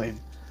don't complain.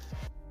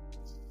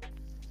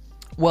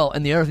 Well,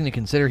 and the other thing to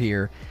consider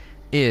here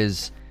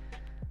is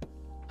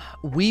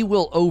we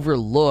will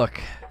overlook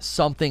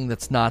something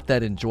that's not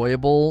that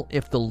enjoyable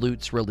if the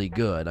loot's really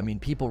good. I mean,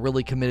 people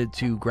really committed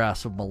to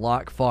Grasp of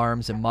Malak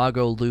farms and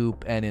Mago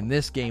loop, and in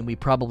this game we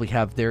probably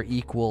have their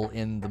equal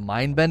in the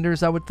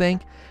Mindbenders, I would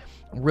think.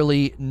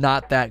 Really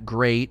not that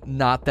great,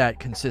 not that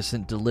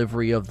consistent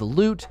delivery of the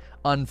loot,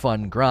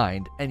 unfun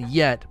grind, and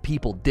yet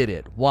people did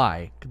it.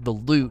 Why? The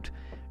loot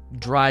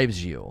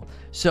drives you.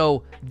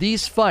 So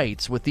these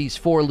fights with these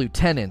 4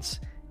 lieutenants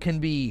can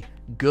be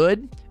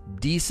good,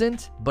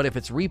 decent, but if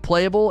it's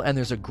replayable and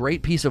there's a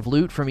great piece of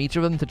loot from each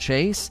of them to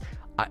chase,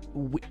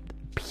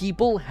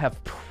 people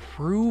have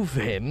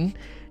proven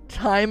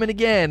time and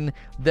again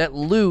that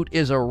loot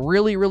is a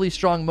really, really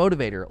strong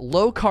motivator.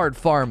 Low card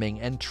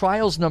farming and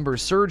trials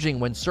numbers surging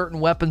when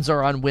certain weapons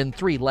are on win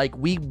 3. Like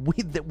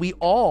we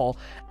all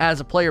as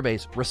a player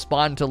base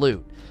respond to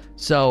loot.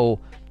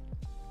 So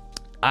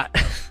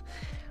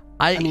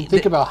I mean,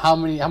 think about how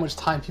much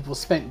time people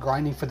spent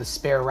grinding for the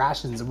spare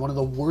rations in one of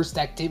the worst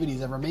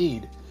activities ever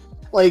made.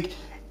 Like,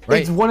 right.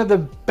 It's one of the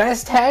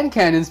best hand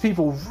cannons.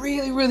 People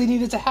really, really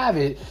needed to have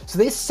it. So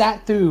they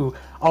sat through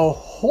a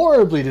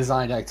horribly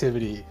designed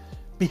activity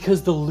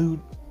because the loot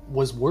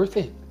was worth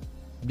it.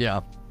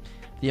 Yeah.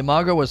 The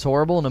Imago was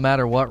horrible no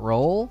matter what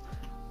role.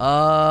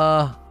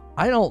 I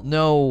don't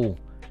know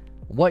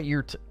what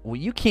you're... well,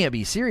 you can't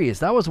be serious.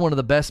 That was one of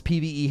the best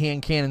PvE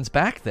hand cannons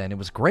back then. It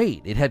was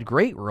great. It had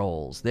great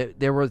rolls.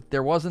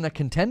 There wasn't a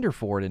contender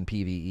for it in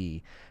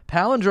PvE.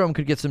 Palindrome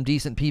could get some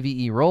decent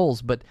PvE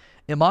rolls, but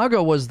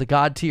Imago was the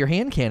god tier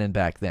hand cannon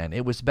back then.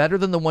 It was better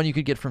than the one you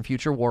could get from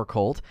Future War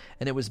Cult,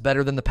 and it was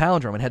better than the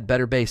Palindrome. It had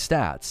better base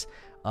stats.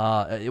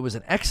 It was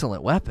an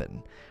excellent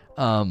weapon.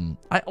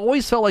 I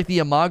always felt like the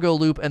Imago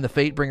loop and the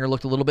Fatebringer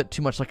looked a little bit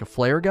too much like a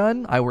flare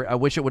gun. I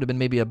wish it would have been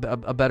maybe a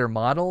better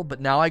model, but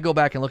now I go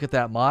back and look at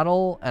that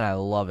model and I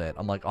love it.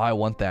 I'm like, oh, I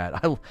want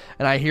that.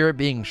 And I hear it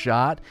being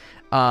shot.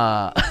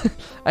 I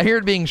hear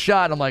it being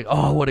shot and I'm like,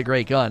 oh, what a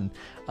great gun.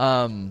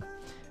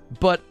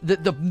 But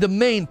the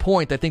main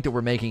point I think that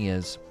we're making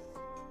is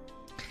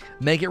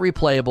make it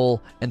replayable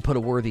and put a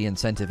worthy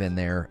incentive in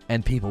there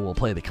and people will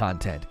play the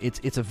content.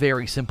 It's a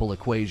very simple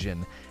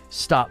equation.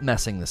 Stop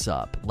messing this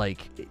up.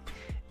 Like,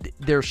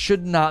 there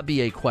should not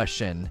be a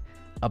question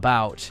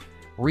about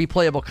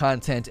replayable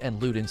content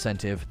and loot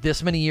incentive.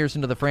 This many years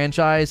into the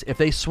franchise, if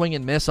they swing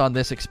and miss on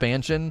this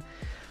expansion,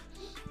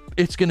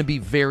 it's going to be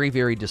very,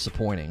 very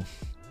disappointing.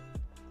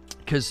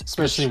 because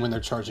especially when they're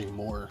charging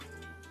more.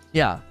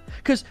 Yeah,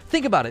 because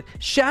think about it.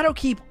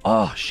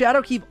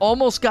 Shadowkeep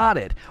almost got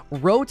it.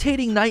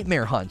 Rotating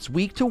Nightmare Hunts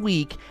week to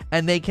week,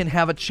 and they can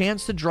have a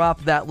chance to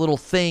drop that little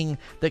thing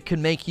that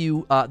can make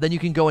you, then you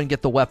can go and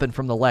get the weapon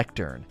from the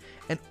lectern.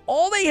 And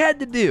all they had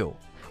to do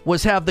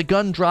was have the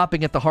gun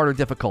dropping at the harder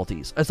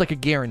difficulties. It's like a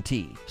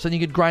guarantee. So you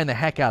could grind the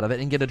heck out of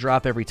it and get a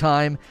drop every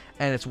time,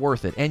 and it's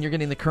worth it. And you're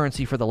getting the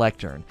currency for the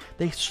lectern.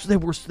 They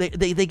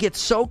get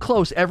so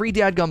close every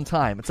dadgum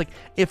time. It's like,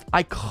 if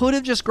I could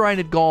have just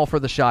grinded Gaul for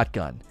the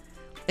shotgun,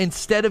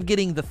 instead of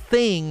getting the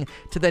thing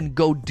to then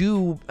go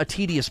do a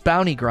tedious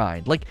bounty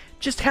grind. Like,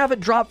 just have it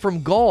drop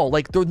from Gaul.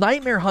 Like, the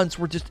Nightmare Hunts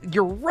were just,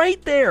 you're right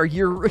there.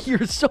 You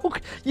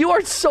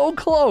are so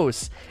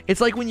close. It's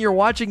like when you're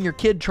watching your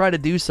kid try to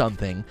do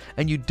something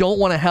and you don't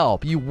want to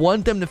help. You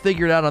want them to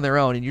figure it out on their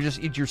own, and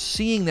you're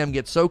seeing them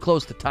get so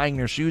close to tying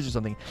their shoes or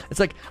something.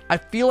 It's like, I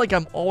feel like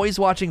I'm always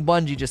watching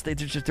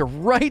Bungie, they're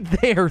right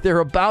there. They're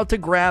about to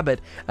grab it,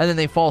 and then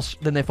they fall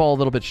a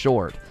little bit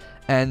short.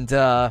 And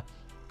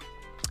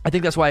I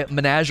think that's why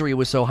Menagerie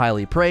was so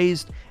highly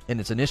praised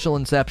in its initial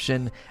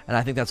inception, and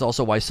I think that's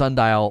also why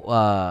Sundial,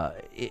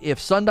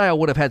 if Sundial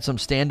would have had some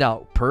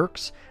standout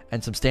perks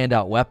and some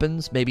standout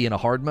weapons, maybe in a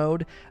hard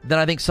mode, then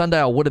I think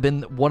Sundial would have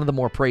been one of the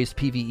more praised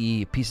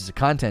PvE pieces of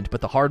content,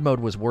 but the hard mode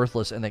was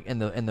worthless, and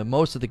the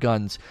most of the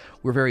guns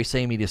were very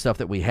samey to stuff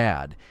that we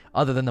had.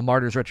 Other than the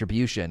Martyr's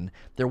Retribution,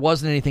 there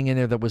wasn't anything in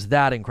there that was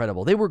that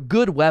incredible. They were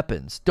good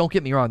weapons, don't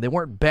get me wrong, they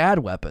weren't bad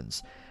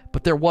weapons,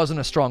 but there wasn't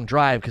a strong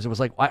drive because it was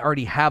like, I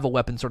already have a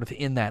weapon sort of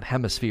in that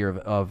hemisphere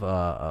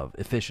of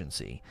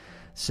efficiency.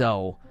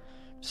 So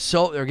I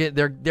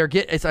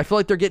feel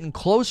like they're getting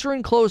closer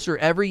and closer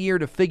every year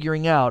to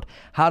figuring out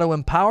how to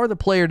empower the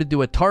player to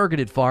do a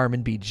targeted farm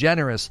and be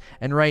generous.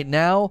 And right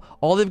now,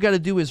 all they've got to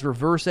do is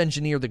reverse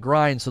engineer the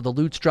grind so the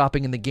loot's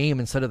dropping in the game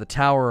instead of the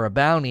tower or a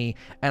bounty.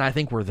 And I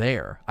think we're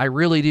there. I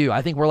really do.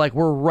 I think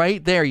we're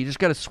right there. You just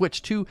got to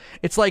switch to.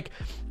 It's like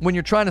when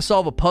you're trying to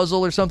solve a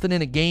puzzle or something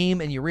in a game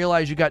and you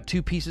realize you got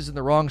two pieces in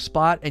the wrong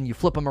spot and you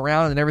flip them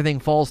around and everything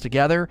falls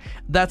together.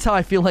 That's how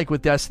I feel like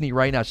with Destiny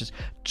right now. It's just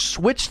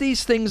switch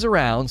these things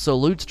around so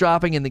loot's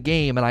dropping in the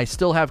game and I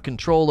still have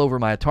control over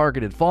my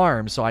targeted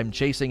farm, so I'm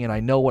chasing and I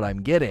know what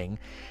I'm getting,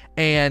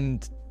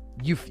 and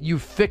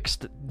you've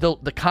fixed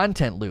the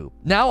content loop.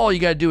 Now all you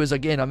gotta do is,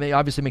 again,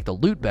 obviously make the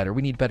loot better.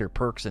 We need better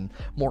perks and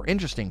more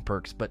interesting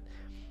perks, but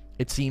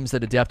it seems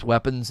that adept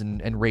weapons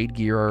and raid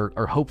gear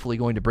are hopefully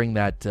going to bring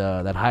that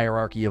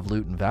hierarchy of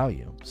loot and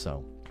value.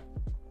 So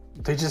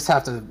they just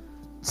have to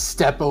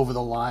step over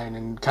the line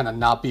and kind of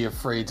not be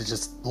afraid to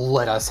just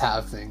let us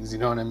have things, you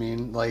know what I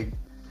mean? Like,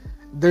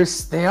 they're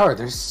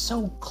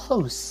so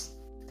close.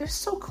 They're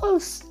so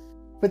close.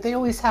 But they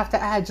always have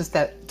to add just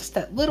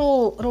that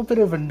little bit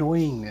of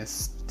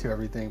annoyingness to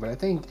everything. But I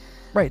think,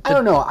 right, I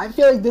don't know, I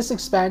feel like this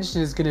expansion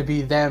is going to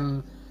be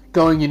them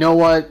going, you know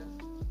what?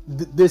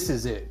 This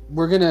is it.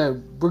 We're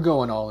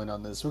going all in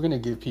on this. We're going to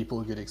give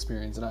people a good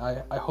experience. And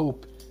I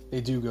hope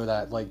they do go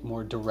that, like,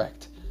 more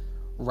direct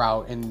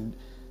route and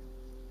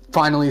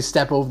finally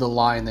step over the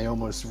line they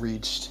almost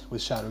reached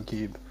with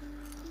Shadowkeep.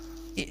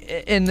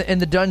 And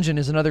the dungeon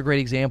is another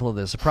great example of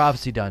this. A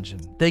prophecy dungeon.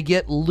 They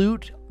get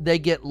loot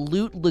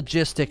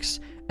logistics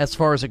as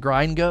far as a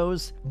grind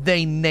goes.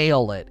 They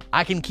nail it.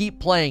 I can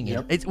keep playing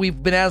it. Yep.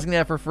 We've been asking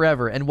that for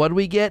forever. And what do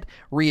we get?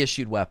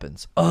 Reissued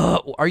weapons.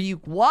 Are you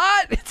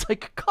what? It's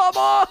like, come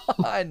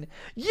on.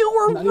 You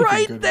were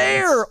right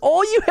there. Ones.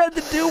 All you had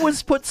to do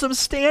was put some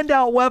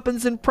standout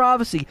weapons in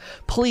Prophecy.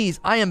 Please,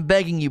 I am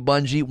begging you,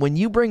 Bungie, when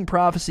you bring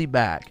Prophecy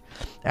back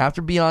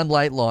after Beyond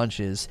Light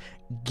launches,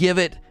 give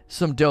it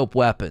some dope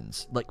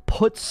weapons. Like,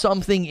 put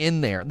something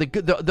in there.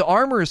 The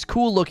armor is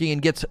cool looking and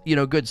gets,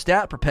 good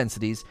stat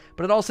propensities,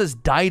 but it all says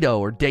Dido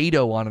or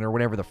Dado on it or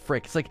whatever the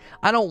frick. It's like,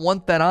 I don't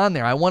want that on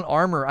there. I want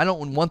armor. I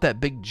don't want that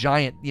big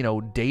giant,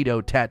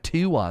 Dado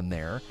tattoo on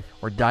there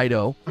or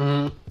Dido.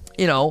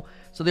 Mm-hmm.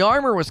 So the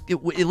armor was,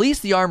 at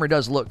least the armor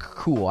does look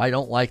cool. I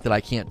don't like that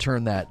I can't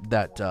turn that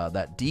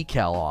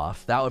decal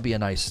off. That would be a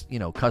nice,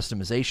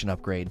 customization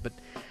upgrade, but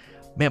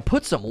man,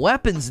 put some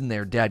weapons in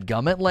there,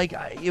 dadgummit. Like,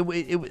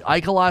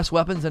 Ikelos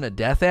weapons and a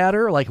Death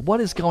Adder. Like, what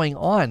is going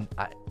on?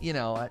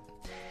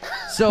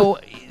 So,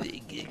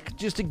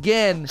 just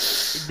again,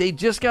 they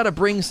just got to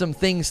bring some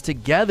things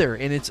together,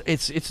 and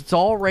it's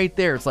all right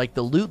there. It's like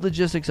the loot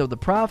logistics of the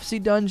Prophecy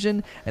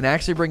dungeon, and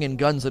actually bringing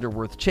guns that are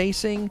worth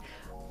chasing.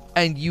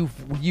 And you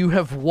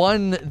have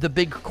won the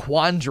big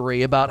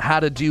quandary about how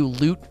to do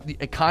loot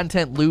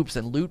content loops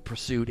and loot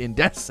pursuit in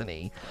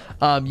Destiny.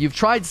 You've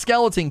tried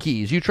skeleton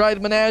keys, you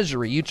tried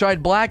Menagerie, you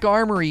tried Black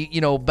Armory,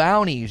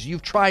 bounties.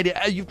 You've tried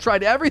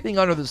everything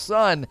under the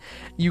sun.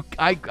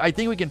 I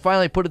think we can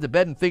finally put it to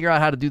bed and figure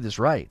out how to do this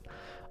right.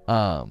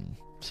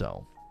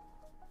 So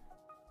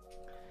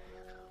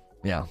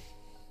yeah.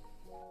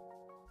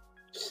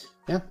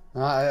 Yeah,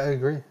 I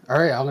agree. All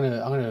right, I'm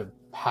gonna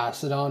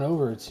pass it on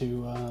over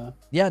to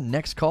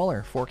next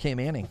caller, 4K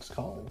Manning. Next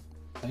caller.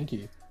 Thank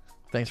you.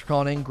 Thanks for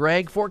calling in,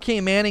 Greg.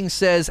 4K Manning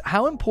says,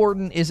 how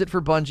important is it for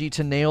Bungie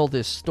to nail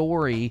this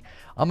story?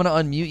 I'm going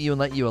to unmute you and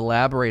let you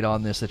elaborate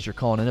on this that you're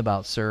calling in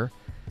about, sir.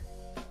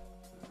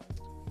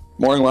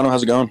 Morning, Leno.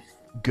 How's it going?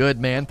 Good,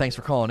 man. Thanks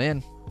for calling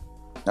in.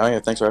 Oh, yeah.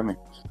 Thanks for having me.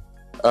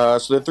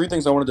 So the three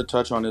things I wanted to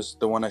touch on is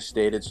the one I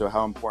stated. So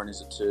how important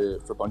is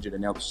it for Bungie to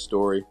nail the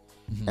story?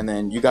 Mm-hmm. And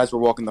then you guys were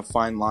walking the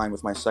fine line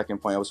with my second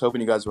point. I was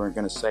hoping you guys weren't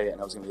going to say it and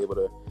I was going to be able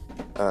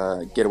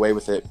to get away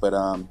with it. But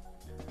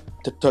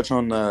to touch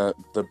on the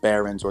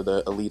Barons or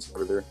the Elites,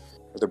 whatever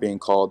they're being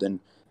called. And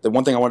the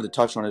one thing I wanted to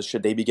touch on is,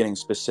 should they be getting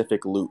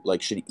specific loot?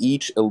 Like, should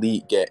each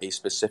Elite get a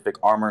specific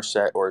armor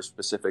set or a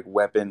specific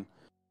weapon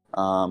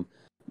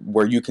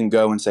where you can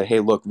go and say, hey,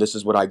 look, this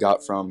is what I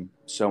got from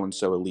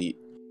so-and-so Elite.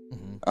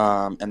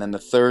 Mm-hmm. And then the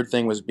third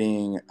thing was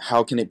being,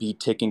 how can it be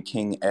Taken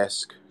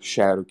King-esque,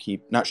 Taken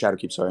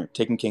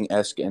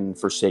King-esque and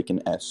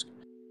Forsaken-esque?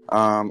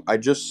 I don't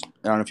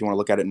know if you want to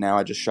look at it now.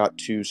 I just shot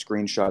 2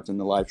 screenshots in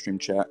the live stream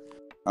chat.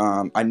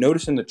 I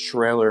noticed in the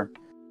trailer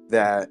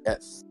that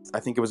at, I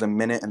think it was 1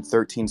 minute and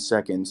 13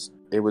 seconds,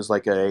 it was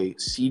like a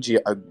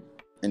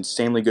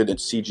insanely good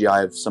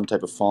CGI of some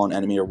type of fallen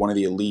enemy or one of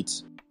the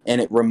elites. And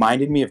it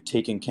reminded me of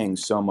Taken King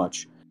so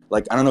much.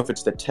 Like, I don't know if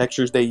it's the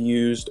textures they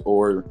used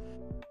or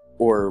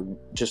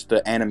just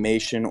the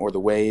animation or the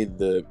way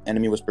the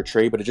enemy was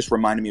portrayed, but it just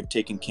reminded me of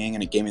Taken King,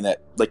 and it gave me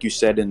that, like you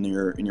said in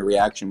your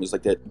reaction, was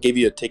like that gave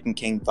you a Taken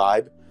King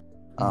vibe.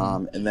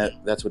 And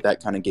that's what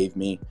that kind of gave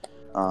me.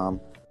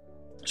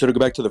 So to go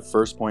back to the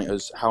first point,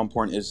 is how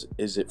important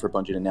is it for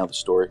Bungie to nail the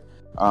story?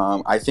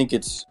 I think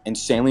it's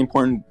insanely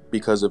important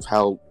because of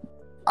how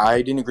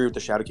I didn't agree with the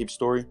Shadowkeep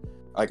story.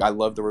 Like, I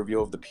love the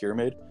reveal of the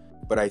pyramid,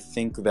 but I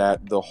think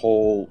that the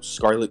whole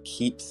Scarlet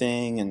Keep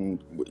thing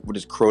and what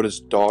is Crota's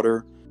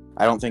daughter,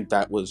 I don't think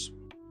that was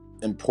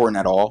important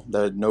at all.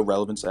 That had no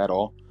relevance at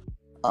all.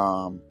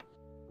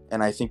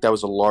 And I think that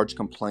was a large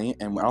complaint,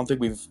 and I don't think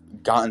we've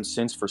gotten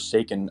since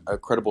Forsaken a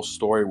credible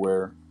story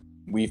where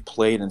we've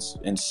played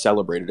and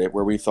celebrated it,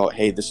 where we thought,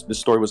 hey, this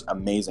story was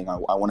amazing. I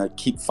want to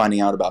keep finding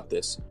out about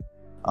this.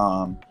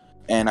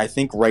 And I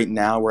think right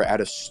now we're at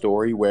a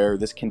story where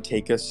this can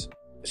take us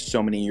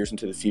so many years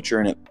into the future,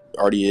 and it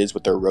already is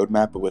with their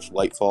roadmap, but with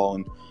Lightfall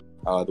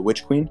and the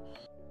Witch Queen.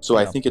 So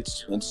yeah. I think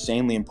it's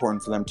insanely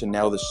important for them to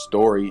nail this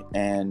story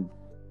and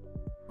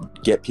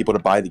get people to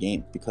buy the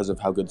game because of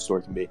how good the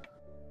story can be.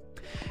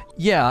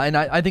 Yeah, and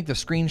I think the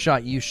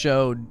screenshot you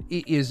showed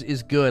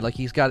is good. Like,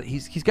 he's got 2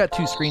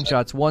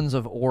 screenshots. One's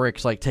of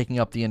Oryx like taking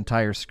up the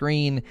entire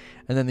screen,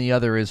 and then the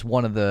other is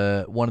one of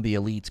the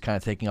elites kind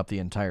of taking up the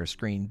entire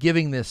screen,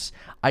 giving this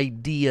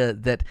idea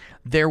that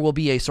there will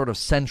be a sort of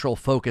central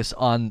focus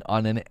on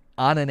an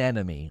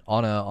enemy,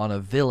 on a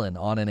villain,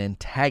 on an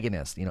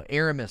antagonist. You know,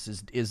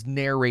 Aramis is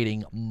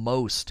narrating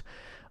most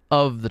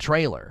of the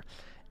trailer,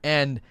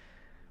 and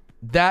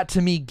that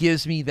to me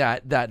gives me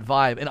that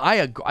vibe. And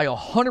I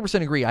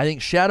 100% agree. I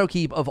think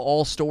Shadowkeep of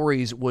all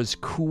stories was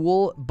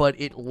cool, but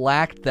it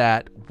lacked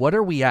that, what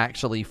are we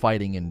actually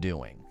fighting and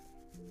doing?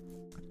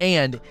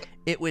 And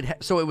it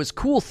was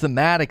cool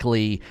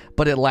thematically,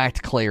 but it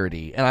lacked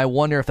clarity. And I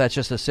wonder if that's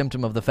just a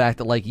symptom of the fact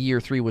that, like,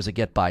 year 3 was a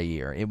get by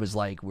year. It was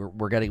like,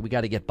 we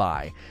got to get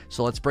by.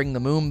 So let's bring the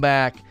moon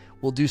back.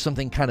 We'll do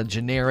something kind of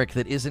generic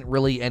that isn't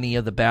really any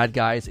of the bad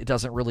guys. It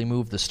doesn't really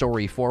move the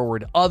story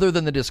forward other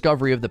than the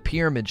discovery of the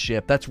pyramid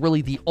ship. That's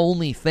really the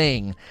only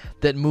thing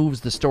that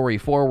moves the story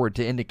forward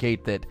to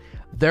indicate that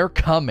they're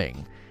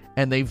coming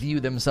and they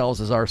view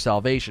themselves as our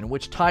salvation,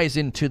 which ties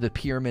into the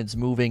pyramids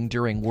moving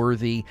during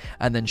Worthy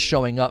and then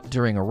showing up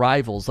during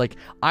Arrivals. Like,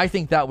 I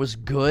think that was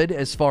good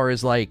as far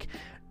as, like,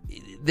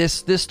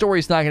 this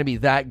story's not going to be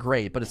that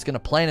great, but it's going to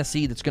plant a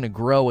seed that's going to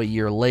grow a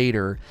year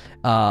later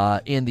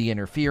in the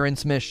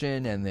Interference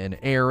mission, and then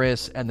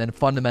Eris, and then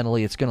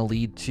fundamentally it's going to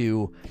lead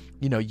to,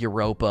 you know,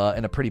 Europa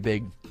and a pretty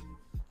big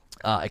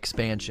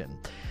expansion.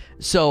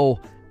 So,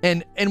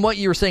 and what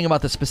you were saying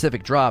about the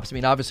specific drops, I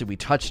mean, obviously we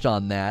touched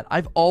on that.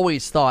 I've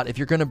always thought if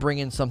you're going to bring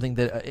in something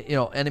that, you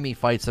know, enemy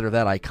fights that are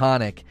that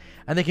iconic,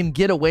 and they can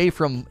get away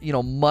from, you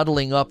know,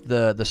 muddling up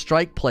the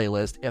strike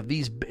playlist,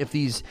 if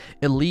these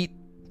elite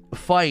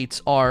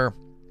fights are,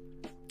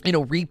 you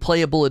know,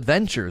 replayable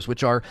adventures,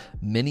 which are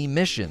mini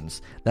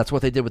missions. That's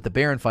what they did with the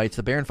Baron fights.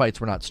 The Baron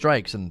fights were not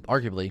strikes, and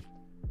arguably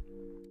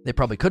they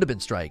probably could have been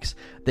strikes.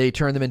 They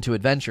turned them into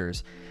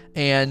adventures,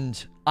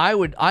 and I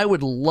would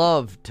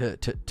love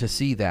to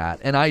see that.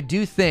 And I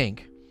do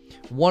think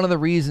one of the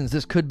reasons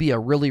this could be a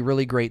really,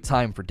 really great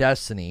time for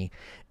Destiny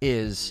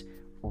is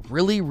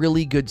really,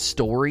 really good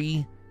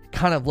story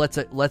kind of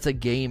lets a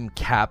game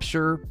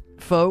capture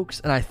folks,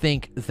 and I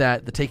think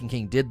that the Taken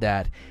King did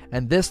that.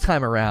 And this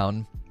time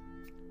around,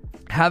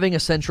 having a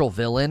central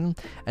villain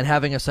and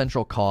having a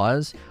central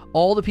cause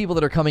all the people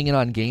that are coming in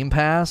on Game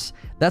Pass,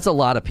 that's a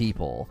lot of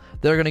people.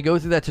 They're going to go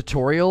through that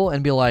tutorial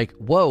and be like,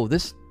 whoa,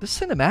 this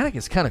cinematic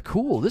is kind of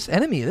cool. This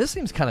enemy, this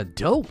seems kind of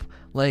dope.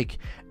 Like,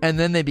 and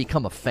then they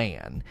become a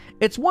fan.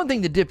 It's one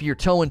thing to dip your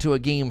toe into a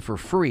game for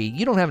free.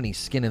 You don't have any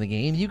skin in the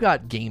game. You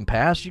got Game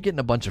Pass. You're getting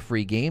a bunch of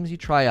free games. You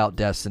try out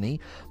Destiny.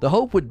 The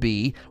hope would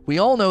be, we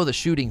all know the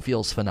shooting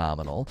feels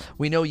phenomenal.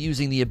 We know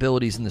using the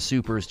abilities in the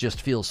supers just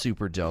feels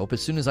super dope.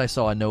 As soon as I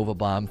saw a Nova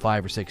Bomb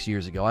 5 or 6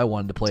 years ago, I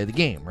wanted to play the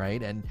game,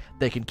 right? And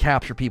they can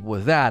capture people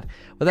with that.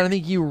 But then I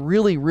think you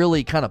really,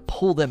 really kind of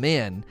pull them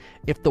in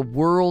if the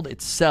world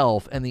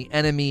itself and the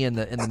enemy and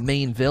the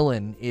main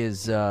villain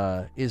is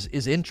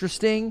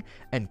interesting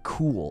and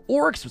cool.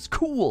 Oryx was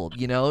cool,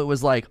 you know. It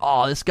was like,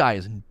 oh, this guy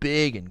is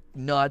big and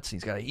nuts.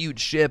 He's got a huge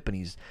ship and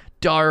he's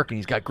dark and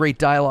he's got great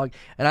dialogue.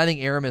 And I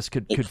think Aramis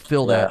could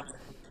fill that.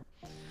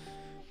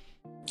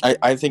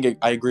 I think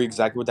I agree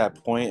exactly with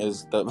that point.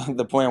 Is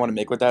the point I want to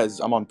make with that is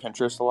I'm on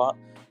Pinterest a lot,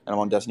 and I'm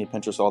on Destiny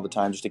Pinterest all the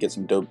time just to get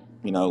some dope,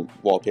 you know,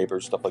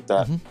 wallpapers, stuff like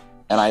that. Mm-hmm.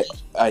 And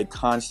I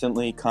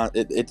constantly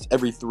it's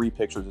every 3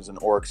 pictures is an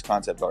Oryx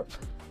concept art.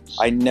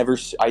 I never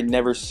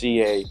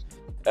see a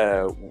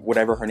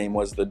whatever her name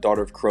was, the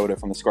daughter of Crota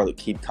from the Scarlet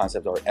Keep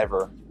concept art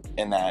ever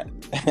in that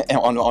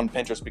on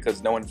Pinterest,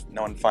 because no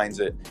one finds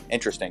it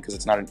interesting, because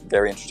it's not a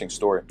very interesting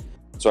story.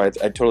 So I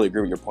totally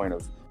agree with your point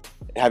of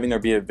having there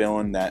be a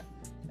villain that,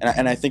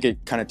 and I think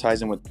it kind of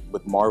ties in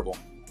with Marvel.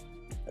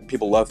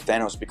 People love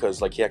Thanos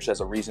because like he actually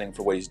has a reasoning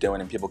for what he's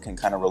doing, and people can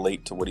kind of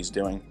relate to what he's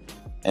doing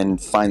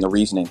and find the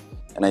reasoning.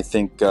 And I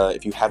think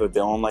if you have a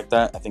villain like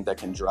that, I think that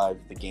can drive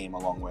the game a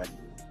long way.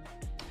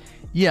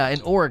 Yeah,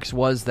 and Oryx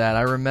was that.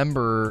 I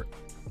remember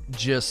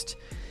just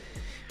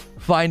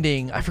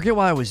finding, I forget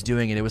why I was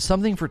doing it. It was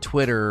something for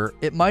Twitter.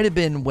 It might have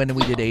been when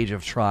we did Age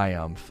of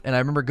Triumph. And I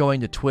remember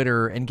going to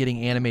Twitter and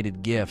getting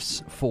animated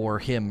GIFs for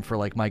him for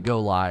like my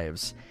go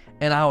lives.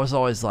 And I was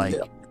always like,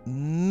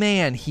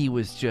 man, he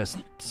was just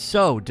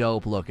so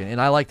dope looking. And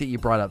I like that you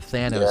brought up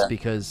Thanos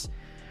because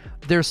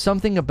there's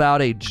something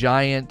about a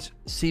giant,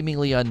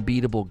 seemingly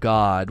unbeatable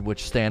god,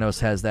 which Thanos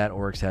has that,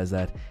 Oryx has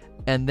that,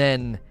 and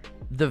then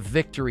the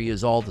victory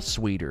is all the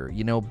sweeter.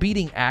 You know,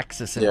 beating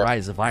Axis in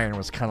Rise of Iron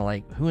was kind of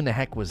like, who in the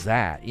heck was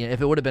that? You know,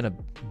 if it would have been a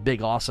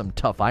big, awesome,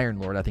 tough Iron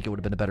Lord, I think it would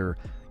have been a better,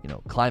 you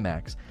know,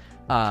 climax.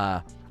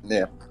 And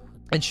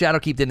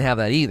Shadowkeep didn't have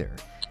that either.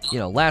 You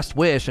know, Last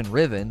Wish and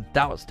Riven,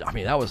 that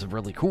was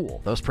really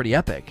cool. That was pretty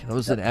epic. That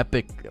was an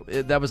epic,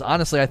 that was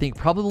honestly, I think,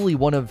 probably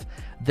one of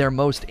their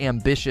most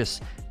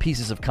ambitious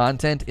pieces of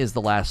content is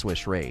the Last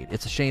Wish raid.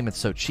 It's a shame it's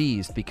so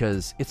cheesed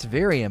because it's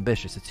very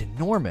ambitious. It's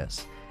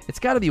enormous. It's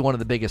got to be one of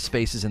the biggest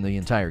spaces in the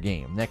entire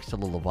game, next to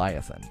the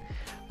Leviathan.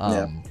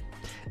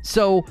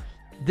 So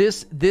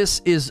this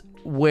is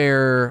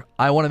where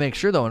I want to make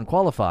sure, though, and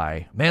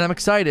qualify. Man, I'm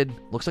excited.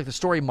 Looks like the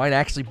story might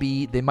actually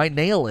be, they might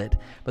nail it,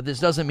 but this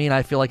doesn't mean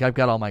I feel like I've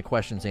got all my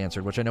questions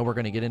answered, which I know we're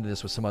going to get into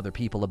this with some other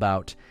people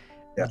about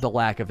the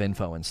lack of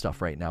info and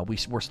stuff right now.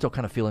 We're still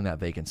kind of feeling that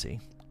vacancy.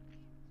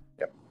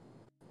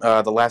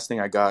 The last thing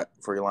I got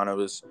for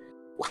Ilano is,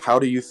 how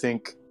do you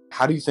think,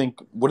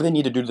 what do they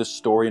need to do to the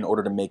story in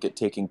order to make it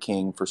Taken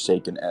King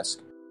Forsaken-esque?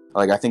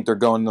 Like, I think they're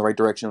going in the right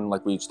direction,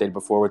 like we stated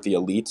before, with the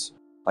elites.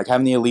 Like,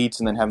 having the elites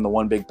and then having the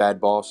one big bad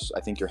boss,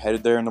 I think you're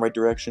headed there in the right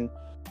direction.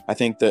 I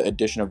think the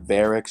addition of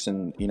Varix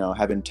and, you know,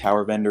 having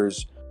tower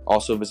vendors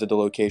also visit the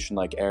location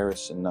like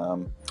Eris and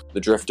the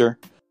Drifter,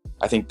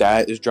 I think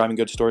that is driving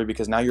good story,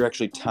 because now you're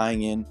actually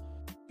tying in,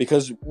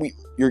 because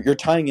you're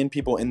tying in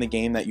people in the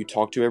game that you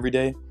talk to every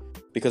day,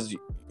 because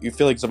you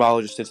feel like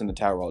Zavala just sits in the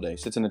tower all day,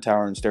 sits in the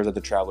tower and stares at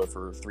the Traveler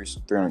for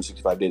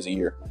 365 days a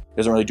year.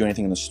 Doesn't really do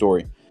anything in the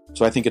story.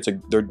 So I think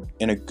they're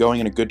going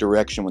in a good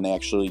direction when they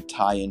actually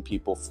tie in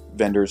people,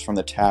 vendors from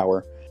the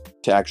tower,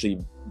 to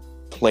actually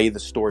play the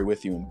story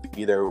with you and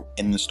be there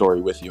in the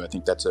story with you. I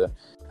think that's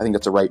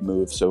a right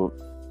move. So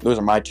those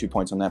are my 2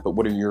 points on that. But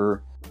what are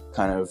your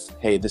kind of,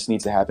 hey, this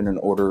needs to happen in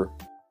order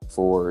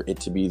for it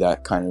to be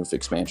that kind of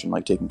expansion,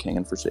 like Taken King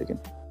and Forsaken?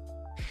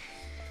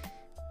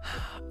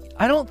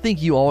 I don't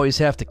think you always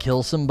have to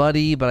kill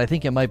somebody, but I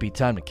think it might be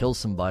time to kill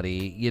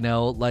somebody. You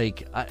know,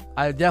 like,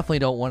 I definitely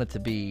don't want it to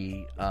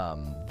be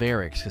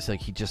Varix, because like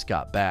he just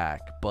got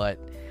back. But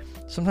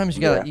sometimes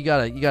you gotta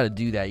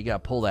do that. You gotta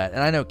pull that.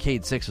 And I know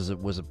Cayde 6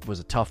 was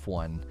a tough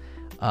one.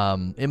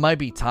 It might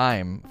be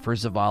time for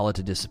Zavala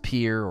to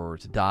disappear or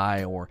to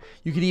die, or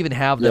you could even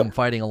have them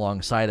fighting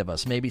alongside of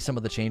us. Maybe some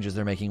of the changes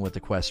they're making with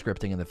the quest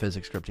scripting and the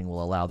physics scripting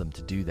will allow them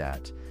to do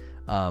that.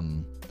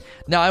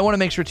 Now, I want to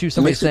make sure, too,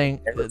 somebody's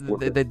saying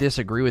they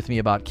disagree with me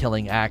about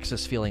killing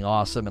Axis feeling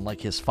awesome and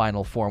like his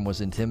final form was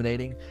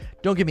intimidating.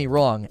 Don't get me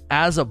wrong.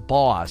 As a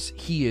boss,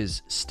 he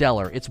is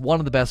stellar. It's one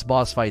of the best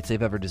boss fights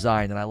they've ever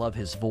designed, and I love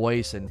his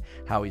voice and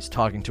how he's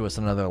talking to us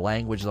in another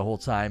language the whole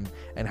time,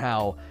 and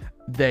how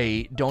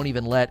they don't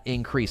even let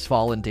increased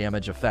fallen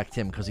damage affect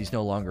him because he's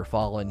no longer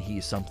fallen.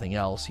 He's something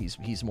else.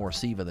 He's more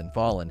Siva than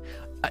fallen.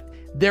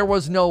 There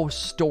was no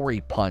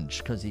story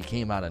punch because he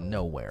came out of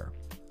nowhere.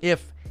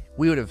 If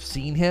we would have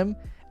seen him,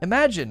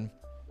 imagine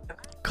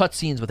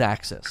cutscenes with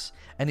Axis,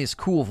 and his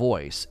cool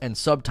voice and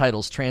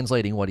subtitles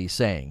translating what he's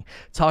saying,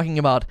 talking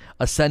about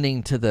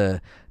ascending to the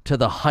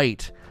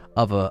height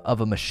of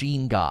a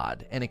machine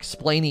god and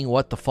explaining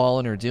what the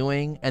Fallen are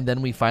doing, and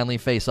then we finally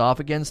face off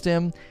against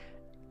him.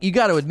 You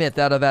got to admit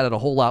that I've added a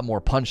whole lot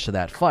more punch to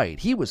that fight.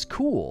 He was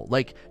cool.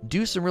 Like,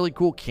 do some really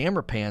cool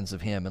camera pans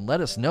of him and let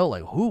us know,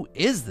 like, who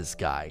is this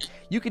guy?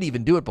 You could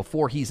even do it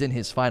before he's in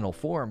his final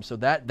form, so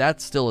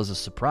that still is a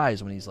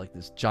surprise when he's like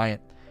this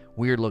giant,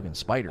 weird-looking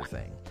spider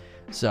thing.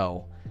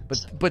 So,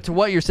 but to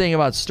what you're saying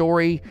about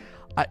story,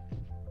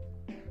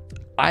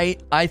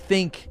 I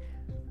think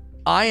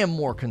I am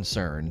more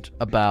concerned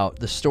about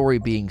the story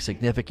being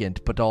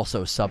significant, but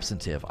also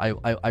substantive.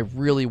 I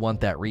really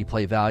want that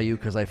replay value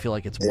because I feel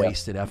like it's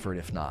wasted effort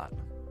if not.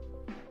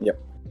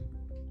 Yep.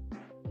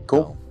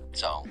 Cool.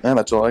 So yeah,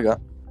 that's all I got.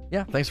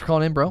 Yeah, thanks for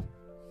calling in, bro.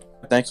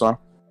 Thanks, Lon.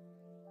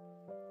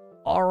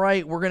 All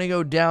right, we're going to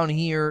go down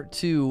here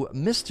to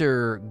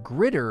Mr.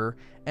 Gritter,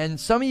 and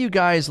some of you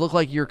guys look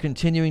like you're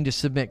continuing to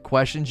submit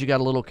questions. You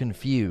got a little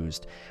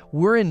confused.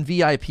 We're in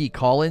VIP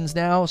call-ins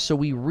now, so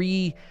we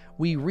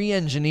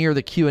re-engineer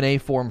the Q&A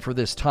form for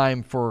this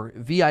time for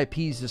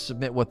VIPs to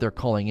submit what they're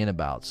calling in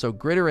about. So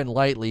Gritter and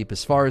Lightleap,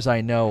 as far as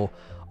I know,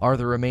 are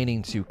the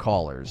remaining two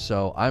callers.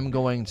 So I'm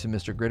going to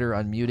Mr. Gritter,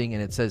 unmuting,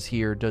 and it says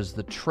here, does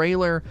the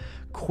trailer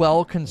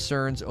quell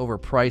concerns over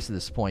price at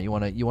this point? You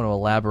want to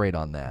elaborate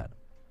on that?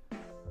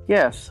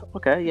 Yes.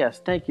 Okay.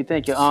 Yes. Thank you.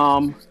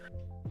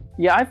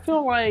 Yeah, I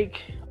feel like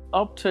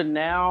up to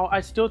now, I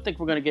still think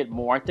we're going to get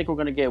more. I think we're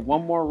going to get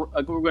one more.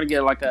 We're going to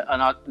get like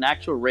an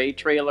actual raid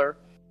trailer,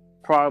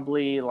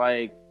 probably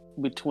like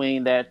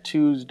between that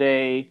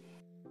Tuesday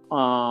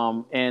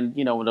and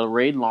when the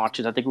raid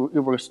launches. I think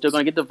we're still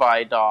going to get the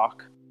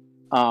Vidoc.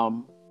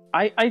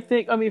 I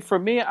think. I mean, for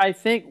me, I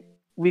think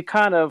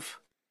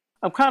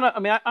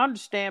I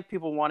understand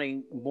people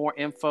wanting more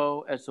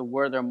info as to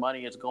where their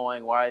money is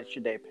going. Why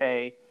should they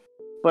pay?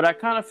 But I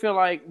kind of feel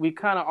like we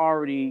kind of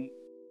already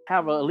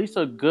have at least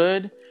a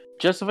good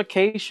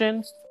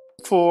justification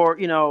for,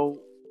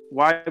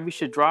 why we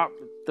should drop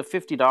the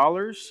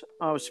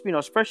 $50,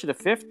 especially the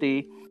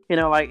 50.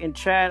 Like in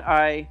chat,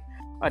 I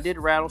did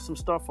rattle some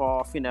stuff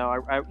off.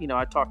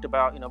 I talked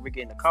about, we're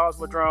getting the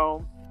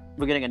Cosmodrome,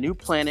 we're getting a new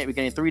planet, we're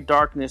getting 3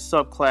 darkness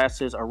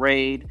subclasses, a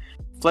raid,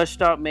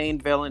 fleshed out main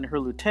villain, her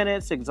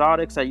lieutenants,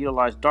 exotics that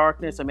utilize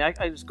darkness. I mean,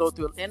 I just go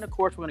through it. And of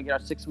course, we're going to get our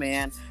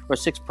 6-man or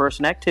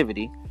 6-person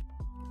activity,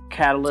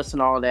 catalyst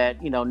and all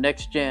that,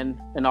 next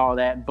gen and all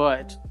that.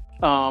 But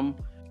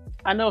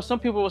I know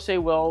some people will say,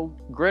 well,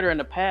 Gritter, in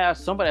the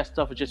past, some of that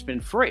stuff has just been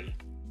free.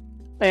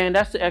 And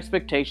that's the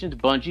expectations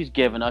Bungie's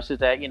given us, is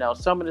that,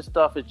 some of the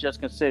stuff is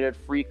just considered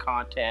free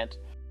content.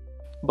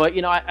 But,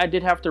 I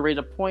did have to raise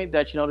a point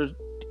that, there's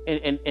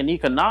in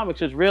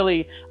economics is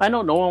really, I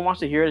know no one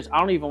wants to hear this. I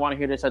don't even want to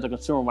hear this as a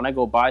consumer when I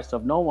go buy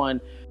stuff. No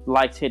one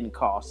likes hidden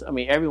costs. I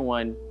mean,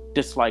 everyone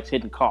dislikes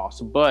hidden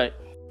costs. But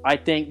I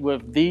think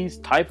with these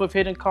type of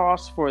hidden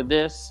costs for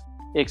this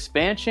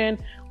expansion,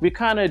 we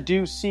kind of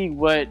do see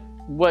what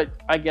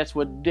I guess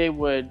what they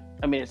would.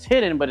 I mean, it's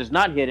hidden, but it's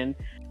not hidden.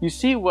 You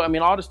see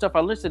all the stuff I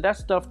listed, that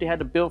stuff they had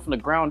to build from the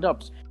ground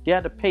up. They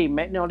had to pay,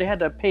 they had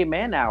to pay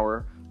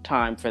man-hour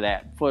time for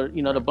that, for,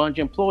 the Bungie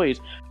employees.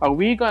 Are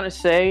we going to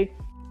say,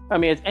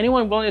 is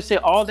anyone willing to say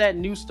all that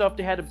new stuff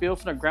they had to build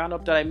from the ground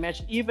up that I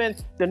mentioned, even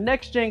the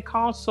next-gen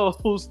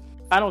consoles?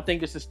 I don't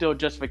think this is still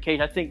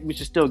justification. I think we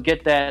should still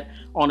get that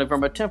on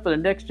November 10th. For the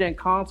next-gen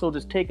consoles,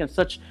 it's taking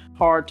such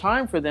hard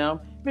time for them.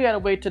 We got to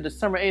wait till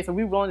December 8th. Are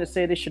we willing to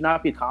say they should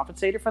not be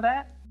compensated for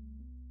that?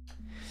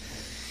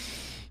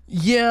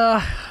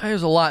 Yeah,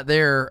 there's a lot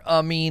there.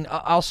 I mean,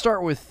 I'll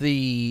start with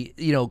the,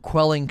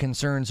 quelling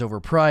concerns over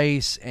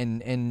price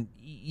and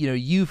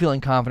you feeling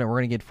confident we're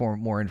going to get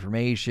more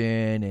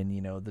information,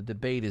 and, the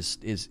debate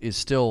is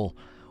still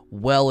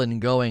well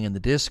and going in the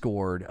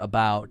Discord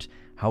about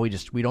how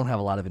we don't have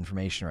a lot of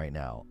information right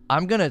now.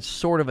 I'm going to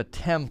sort of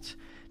attempt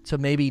to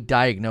maybe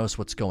diagnose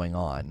what's going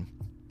on.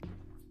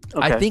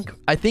 Okay.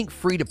 I think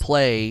free to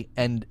play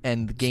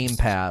and Game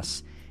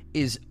Pass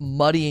is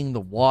muddying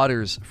the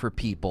waters for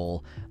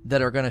people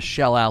that are going to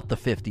shell out the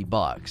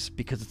 $50,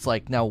 because it's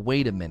like, now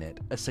wait a minute,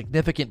 a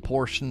significant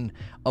portion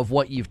of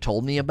what you've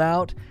told me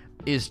about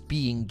is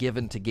being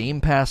given to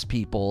Game Pass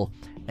people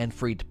and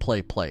free to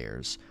play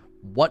players.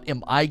 What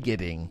am I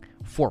getting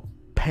for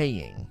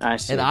paying? I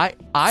see. And I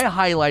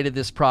highlighted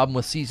this problem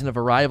with Season of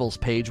Arrival's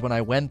page when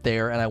I went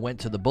there, and I went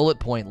to the bullet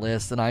point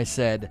list and I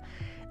said,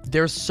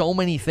 there's so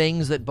many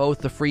things that both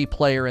the free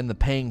player and the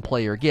paying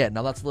player get.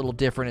 Now, that's a little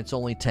different. It's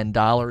only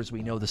 $10.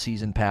 We know the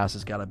season pass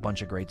has got a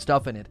bunch of great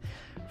stuff in it.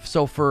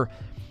 So for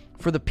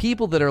the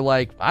people that are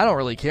like, I don't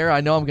really care, I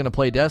know I'm going to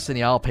play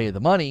Destiny, I'll pay the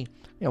money,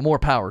 more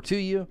power to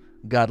you.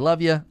 God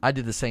love you. I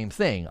did the same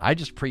thing. I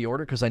just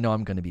pre-order because I know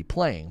I'm going to be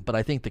playing. But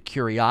I think the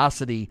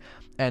curiosity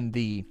and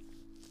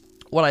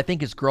what I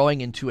think is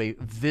growing into a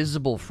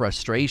visible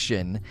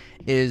frustration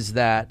is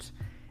that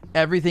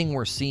everything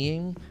we're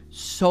seeing,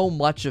 so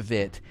much of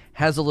it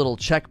has a little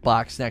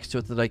checkbox next to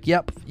it that's like,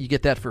 yep, you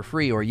get that for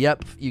free, or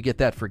yep, you get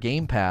that for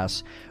Game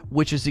Pass,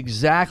 which is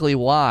exactly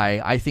why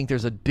I think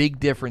there's a big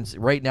difference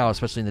right now,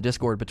 especially in the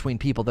Discord, between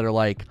people that are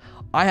like,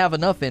 I have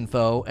enough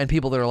info, and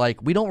people that are like,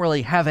 we don't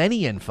really have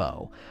any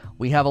info.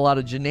 We have a lot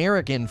of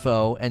generic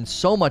info, and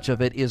so much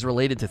of it is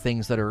related to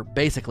things that are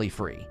basically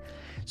free.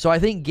 So I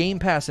think Game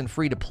Pass and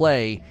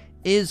free-to-play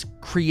is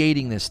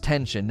creating this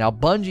tension. Now,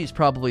 Bungie's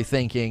probably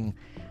thinking,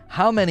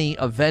 how many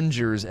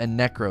Avengers and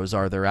Necros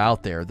are there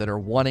out there that are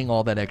wanting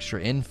all that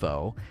extra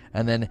info?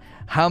 And then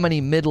how many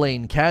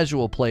mid-lane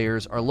casual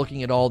players are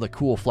looking at all the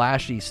cool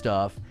flashy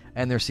stuff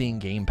and they're seeing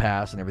Game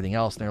Pass and everything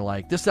else and they're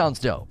like, this sounds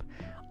dope.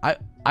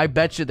 I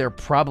bet you they're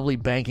probably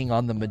banking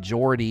on the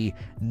majority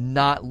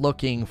not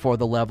looking for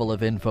the level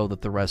of info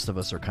that the rest of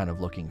us are kind of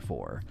looking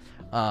for.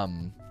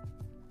 And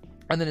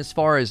then as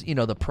far as,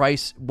 the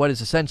price, what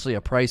is essentially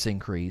a price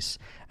increase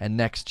and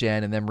next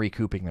gen and them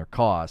recouping their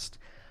cost,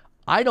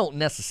 I don't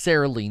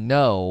necessarily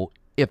know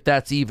if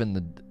that's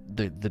even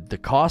the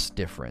cost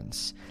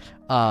difference.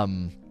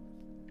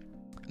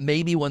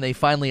 Maybe when they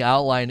finally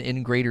outline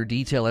in greater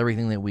detail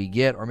everything that we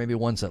get, or maybe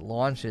once it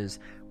launches,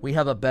 we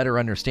have a better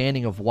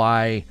understanding of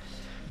why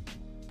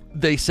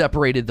they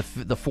separated the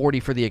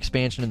 $40 for the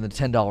expansion and the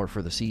 $10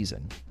 for the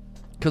season.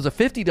 Because a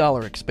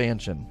 $50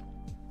 expansion,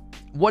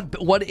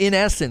 what in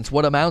essence,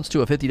 what amounts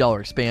to a $50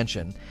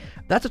 expansion,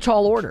 that's a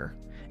tall order.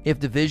 If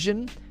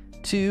Division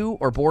 2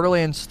 or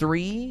Borderlands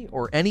 3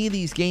 or any of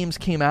these games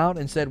came out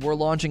and said we're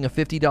launching a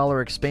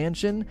 $50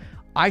 expansion,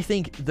 I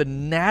think the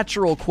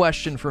natural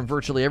question from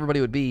virtually everybody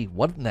would be,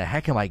 what in the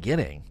heck am I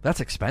getting? That's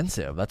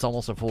expensive. That's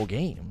almost a full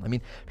game. I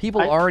mean,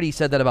 people already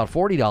said that about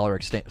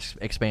 $40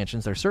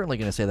 expansions. They're certainly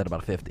going to say that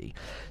about 50.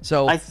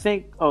 So I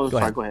think. Oh, go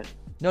ahead. Go ahead.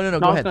 No, go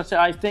ahead. I was going to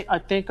say. I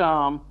think.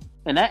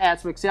 In that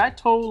aspect, see, I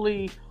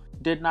totally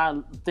did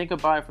not think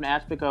about it from the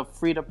aspect of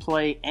free to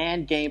play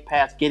and Game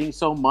Pass getting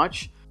so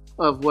much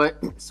of what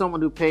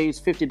someone who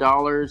pays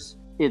 $50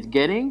 is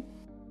getting.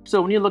 So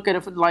when you look at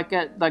it like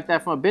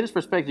that from a business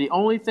perspective, the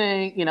only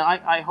thing,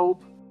 I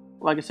hope,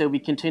 like I said, we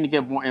continue to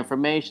get more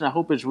information. I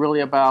hope it's really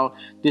about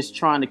this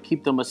trying to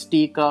keep the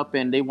mystique up,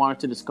 and they wanted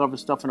to discover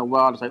stuff in the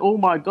wild. It's like, oh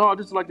my God,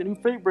 this is like the new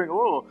Fatebringer.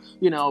 Oh,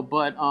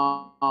 but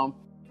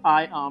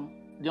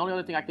the only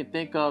other thing I can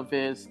think of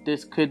is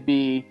this could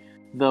be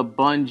the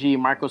Bungie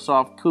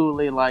Microsoft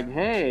Kool-Aid, like,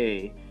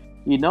 hey,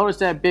 you notice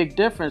that big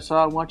difference, so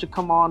why don't you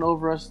come on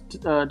over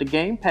the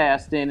Game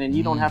Pass then, and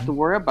you don't have to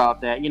worry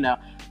about that.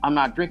 I'm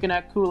not drinking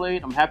that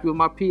Kool-Aid. I'm happy with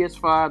my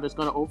PS5 that's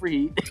going to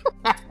overheat.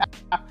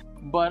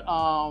 But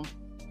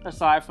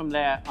aside from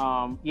that,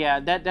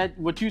 that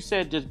what you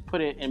said just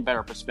put it in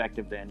better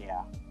perspective then,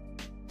 yeah.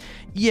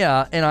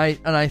 Yeah, and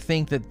I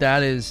think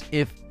that is,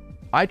 if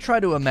I try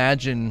to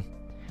imagine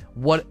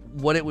what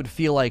it would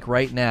feel like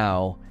right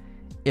now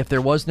if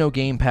there was no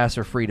Game Pass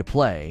or free to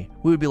play,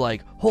 we would be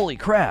like, holy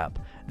crap,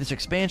 this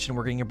expansion,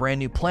 we're getting a brand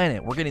new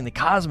planet, we're getting the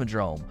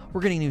Cosmodrome, we're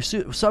getting new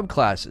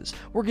subclasses,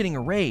 we're getting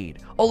a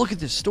raid, oh, look at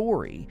this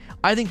story.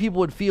 I think people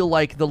would feel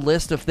like the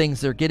list of things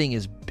they're getting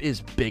is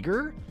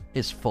bigger,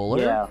 is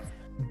fuller. Yeah.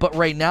 But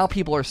right now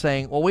people are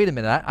saying, well, wait a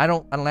minute, I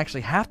don't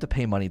actually have to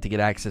pay money to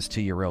get access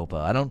to Europa.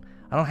 I don't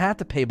have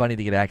to pay money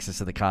to get access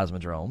to the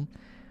Cosmodrome.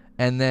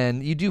 And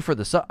then you do for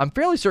the I'm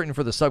fairly certain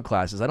for the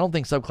subclasses. I don't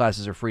think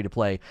subclasses are free to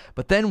play.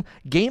 But then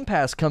Game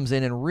Pass comes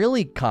in and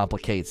really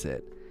complicates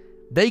it.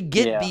 They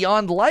get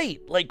Beyond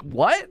Light. Like,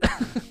 what?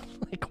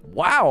 Like,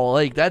 wow.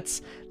 Like,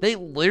 they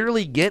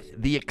literally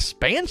get the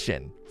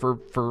expansion for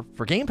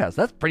Game Pass.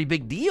 That's a pretty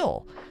big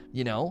deal,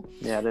 Yeah,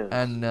 it is.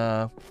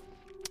 And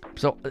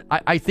so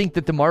I think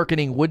that the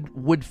marketing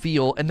would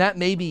feel, and that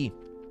maybe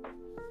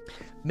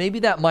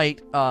that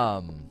might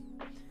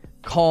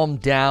calm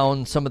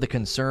down some of the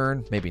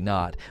concern, maybe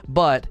not,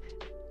 but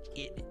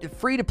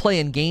free to play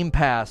and Game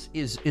Pass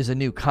is a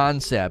new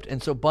concept,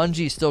 and so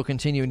Bungie's still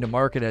continuing to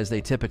market as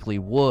they typically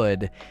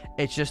would.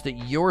 It's just that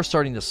you're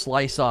starting to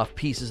slice off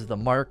pieces of the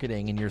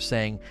marketing, and you're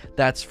saying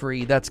that's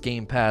free, that's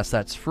Game Pass,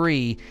 that's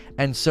free,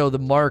 and so the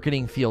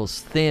marketing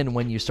feels thin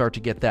when you start to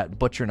get that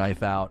butcher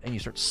knife out and you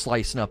start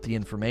slicing up the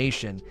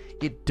information.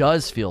 It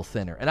does feel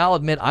thinner, and I'll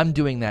admit I'm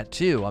doing that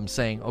too. I'm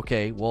saying,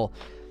 okay, well,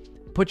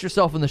 put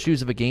yourself in the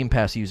shoes of a Game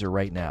Pass user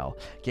right now.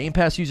 Game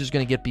Pass user is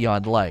going to get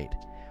Beyond Light.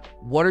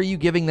 What are you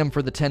giving them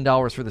for the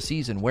 $10 for the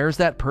season? Where's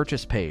that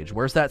purchase page?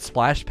 Where's that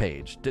splash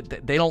page?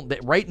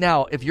 Right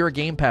now, if you're a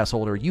Game Pass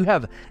holder, you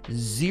have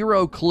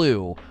zero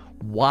clue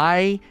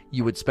why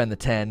you would spend the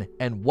 10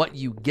 and what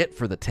you get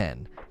for the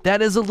 10.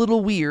 That is a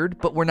little weird,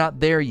 but we're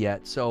not there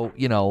yet. So,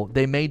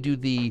 they may do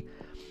the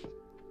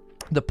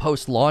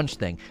post-launch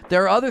thing.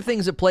 There are other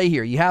things at play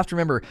here. You have to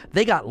remember,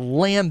 they got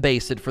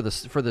lambasted for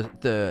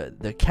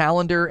the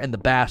calendar and the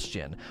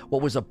Bastion.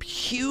 What was a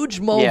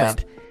huge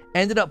moment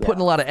ended up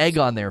putting a lot of egg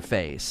on their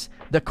face.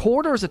 The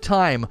Corridors of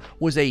Time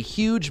was a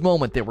huge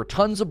moment. There were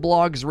tons of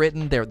blogs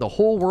written there. The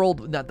whole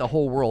world, not the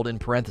whole world in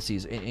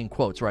parentheses, in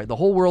quotes, right? The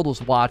whole world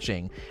was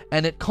watching,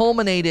 and it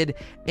culminated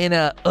in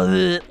a,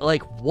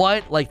 like,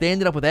 what? Like, they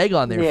ended up with egg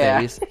on their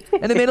face,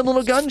 and they made them a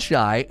little gun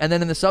shy. And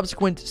then in the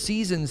subsequent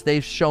seasons,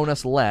 they've shown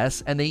us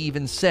less, and they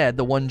even said,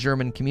 the one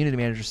German community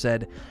manager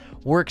said,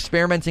 we're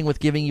experimenting with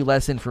giving you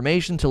less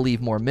information to leave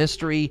more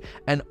mystery,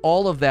 and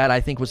all of that, I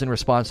think, was in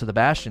response to the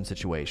Bastion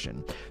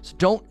situation.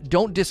 So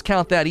don't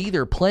discount that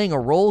either, playing a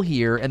role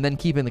here and then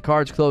keeping the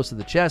cards close to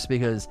the chest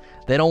because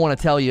they don't want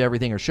to tell you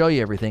everything or show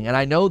you everything. And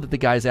I know that the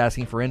guys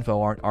asking for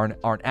info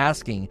aren't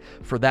asking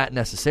for that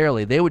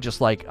necessarily. They would just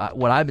like,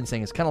 what I've been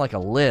saying is kind of like a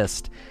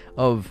list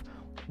of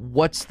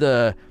what's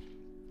the...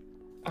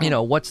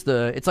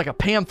 it's like a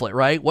pamphlet,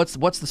 right? What's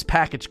this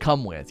package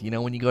come with,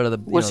 when you go to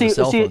the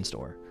cell phone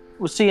store?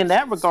 Well, see, in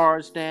that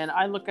regards, then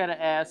I look at it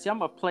as,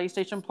 I'm a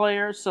PlayStation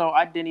player, so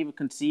I didn't even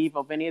conceive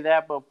of any of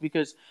that, but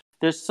because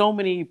there's so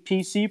many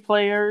PC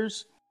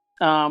players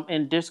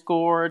in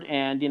Discord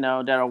and,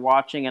 that are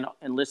watching and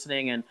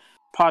listening, and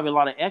probably a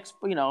lot of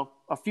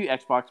a few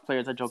Xbox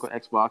players. I joke with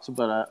Xbox,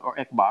 or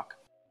Xbox.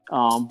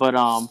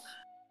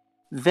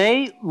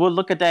 They will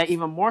look at that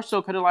even more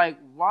so because they're like,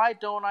 why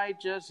don't I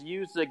just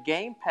use the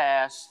Game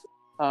Pass,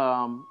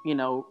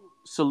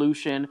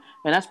 solution?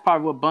 And that's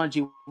probably what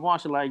Bungie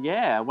wants. They're like,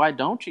 yeah, why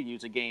don't you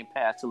use a Game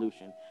Pass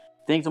solution?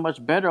 Things are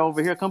much better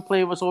over here. Come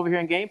play with us over here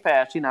in Game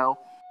Pass,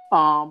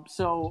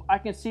 So I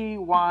can see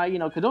why,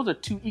 because those are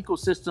two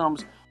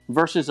ecosystems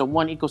versus a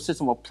one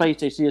ecosystem of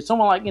PlayStation. It's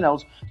someone like,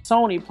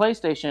 Sony,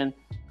 PlayStation,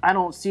 I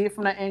don't see it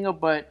from that angle,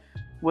 but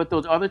with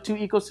those other two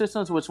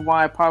ecosystems, which is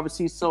why I probably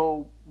see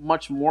so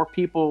much more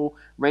people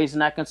raising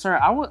that concern.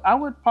 I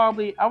would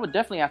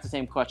definitely ask the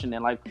same question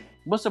then. Like,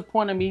 what's the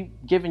point of me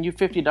giving you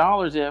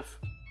 $50 if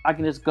I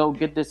can just go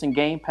get this in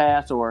Game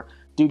Pass or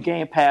do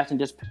Game Pass and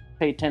just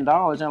pay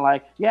 $10? And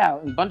like, yeah,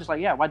 and Bungie's like,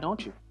 yeah, why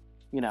don't you?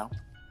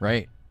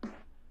 Right.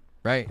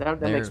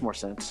 That makes more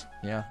sense.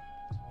 Yeah.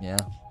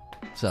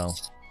 So,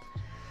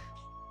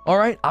 all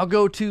right, I'll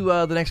go to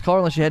the next caller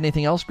unless you had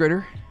anything else,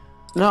 Gritter.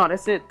 No,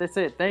 that's it.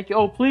 Thank you.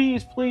 Oh,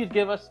 please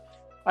give us.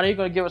 I know you're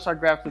going to give us our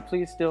graphics, but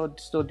please still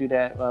do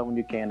that when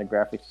you can, the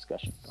graphics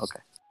discussion. Okay,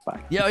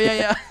 bye.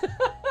 Yeah.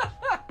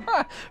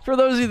 For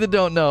those of you that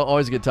don't know,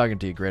 always good talking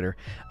to you, Gritter.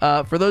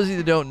 For those of you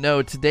that don't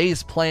know,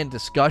 today's planned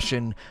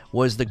discussion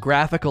was the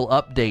graphical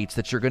updates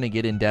that you're going to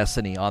get in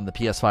Destiny on the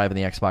PS5 and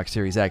the Xbox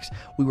Series X.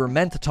 We were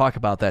meant to talk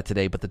about that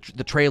today, but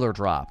the trailer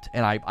dropped,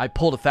 and I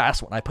pulled a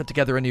fast one. I put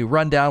together a new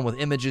rundown with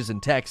images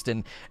and text,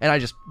 and I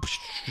just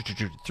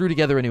threw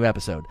together a new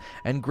episode.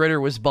 And Gritter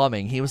was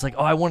bumming. He was like,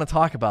 oh, I want to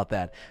talk about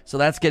that. So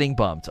that's getting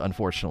bumped,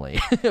 unfortunately.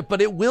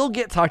 But it will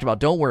get talked about.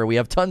 Don't worry. We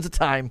have tons of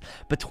time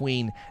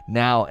between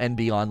now and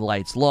Beyond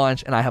Light's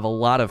launch, and I have a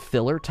lot of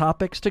filler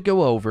topics to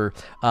go over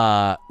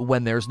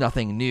when there's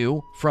nothing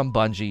new from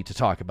Bungie to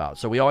talk about.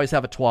 So we always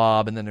have a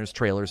TWAB, and then there's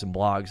trailers and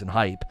blogs and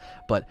hype.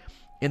 But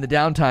in the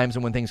downtimes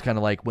and when things kind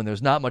of like when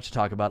there's not much to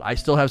talk about, I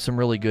still have some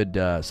really good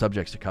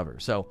subjects to cover.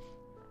 So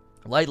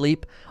Light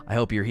Leap, I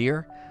hope you're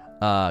here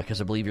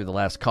because I believe you're the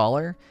last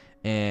caller.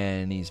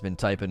 And he's been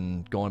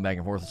going back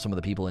and forth with some of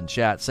the people in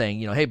chat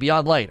saying, hey,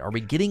 Beyond Light, are we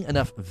getting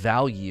enough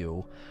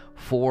value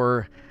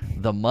for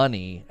the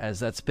money? As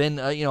that's been,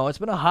 it's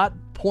been a hot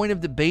point of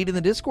debate in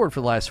the Discord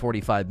for the last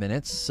 45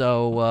 minutes.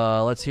 So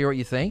let's hear what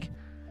you think.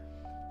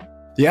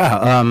 Yeah.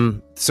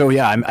 I'm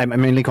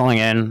mainly calling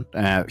in,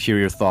 hear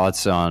your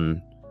thoughts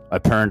on.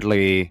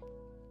 Apparently,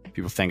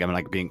 people think I'm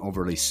like being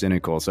overly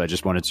cynical. So I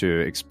just wanted to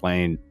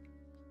explain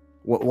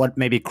what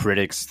maybe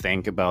critics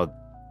think about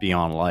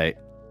Beyond Light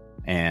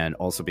and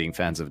also being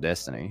fans of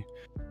Destiny.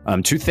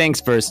 Two things.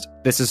 First,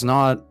 this is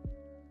not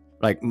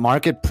like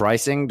market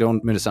pricing.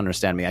 Don't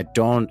misunderstand me. I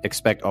don't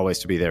expect always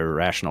to be their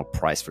rational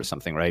price for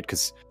something, right?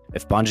 Because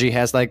if Bungie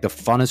has like the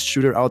funnest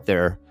shooter out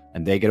there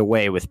and they get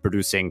away with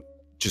producing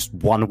just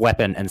one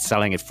weapon and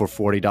selling it for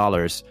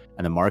 $40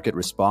 and the market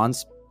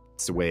responds,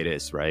 it's the way it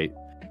is, right?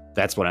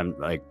 That's what I'm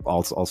like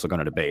also going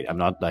to debate. I'm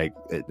not like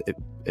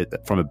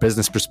from a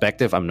business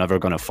perspective, I'm never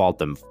going to fault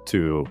them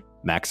to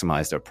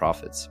maximize their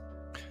profits.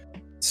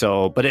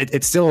 So, but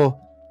it's still,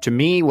 to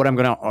me, what I'm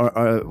gonna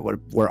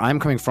where I'm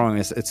coming from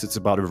is it's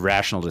about a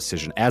rational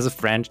decision as a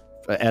fan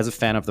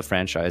of the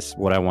franchise.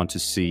 What I want to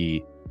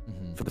see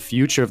for the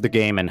future of the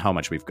game and how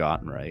much we've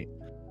gotten, right?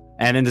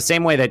 And in the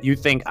same way that you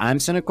think I'm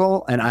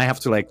cynical and I have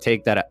to like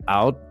take that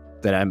out,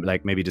 that I'm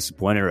like maybe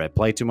disappointed or I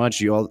play too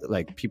much. You all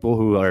like people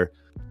who are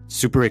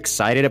super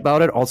excited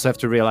about it also have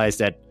to realize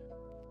that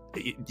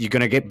you're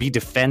gonna be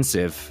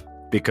defensive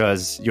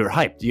because you're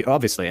hyped,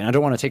 obviously, and I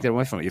don't want to take that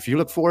away from you. If you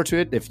look forward to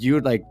it, if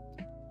you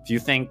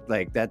think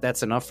like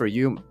that's enough for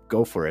you,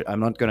 go for it. I'm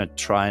not gonna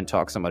try and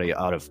talk somebody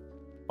out of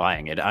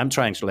buying it. I'm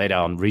trying to lay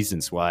down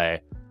reasons why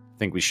I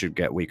think we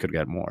could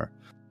get more.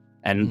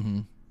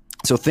 And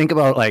so think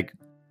about like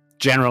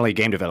generally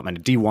game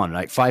development, D1,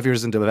 like 5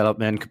 years in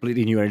development,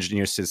 completely new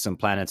engineer system,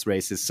 planets,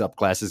 races,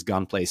 subclasses,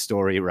 gunplay,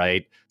 story,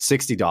 right?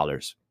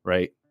 $60,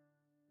 right?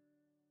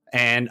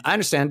 And I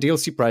understand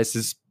DLC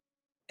prices.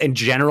 in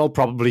general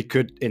probably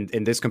could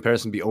in this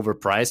comparison be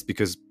overpriced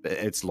because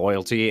it's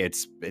loyalty.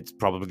 It's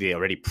probably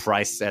already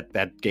priced at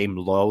that game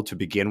low to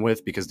begin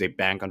with because they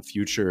bank on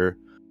future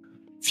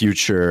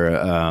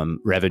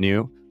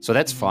revenue. So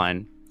that's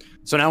fine.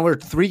 So now we're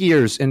 3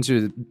 years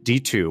into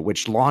D2,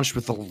 which launched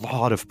with a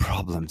lot of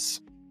problems.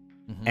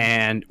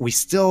 And we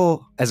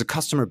still, as a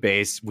customer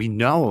base, we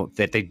know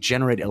that they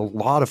generate a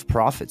lot of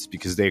profits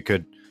because they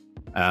could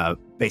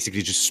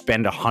basically just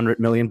spend $100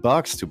 million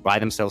to buy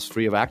themselves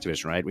free of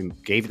Activision, right? We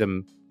gave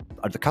them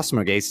the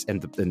customer base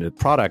and the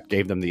product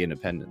gave them the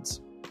independence.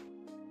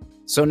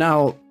 So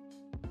now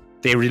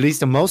they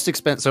released the most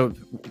expensive.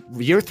 So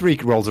year 3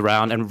 rolls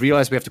around and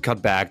realize we have to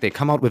cut back. They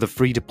come out with a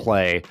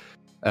free-to-play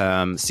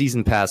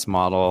season pass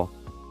model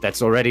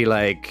that's already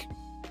like,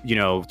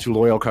 to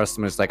loyal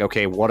customers, like,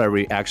 okay, what are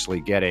we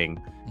actually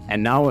getting?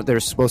 And now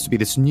there's supposed to be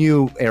this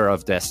new era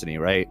of Destiny,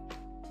 right?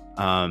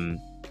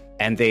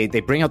 And they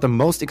bring out the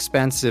most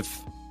expensive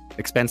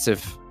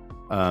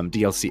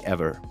DLC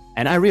ever.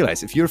 And I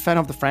realize if you're a fan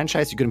of the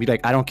franchise, you're gonna be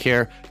like, I don't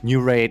care, new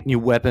raid, new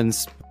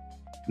weapons.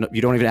 No,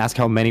 you don't even ask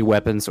how many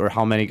weapons or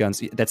how many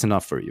guns. That's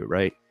enough for you,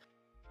 right?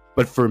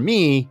 But for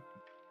me,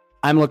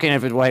 I'm looking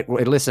at it like,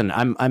 listen,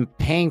 I'm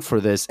paying for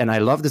this, and I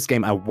love this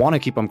game. I want to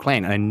keep on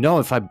playing. And I know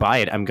if I buy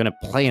it, I'm gonna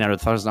play it at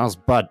 $1,000.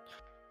 But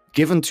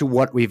given to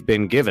what we've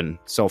been given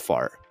so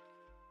far,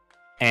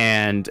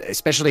 and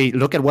especially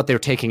look at what they're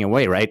taking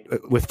away, right?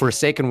 With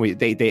Forsaken,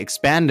 they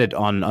expanded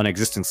on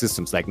existing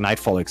systems like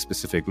Nightfall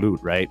specific loot,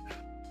 right?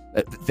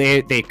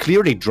 They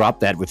clearly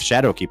dropped that with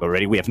Shadowkeep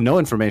already. We have no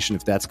information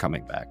if that's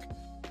coming back.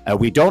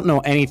 We don't know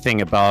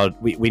anything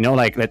about. We know,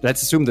 like,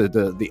 let's assume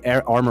the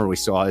air armor we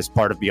saw is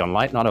part of Beyond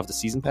Light, not of the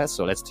season pass.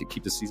 So let's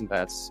keep the season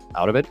pass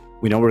out of it.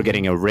 We know we're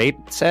getting a raid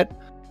set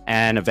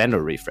and a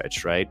vendor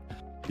refresh, right?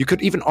 You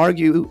could even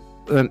argue.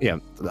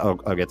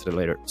 I'll get to that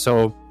later.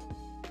 So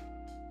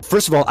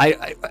first of all,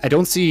 I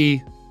don't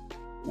see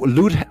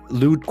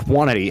loot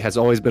quantity has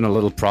always been a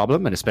little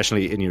problem, and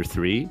especially in year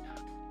 3.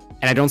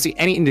 And I don't see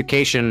any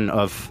indication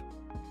of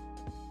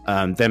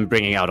them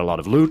bringing out a lot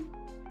of loot.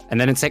 And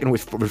then in second,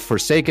 with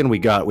Forsaken, we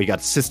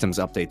got systems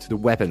update to the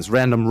weapons,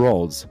 random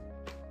rolls,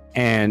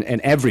 and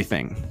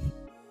everything.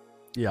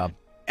 Yeah.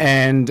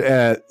 And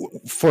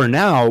for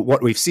now,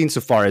 what we've seen so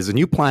far is a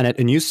new planet,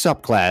 a new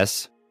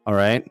subclass. All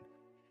right.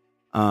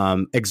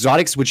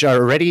 Exotics, which are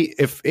already,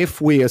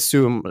 if we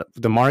assume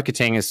the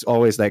marketing is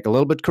always like a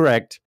little bit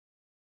correct,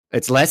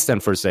 it's less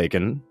than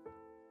Forsaken.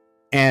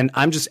 And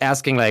I'm just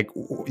asking, like,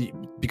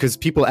 because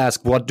people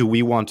ask, what do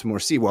we want to more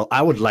see? Well,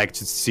 I would like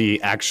to see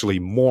actually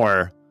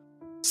more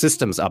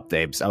systems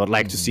updates. I would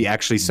like to see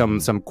actually some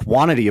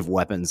quantity of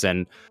weapons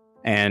and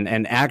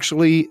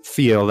actually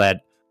feel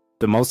that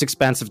the most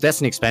expensive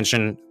Destiny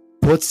expansion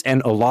puts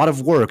in a lot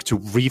of work to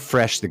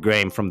refresh the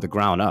game from the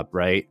ground up,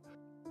 right?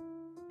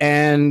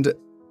 And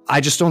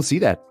I just don't see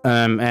that.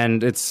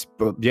 And it's,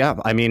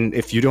 I mean,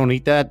 if you don't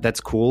need that,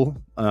 that's cool.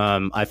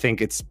 I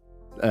think it's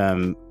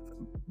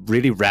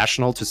really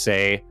rational to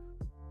say,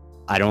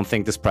 I don't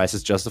think this price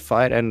is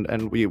justified, and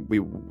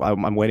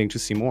I'm waiting to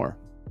see more.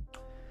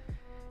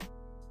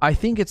 I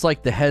think it's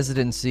like the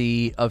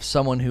hesitancy of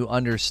someone who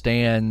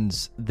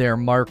understands their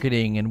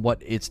marketing and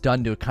what it's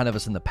done to kind of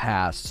us in the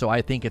past. So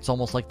I think it's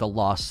almost like the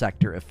Lost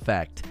Sector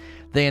effect.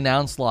 They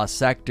announced Lost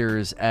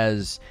Sectors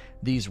as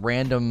these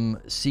random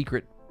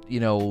secret,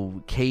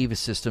 cave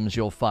systems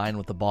you'll find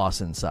with the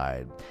boss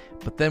inside.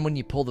 But then when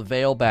you pull the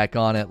veil back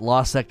on it,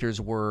 Lost Sectors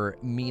were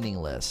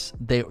meaningless.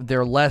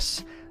 They're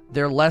less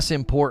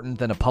important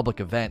than a public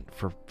event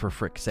for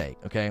frick's sake,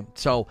 okay?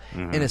 So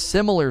in a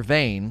similar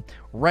vein,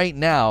 right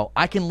now,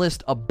 I can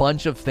list a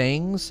bunch of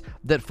things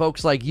that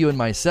folks like you and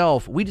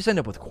myself, we just end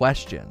up with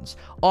questions.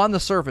 On the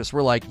surface,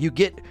 we're like, you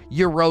get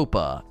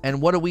Europa,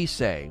 and what do we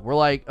say? We're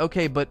like,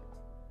 okay, but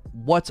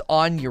what's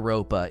on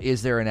Europa?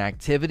 Is there an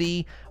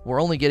activity?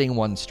 We're only getting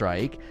one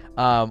strike.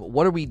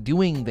 What are we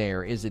doing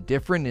there? Is it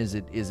different? Is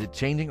it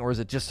changing? Or is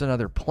it just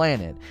another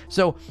planet?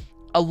 So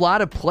a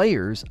lot of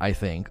players, I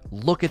think,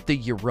 look at the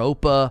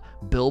Europa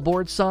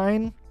billboard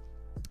sign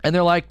and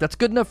they're like, that's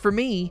good enough for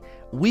me.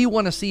 We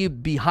want to see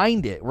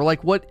behind it. We're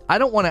like, what? I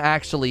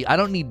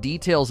don't need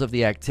details of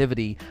the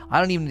activity. I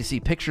don't even need to see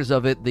pictures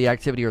of it, the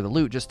activity or the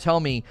loot. Just tell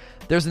me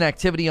there's an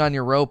activity on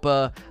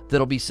Europa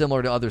that'll be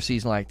similar to other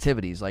seasonal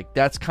activities. Like,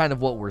 that's kind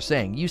of what we're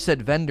saying. You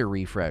said vendor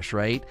refresh,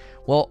 right?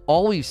 Well,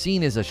 all we've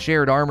seen is a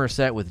shared armor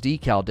set with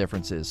decal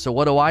differences. So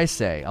what do I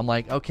say? I'm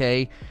like,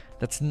 okay,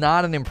 that's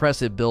not an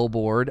impressive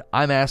billboard.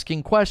 I'm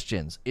asking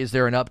questions. Is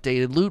there an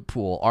updated loot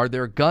pool? Are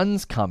there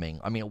guns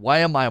coming? I mean, why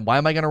am I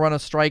going to run a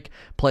Strike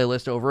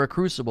playlist over a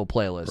Crucible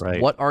playlist?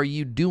 Right. What are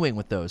you doing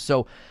with those?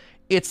 So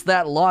it's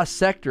that Lost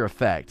Sector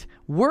effect.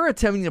 We're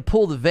attempting to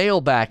pull the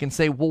veil back and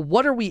say, well,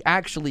 what are we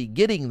actually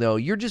getting, though?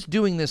 You're just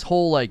doing this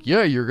whole, like,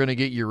 yeah, you're going to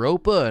get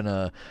Europa and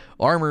a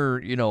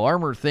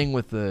armor thing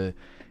with the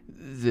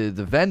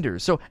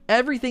vendors. So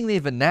everything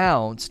they've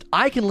announced,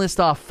 I can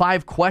list off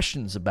 5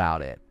 questions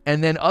about it.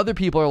 And then other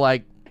people are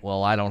like,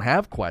 well, I don't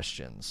have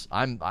questions.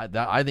 I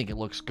think it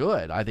looks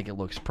good. I think it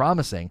looks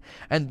promising.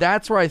 And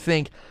that's where I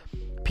think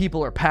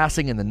people are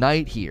passing in the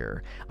night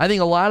here. I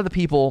think a lot of the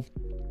people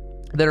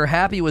that are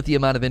happy with the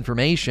amount of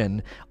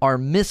information are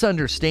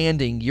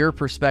misunderstanding your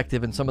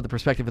perspective and some of the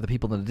perspective of the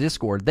people in the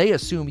Discord. They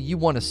assume you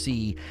want to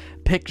see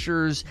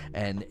pictures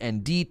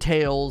and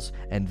details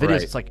and videos.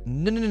 Right. It's like,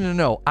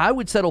 no. I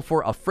would settle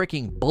for a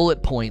freaking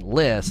bullet point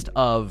list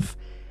of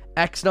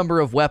X number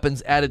of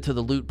weapons added to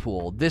the loot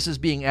pool. This is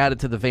being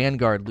added to the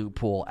Vanguard loot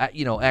pool.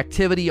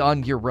 Activity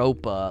on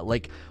Europa.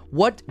 Like,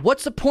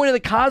 what's the point of the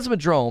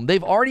Cosmodrome?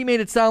 They've already made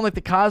it sound like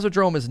the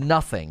Cosmodrome is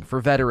nothing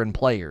for veteran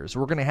players.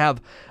 We're going to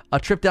have a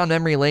trip down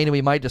memory lane and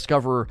we might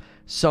discover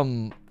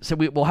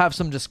we'll have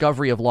some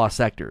discovery of lost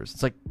sectors.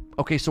 It's like,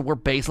 okay, so we're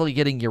basically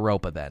getting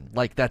Europa then.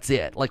 Like, that's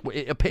it. Like,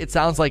 it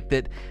sounds like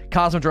that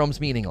Cosmodrome's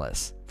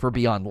meaningless for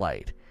Beyond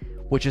Light,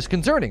 which is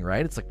concerning,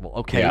 right? It's like, well,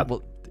 okay, Yeah.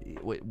 well,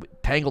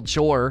 Tangled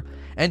Shore,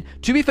 and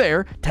to be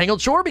fair,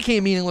 Tangled Shore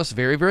became meaningless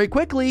very, very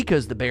quickly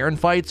because the Baron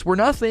fights were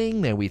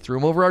nothing. Then we threw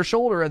them over our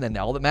shoulder, and then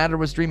all that mattered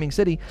was Dreaming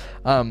City,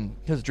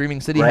 because Dreaming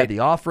City had the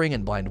offering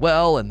and Blind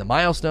Well and the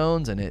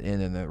milestones and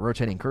the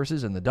rotating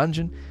curses and the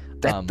dungeon.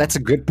 That's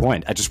a good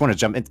point. I just want to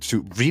jump in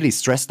to really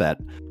stress that.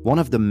 One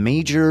of the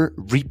major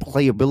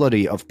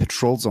replayability of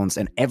Patrol Zones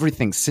and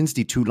everything since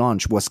D2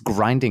 launch was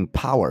grinding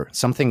power,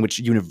 something which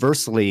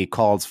universally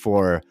calls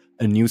for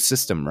a new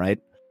system, right?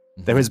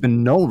 There has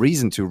been no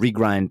reason to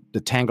regrind the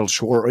Tangled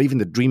Shore or even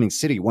the Dreaming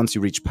City once you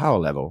reach power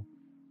level.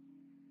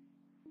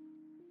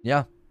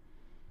 Yeah.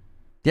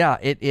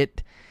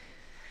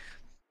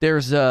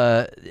 There's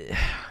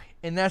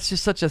and that's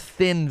just such a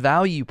thin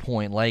value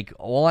point. Like,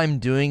 all I'm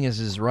doing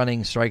is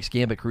running Strikes,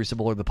 Gambit,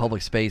 Crucible, or the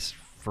public space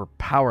for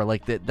power.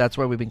 Like, that's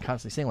why we've been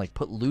constantly saying, like,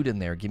 put loot in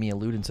there. Give me a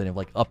loot incentive.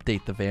 Like,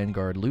 update the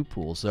Vanguard loot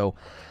pool. So,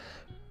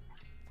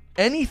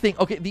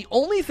 the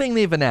only thing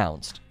they've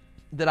announced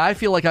that I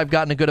feel like I've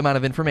gotten a good amount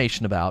of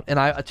information about,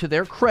 and to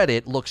their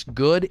credit, looks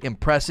good,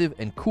 impressive,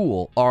 and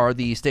cool, are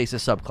the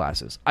Stasis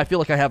subclasses. I feel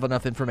like I have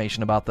enough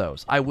information about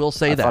those. I will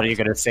say that. I thought you were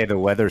going to say the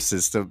weather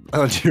system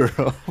on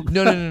Europe.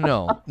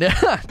 No.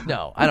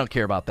 No, I don't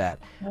care about that.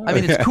 I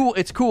mean,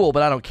 it's cool,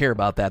 but I don't care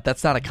about that.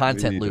 That's not a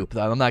content loop.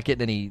 I'm not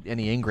getting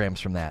any engrams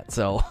from that.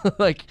 So,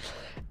 like,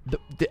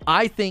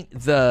 I think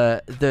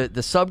the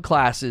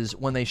subclasses,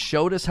 when they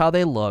showed us how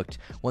they looked,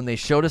 when they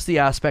showed us the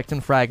aspect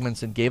and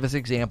fragments and gave us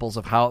examples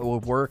of how it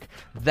would work,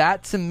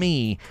 that to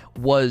me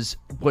was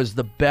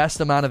the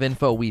best amount of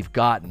info we've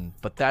gotten.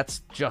 But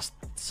that's just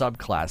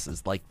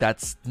subclasses. Like,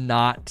 that's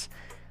not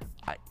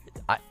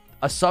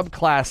a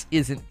subclass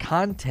isn't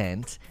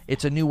content.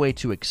 It's a new way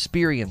to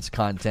experience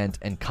content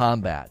and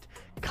combat.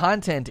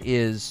 Content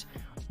is,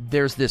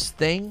 there's this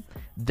thing,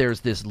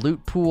 there's this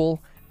loot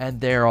pool, and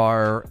there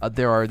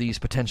are these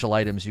potential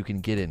items you can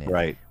get in it.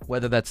 Right.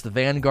 Whether that's the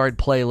Vanguard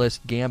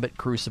playlist, Gambit,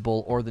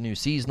 Crucible, or the new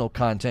seasonal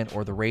content,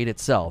 or the raid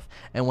itself.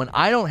 And when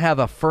I don't have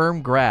a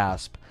firm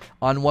grasp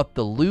on what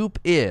the loop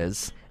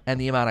is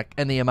and the amount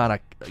of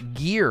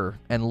gear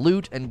and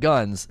loot and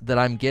guns that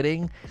I'm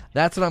getting,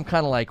 that's when I'm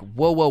kind of like,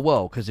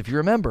 whoa. Because if you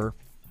remember,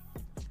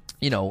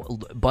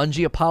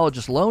 Bungie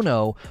apologist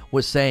Lono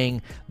was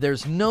saying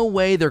there's no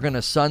way they're going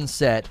to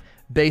sunset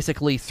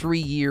basically 3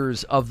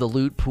 years of the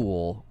loot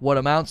pool, what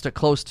amounts to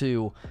close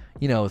to,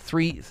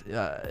 3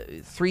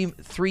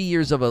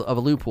 years of a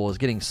loot pool is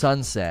getting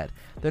sunset.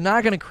 They're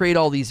not going to create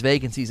all these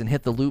vacancies and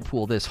hit the loot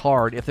pool this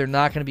hard if they're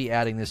not going to be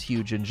adding this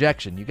huge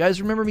injection. You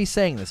guys remember me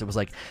saying this? It was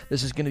like,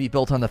 this is going to be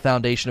built on the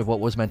foundation of what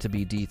was meant to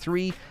be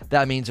D3.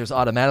 That means there's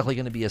automatically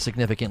going to be a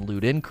significant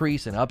loot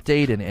increase and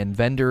update and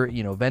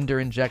vendor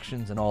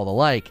injections and all the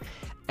like.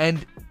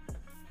 And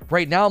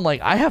right now, I'm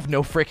like, I have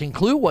no freaking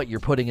clue what you're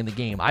putting in the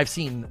game. I've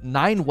seen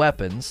 9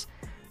 weapons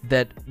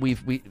that we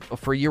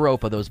for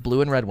Europa, those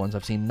blue and red ones.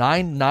 I've seen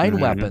nine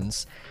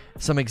weapons,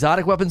 some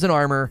exotic weapons and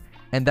armor,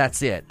 and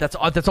that's it.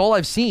 That's all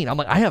I've seen. I'm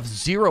like, I have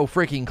zero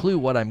freaking clue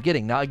what I'm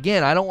getting. Now,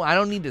 again, I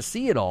don't need to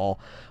see it all,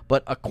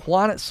 but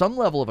some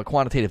level of a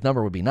quantitative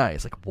number would be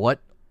nice. Like, what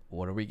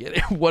are we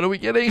getting? What are we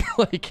getting?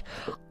 Like,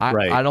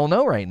 I don't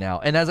know right now.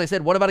 And as I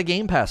said, what about a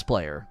Game Pass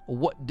player?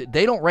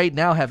 They don't right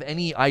now have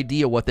any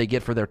idea what they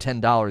get for their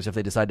 $10 if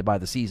they decide to buy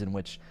the season,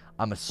 which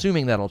I'm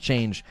assuming that'll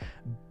change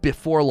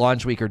before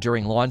launch week or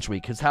during launch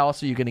week, because how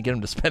else are you going to get them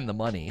to spend the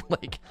money?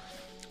 Like,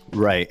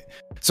 right.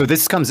 So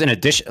this comes in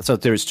addition. So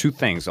there's 2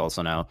 things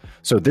also now.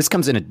 So this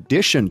comes in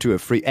addition to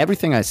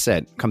everything I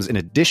said comes in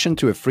addition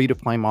to a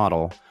free-to-play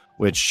model,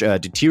 which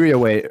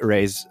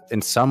deteriorates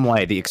in some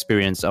way the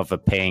experience of a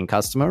paying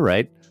customer,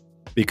 right?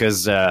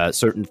 Because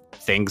certain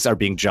things are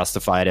being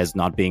justified as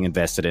not being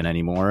invested in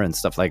anymore and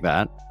stuff like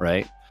that,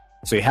 right?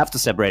 So you have to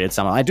separate it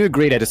somehow. I do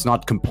agree that it's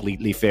not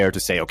completely fair to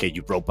say, okay,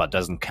 Europa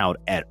doesn't count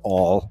at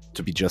all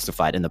to be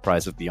justified in the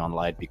price of Beyond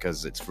Light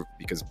because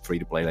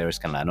free-to-play players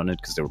can land on it,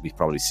 because there will be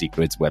probably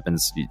secrets,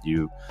 weapons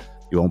you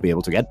won't be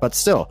able to get. But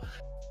still,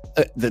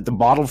 the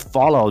model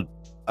followed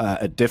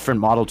a different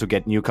model to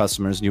get new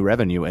customers, new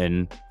revenue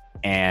in,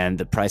 and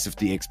the price of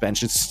the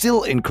expansion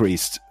still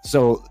increased.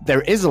 So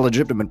there is a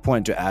legitimate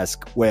point to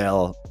ask,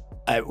 well,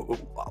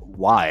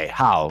 why?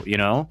 How?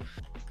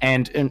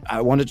 And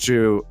I wanted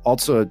to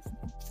also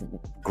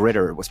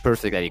Gritter was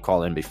perfect that you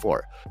called in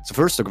before. So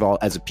first of all,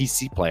 as a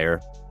PC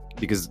player,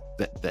 because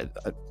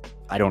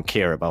I don't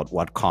care about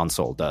what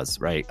console does,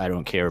 right? I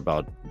don't care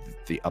about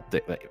the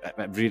update.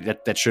 Really,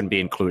 that shouldn't be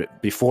included.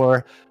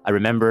 Before, I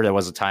remember there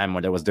was a time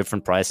when there was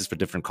different prices for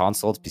different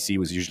consoles. PC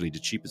was usually the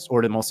cheapest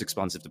or the most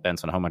expensive,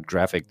 depends on how much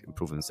graphic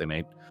improvements they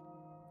made.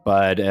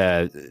 But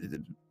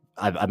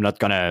I'm not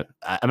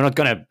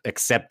gonna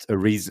accept a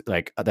reason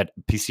like that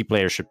PC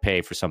players should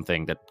pay for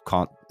something that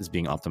is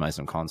being optimized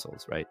on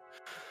consoles, right?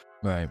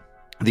 Right.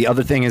 The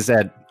other thing is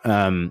that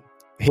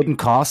hidden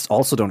costs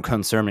also don't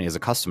concern me as a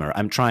customer.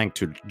 I'm trying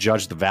to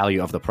judge the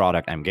value of the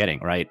product I'm getting,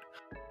 right?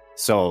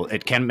 So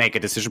it can make a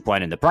decision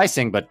point in the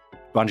pricing, but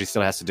Bungie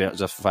still has to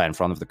justify in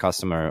front of the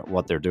customer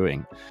what they're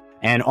doing.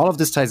 And all of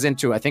this ties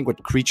into, I think,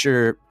 what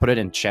Creature put it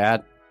in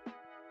chat,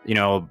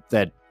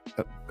 that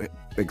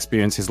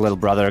experience his little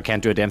brother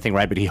can't do a damn thing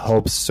right, but he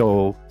hopes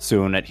so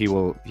soon that he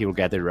will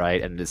get it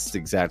right, and it's the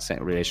exact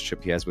same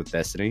relationship he has with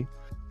Destiny.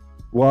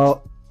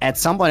 Well, at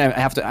some point I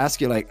have to ask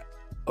you, like,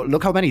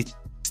 look how many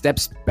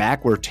steps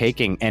back we're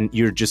taking, and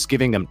you're just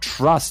giving them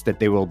trust that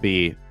they will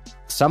be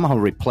somehow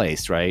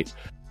replaced, right?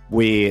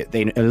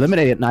 They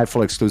eliminated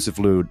Nightfall exclusive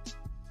loot,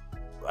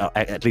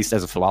 at least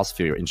as a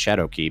philosophy in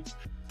Shadowkeep.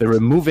 They're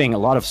removing a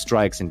lot of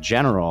strikes in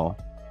general,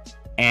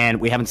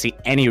 and we haven't seen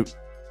any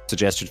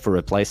suggestion for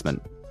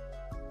replacement.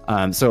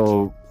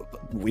 So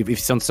we've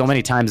seen so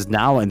many times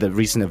now in the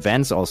recent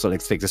events also,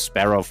 let's take the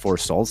Sparrow for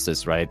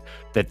Solstice, right?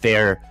 That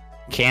they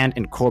can't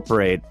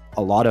incorporate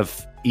a lot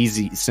of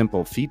easy,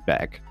 simple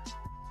feedback.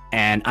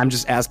 And I'm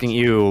just asking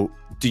you,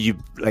 do you,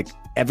 like,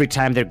 every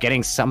time they're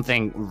getting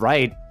something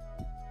right,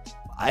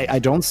 I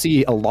don't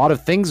see a lot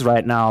of things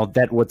right now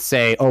that would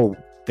say, oh,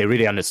 they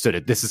really understood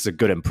it. This is a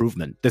good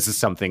improvement. This is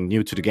something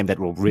new to the game that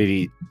will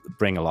really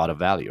bring a lot of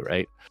value,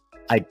 right?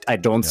 I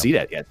don't see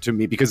that yet to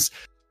me, because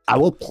I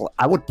would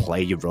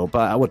play Europa.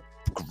 I would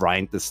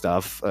grind the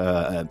stuff.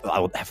 I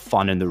would have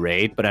fun in the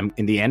raid. But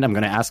in the end, I'm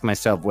going to ask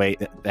myself,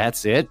 wait,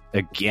 that's it?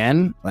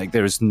 Again? Like,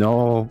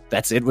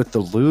 that's it with the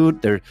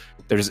loot?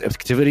 There's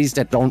activities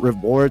that don't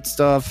reward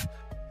stuff.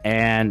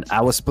 And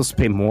I was supposed to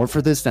pay more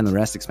for this than the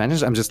rest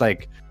expansions. I'm just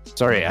like,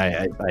 sorry,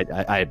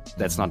 I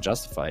that's not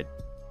justified.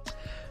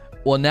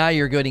 Well, now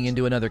you're getting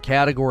into another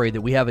category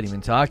that we haven't even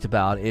talked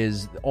about,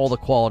 is all the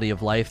quality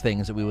of life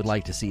things that we would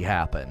like to see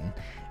happen.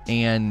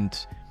 And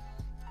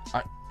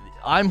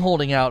I'm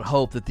holding out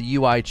hope that the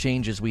UI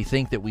changes we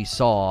think that we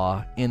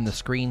saw in the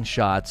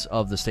screenshots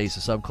of the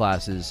stasis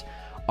subclasses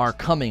are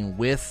coming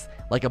with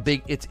like a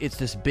big, it's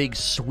this big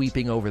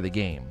sweeping over the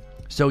game.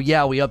 So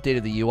yeah, we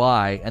updated the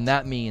UI, and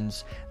that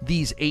means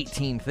these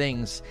 18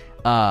 things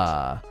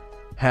have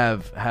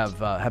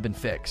been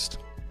fixed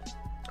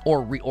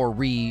or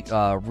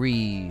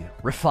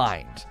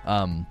refined.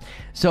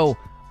 So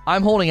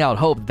I'm holding out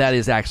hope that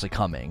is actually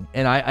coming,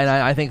 and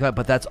I think that,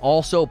 but that's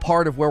also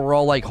part of where we're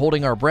all like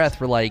holding our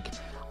breath. We're like,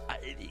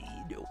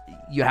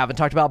 you haven't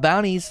talked about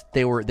bounties.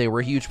 They were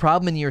a huge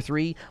problem in year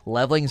 3.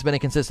 Leveling's been a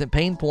consistent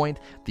pain point.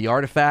 The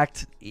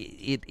artifact,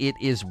 it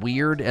is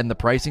weird, and the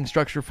pricing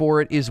structure for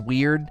it is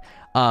weird.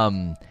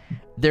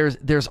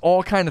 There's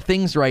all kind of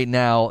things right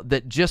now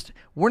that just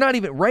we're not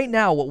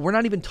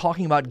even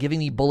talking about giving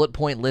me bullet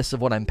point lists of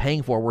what I'm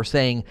paying for. We're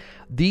saying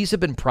these have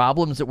been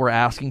problems that we're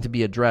asking to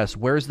be addressed.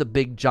 Where's the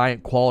big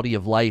giant quality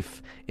of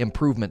life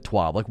improvement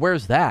TWAB? Like,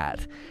 where's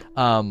that?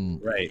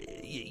 Right.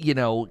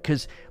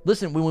 Because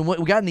listen, when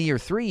we got into year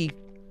 3,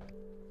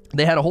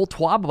 they had a whole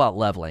TWAB about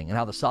leveling and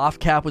how the soft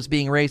cap was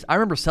being raised. I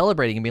remember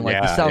celebrating and being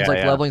like, this sounds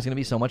like leveling is going to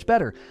be so much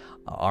better.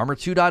 Armor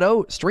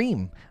 2.0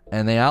 stream,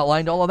 and they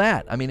outlined all of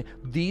that. I mean,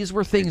 these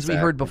were things we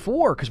heard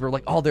before, because we're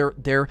like, oh,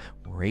 they're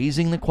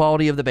raising the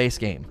quality of the base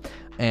game.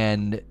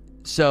 And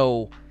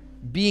so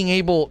being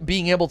able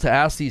to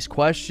ask these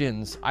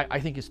questions, I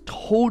think is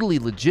totally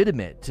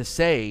legitimate to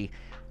say,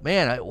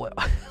 man,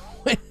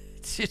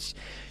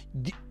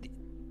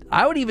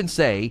 I would even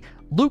say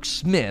Luke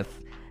Smith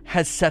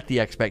has set the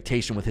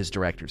expectation with his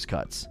director's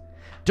cuts.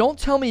 Don't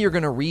tell me you're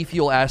going to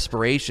refuel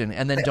aspiration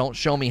and then don't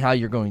show me how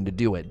you're going to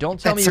do it. Don't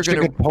tell me you're going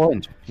to. That's such a good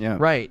point. Yeah.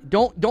 Right.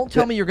 Don't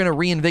tell me you're going to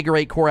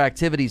reinvigorate core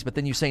activities, but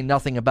then you say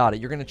nothing about it.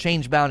 You're going to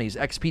change bounties,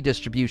 XP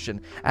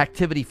distribution,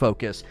 activity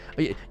focus.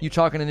 You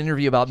talk in an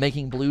interview about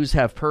making blues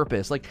have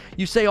purpose. Like,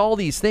 you say all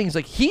these things.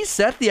 Like, he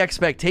set the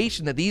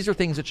expectation that these are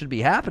things that should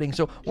be happening.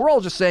 So we're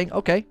all just saying,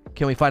 okay,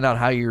 can we find out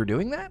how you're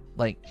doing that?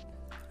 Like,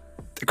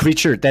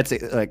 Creature, that's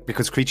like,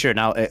 because Creature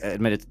now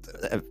admitted,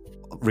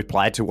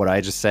 replied to what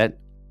I just said.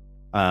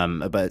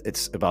 But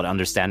it's about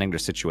understanding their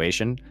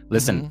situation.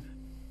 Listen,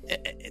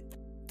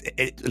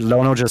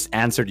 Lono just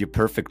answered you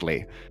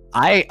perfectly.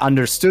 I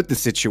understood the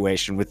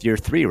situation with year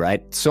 3,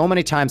 right? So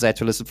many times I had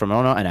to listen from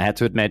Lono, and I had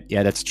to admit,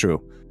 yeah, that's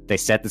true. They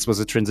said this was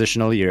a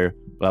transitional year,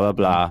 blah, blah,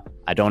 blah.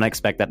 I don't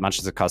expect that much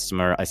as a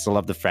customer. I still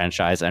love the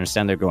franchise. I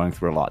understand they're going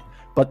through a lot.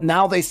 But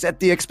now they set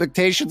the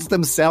expectations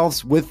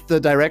themselves with the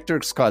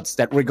director's cuts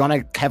that we're going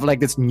to have like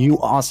this new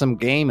awesome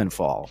game in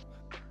fall.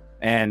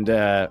 And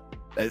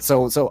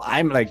so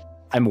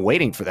I'm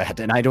waiting for that,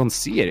 and I don't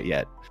see it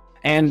yet.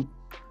 And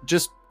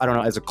just, I don't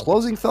know, as a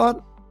closing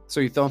thought, So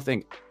you don't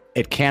think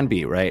it can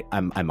be, right?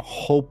 I'm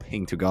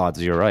hoping to God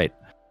you're right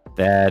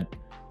that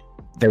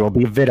there will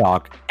be a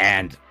Vidoc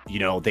and,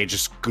 they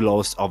just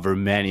gloss over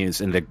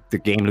menus and the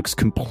game looks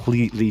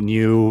completely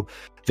new.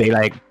 They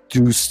like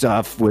do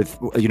stuff with,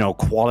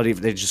 quality.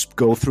 They just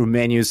go through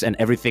menus and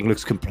everything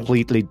looks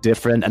completely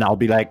different. And I'll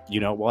be like,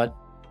 you know what?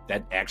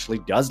 That actually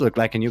does look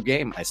like a new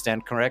game. I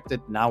stand corrected.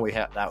 Now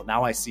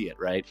I see it,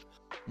 right?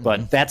 Mm-hmm.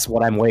 But that's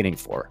what I'm waiting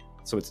for.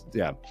 So it's,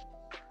 yeah.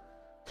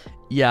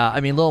 Yeah,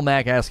 I mean, Lil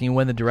Mac asking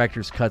when the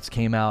director's cuts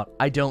came out.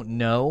 I don't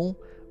know,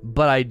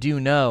 but I do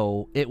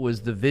know it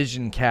was the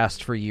vision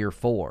cast for year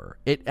 4.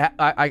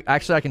 I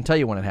can tell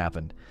you when it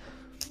happened.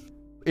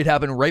 It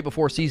happened right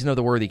before Season of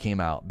the Worthy came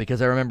out,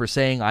 because I remember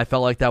saying I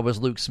felt like that was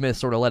Luke Smith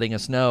sort of letting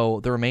us know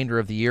the remainder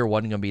of the year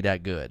wasn't going to be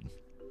that good.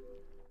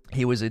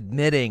 He was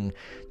admitting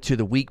to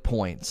the weak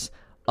points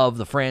of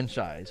the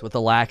franchise with the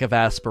lack of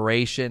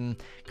aspiration,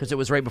 because it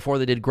was right before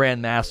they did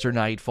Grandmaster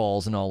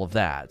Nightfalls and all of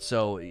that.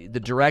 So the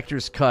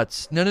director's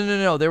cuts...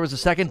 No. There was a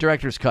second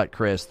director's cut,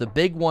 Chris. The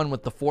big one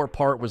with the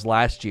 4-part was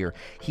last year.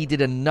 He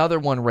did another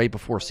one right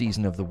before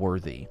Season of the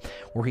Worthy,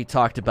 where he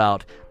talked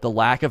about the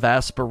lack of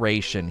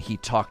aspiration. He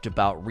talked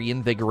about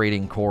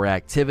reinvigorating core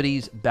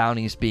activities,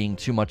 bounties being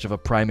too much of a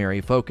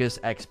primary focus,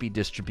 XP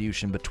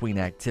distribution between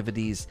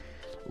activities,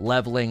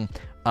 leveling.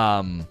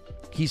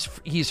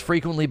 He's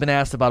frequently been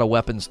asked about a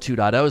Weapons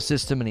 2.0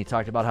 system, and he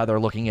talked about how they're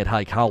looking at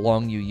how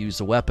long you use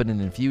a weapon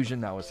in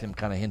Infusion. That was him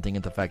kind of hinting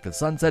at the fact that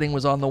sunsetting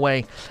was on the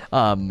way,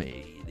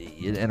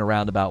 in a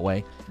roundabout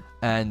way.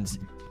 And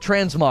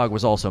transmog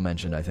was also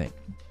mentioned, I think.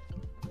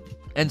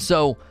 And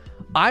so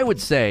I would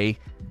say,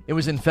 it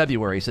was in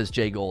February, says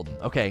Jay Golden.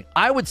 Okay,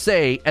 I would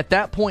say at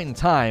that point in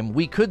time,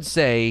 we could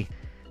say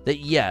that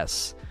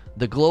yes,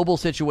 the global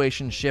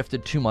situation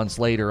shifted 2 months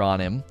later on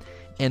him,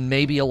 and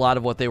maybe a lot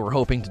of what they were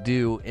hoping to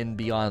do in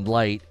Beyond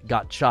Light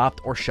got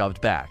chopped or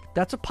shoved back.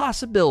 That's a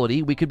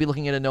possibility. We could be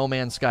looking at a No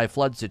Man's Sky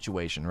Flood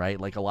situation, right?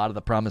 Like a lot of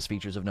the promise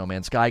features of No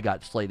Man's Sky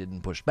got slated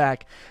and pushed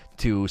back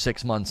to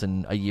 6 months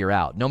and a year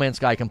out. No Man's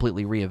Sky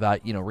completely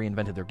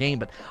reinvented their game,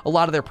 but a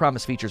lot of their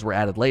promise features were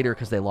added later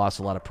because they lost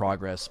a lot of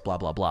progress, blah,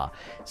 blah, blah.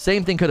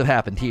 Same thing could have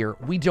happened here.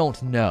 We don't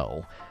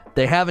know.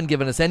 They haven't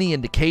given us any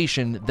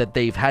indication that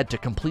they've had to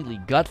completely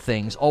gut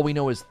things. All we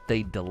know is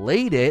they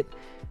delayed it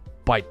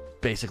by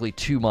basically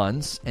 2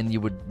 months, and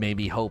you would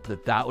maybe hope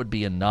that would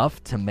be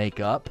enough to make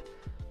up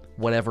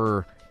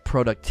whatever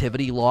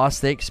productivity loss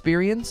they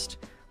experienced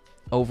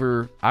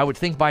over. I would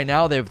think by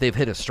now they've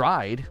hit a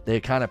stride.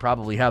 They kind of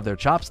probably have their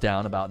chops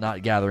down about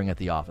not gathering at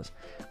the office.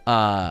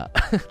 I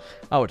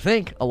would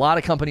think a lot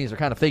of companies are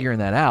kind of figuring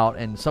that out,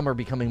 and some are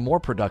becoming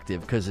more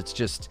productive because it's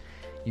just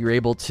you're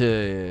able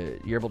to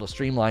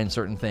streamline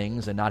certain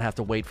things and not have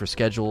to wait for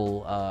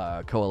schedule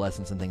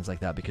coalescence and things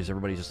like that, because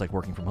everybody's just like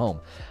working from home.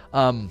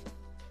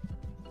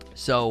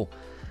 So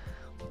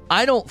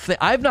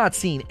I've not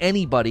seen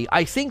anybody.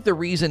 I think the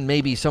reason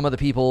maybe some of the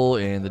people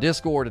in the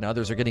Discord and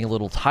others are getting a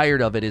little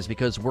tired of it is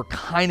because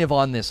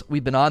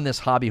we've been on this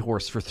hobby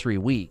horse for 3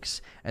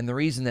 weeks. And the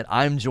reason that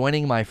I'm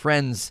joining my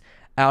friends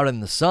out in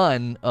the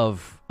sun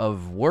of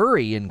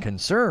worry and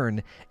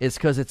concern is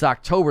because it's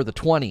October the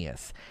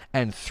 20th.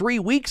 And 3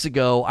 weeks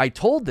ago, I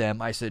told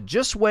them, I said,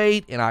 just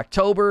wait. In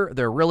October,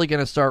 they're really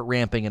going to start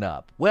ramping it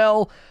up.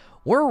 Well,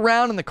 we're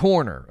around in the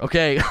corner,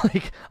 okay?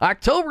 Like,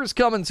 October's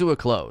coming to a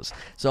close.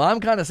 So I'm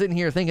kind of sitting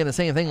here thinking the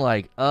same thing,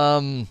 like,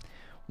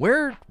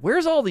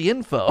 where's all the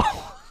info?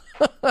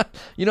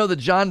 The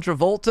John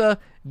Travolta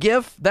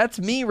gif? That's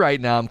me right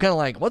now. I'm kind of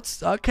like,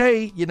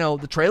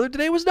 the trailer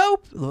today was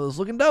dope. It was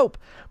looking dope.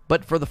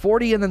 But for the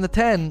 40 and then the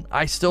 10,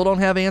 I still don't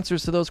have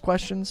answers to those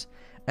questions.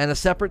 And a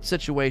separate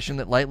situation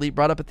that Lightleap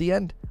brought up at the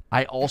end,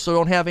 I also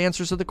don't have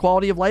answers to the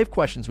quality of life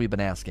questions we've been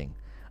asking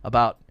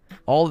about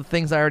all the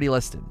things I already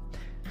listed.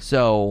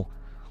 So,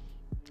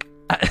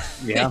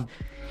 yeah,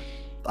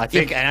 I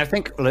think,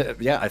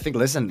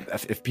 listen,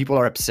 if people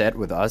are upset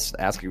with us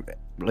asking,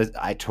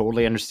 I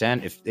totally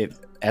understand. If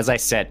as I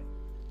said,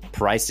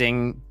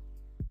 pricing,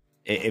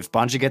 if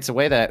Bungie gets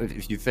away that,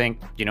 if you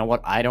think, you know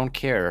what, I don't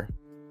care.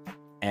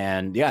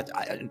 And yeah,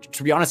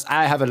 to be honest,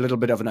 I have a little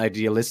bit of an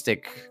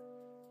idealistic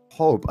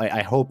hope.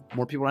 I hope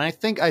more people, and I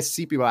think I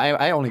see people,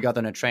 I only got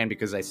on a train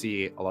because I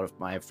see a lot of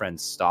my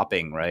friends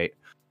stopping, right?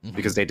 Mm-hmm.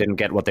 Because they didn't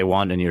get what they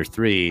want in year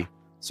 3.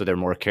 So they're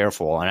more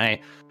careful. And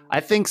I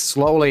think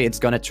slowly it's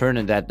going to turn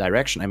in that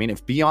direction. I mean,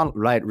 if Beyond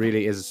Light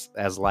really is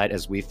as light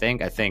as we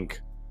think, I think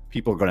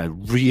people are going to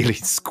really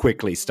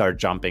quickly start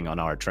jumping on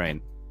our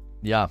train.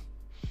 Yeah.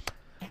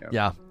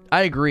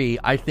 I agree.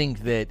 I think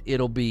that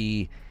it'll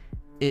be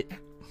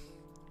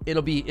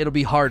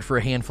hard for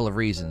a handful of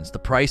reasons. The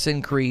price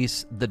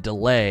increase, the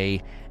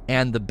delay,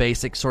 and the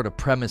basic sort of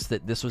premise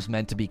that this was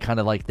meant to be kind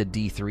of like the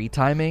D3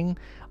 timing,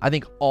 I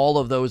think all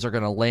of those are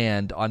going to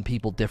land on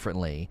people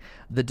differently.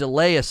 The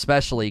delay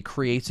especially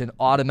creates an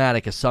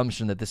automatic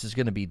assumption that this is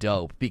going to be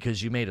dope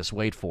because you made us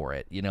wait for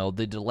it. You know,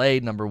 the delay,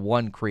 number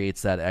one,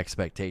 creates that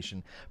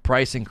expectation.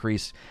 Price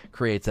increase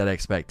creates that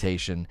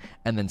expectation.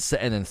 And then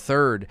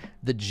third,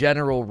 the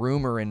general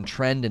rumor and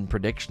trend and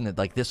prediction that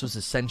like this was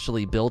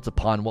essentially built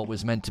upon what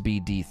was meant to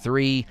be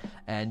D3,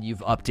 and you've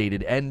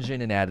updated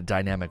engine and added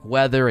dynamic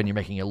weather and you're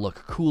making it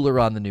look cooler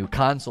on the new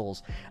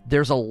consoles.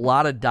 There's a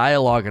lot of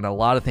dialogue and a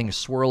lot of things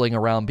swirling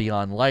around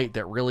Beyond Light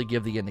that really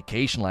give the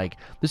indication like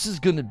this is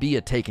going to be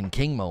a Taken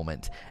King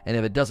moment. And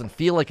if it doesn't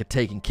feel like a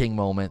Taken King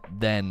moment,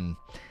 then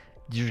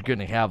you're going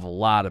to have a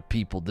lot of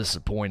people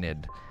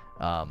disappointed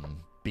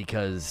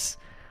because...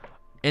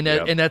 And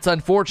that's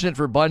unfortunate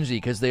for Bungie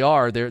because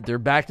they're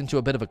backed into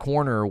a bit of a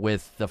corner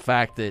with the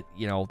fact that,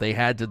 you know, they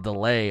had to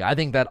delay. I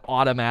think that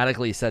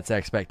automatically sets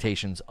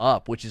expectations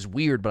up, which is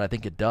weird, but I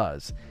think it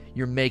does.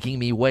 You're making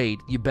me wait.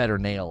 You better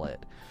nail it.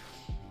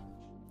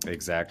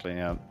 Exactly.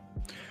 Yeah.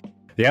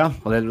 Yeah.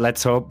 Well,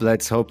 let's hope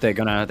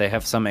they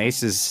have some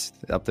aces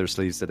up their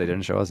sleeves that they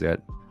didn't show us yet.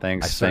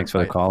 Thanks for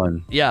the call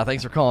in. Yeah,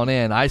 thanks for calling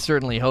in. I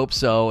certainly hope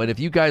so. And if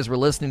you guys were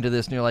listening to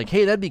this and you're like,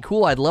 hey, that'd be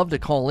cool, I'd love to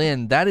call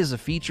in, that is a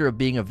feature of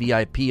being a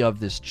VIP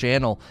of this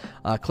channel.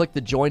 Click the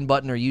join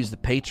button or use the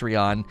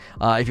Patreon.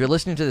 If you're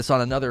listening to this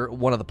on another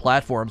one of the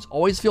platforms,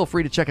 always feel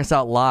free to check us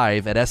out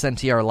live at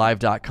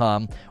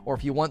sntrlive.com. Or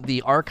if you want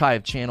the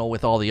archive channel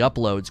with all the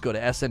uploads, go to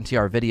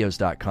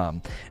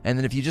sntrvideos.com. And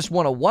then if you just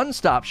want a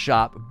one-stop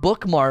shop,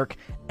 bookmark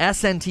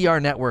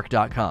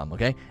sntrnetwork.com,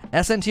 okay?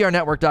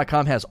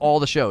 sntrnetwork.com has all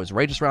the shows,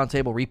 Rageous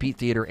Roundtable, Repeat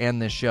Theater,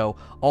 and this show,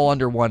 all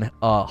under one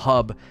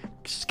hub.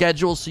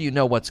 Schedule so you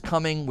know what's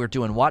coming. We're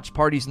doing watch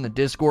parties in the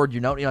Discord. You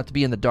don't have to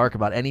be in the dark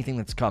about anything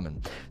that's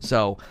coming.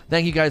 So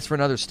thank you guys for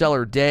another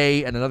stellar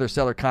day and another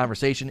stellar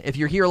conversation. If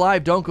you're here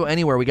live, don't go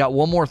anywhere. We got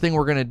one more thing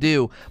we're going to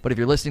do, but if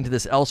you're listening to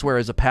this elsewhere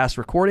as a past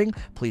recording,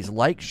 please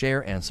like, share,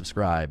 and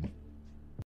subscribe.